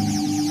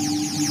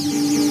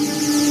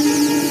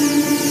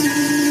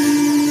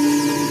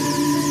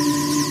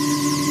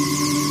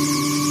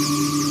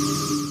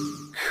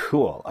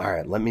 Cool. All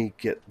right, let me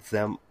get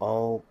them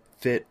all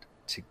fit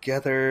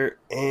together.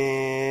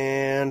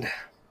 And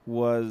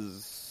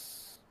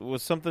Was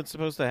something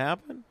supposed to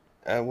happen?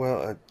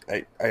 well,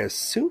 I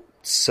assume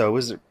so.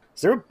 Is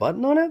there a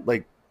button on it?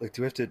 Like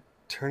do we have to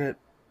turn it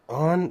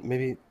on?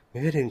 Maybe I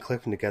didn't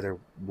clip them together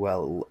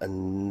well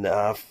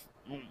enough.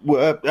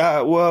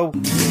 Whoa.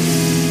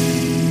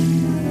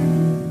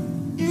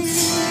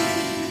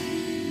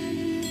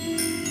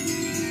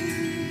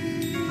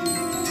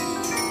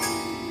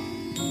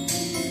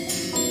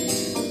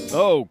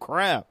 Oh,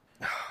 crap.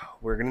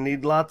 We're going to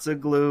need lots of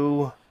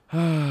glue.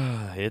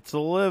 It's a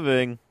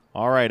living.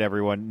 All right,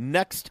 everyone.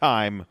 Next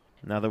time,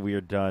 now that we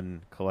are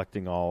done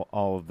collecting all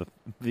of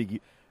the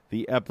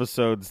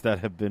episodes that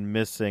have been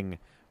missing,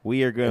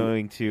 we are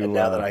going to... And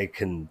now that I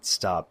can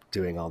stop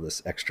doing all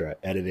this extra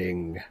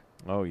editing...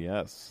 Oh,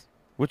 yes.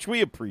 Which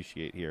we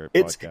appreciate here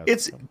at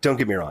It's don't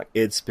get me wrong,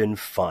 it's been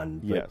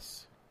fun.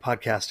 Yes.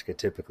 Podcastica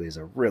typically is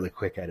a really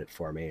quick edit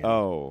for me.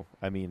 Oh,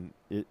 I mean,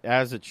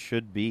 as it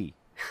should be.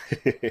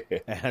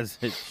 As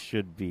it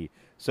should be.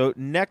 So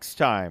next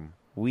time,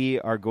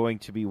 we are going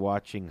to be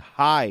watching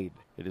Hyde.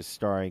 It is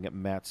starring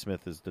Matt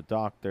Smith as the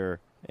Doctor.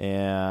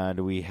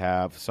 And we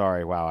have,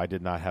 I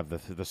did not have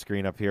the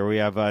screen up here. We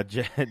have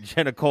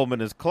Jenna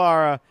Coleman as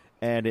Clara.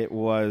 And it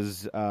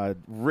was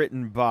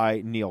written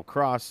by Neil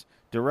Cross,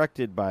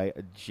 directed by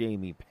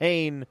Jamie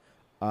Payne.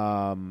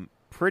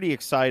 Pretty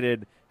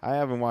excited. I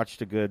haven't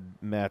watched a good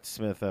Matt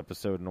Smith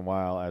episode in a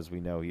while, as we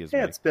know he is.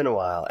 Yeah, it's been a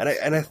while,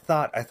 and I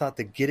thought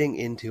that getting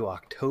into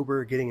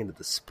October, getting into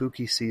the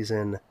spooky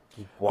season,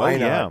 why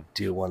not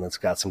do one that's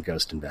got some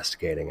ghost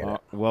investigating in it?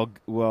 Well,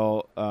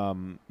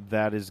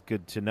 that is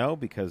good to know,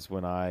 because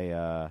when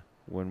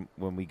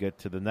when we get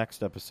to the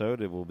next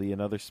episode, it will be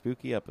another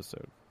spooky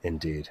episode.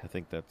 Indeed, I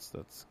think that's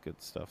good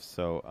stuff.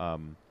 So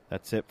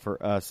that's it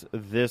for us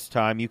this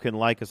time. You can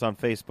like us on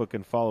Facebook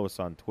and follow us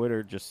on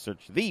Twitter. Just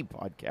search The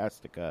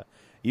Podcastica.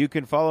 You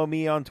can follow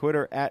me on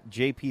Twitter at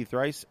JP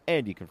Thrice,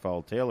 and you can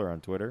follow Taylor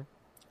on Twitter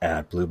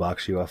at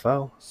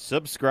BlueBoxUFO.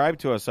 Subscribe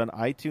to us on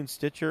iTunes,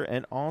 Stitcher,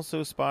 and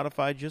also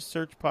Spotify. Just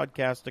search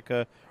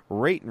Podcastica.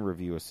 Rate and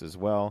review us as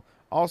well.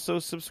 Also,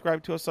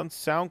 subscribe to us on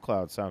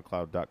SoundCloud,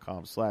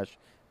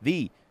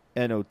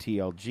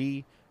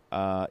 soundcloud.com/TheNOTLG.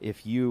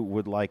 If you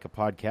would like a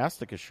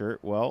Podcastica shirt,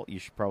 well, you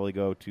should probably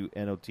go to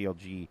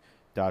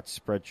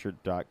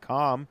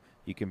notlg.spreadshirt.com.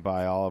 You can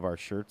buy all of our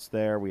shirts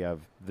there. We have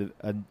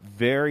a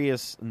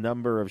various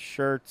number of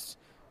shirts.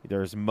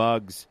 There's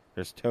mugs.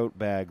 There's tote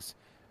bags.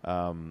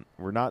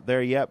 We're not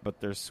there yet,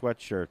 but there's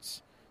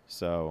sweatshirts.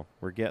 So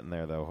we're getting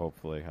there, though,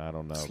 hopefully. I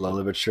don't know.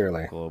 Slowly but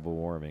surely. Global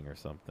warming or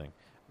something.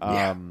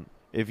 Yeah.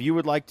 If you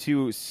would like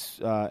to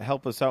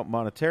help us out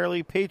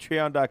monetarily,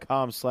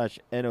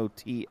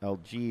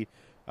 patreon.com/NOTLG.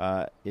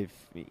 If,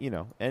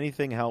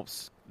 anything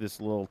helps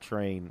this little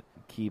train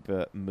keep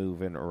it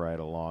moving right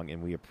along,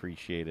 and we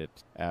appreciate it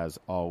as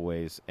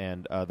always.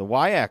 And the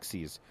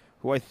Y-Axes,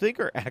 who I think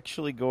are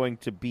actually going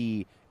to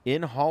be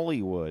in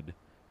Hollywood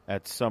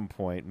at some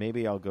point.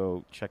 Maybe I'll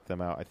go check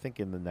them out. I think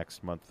in the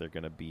next month they're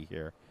going to be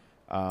here.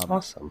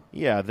 Awesome.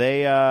 Yeah,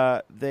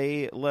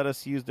 they let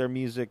us use their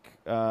music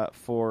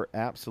for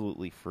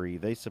absolutely free.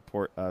 They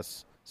support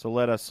us, so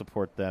let us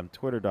support them.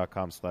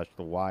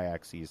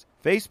 Twitter.com/the-Y-Axes,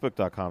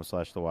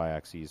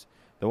 Facebook.com/the-Y-Axes,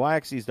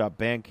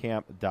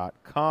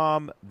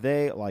 theyxes.bandcamp.com.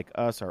 They, like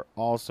us, are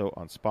also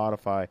on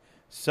Spotify.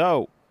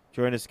 So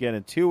join us again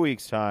in 2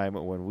 weeks' time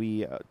when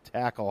we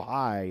tackle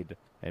Hyde,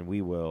 and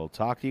we will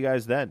talk to you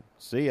guys then.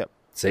 See ya.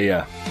 See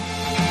ya.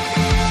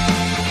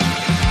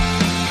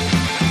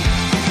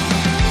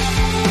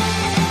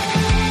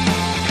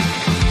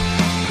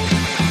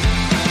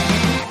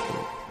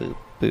 Boop,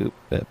 boop,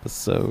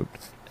 episode.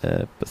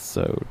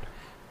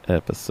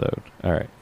 All right.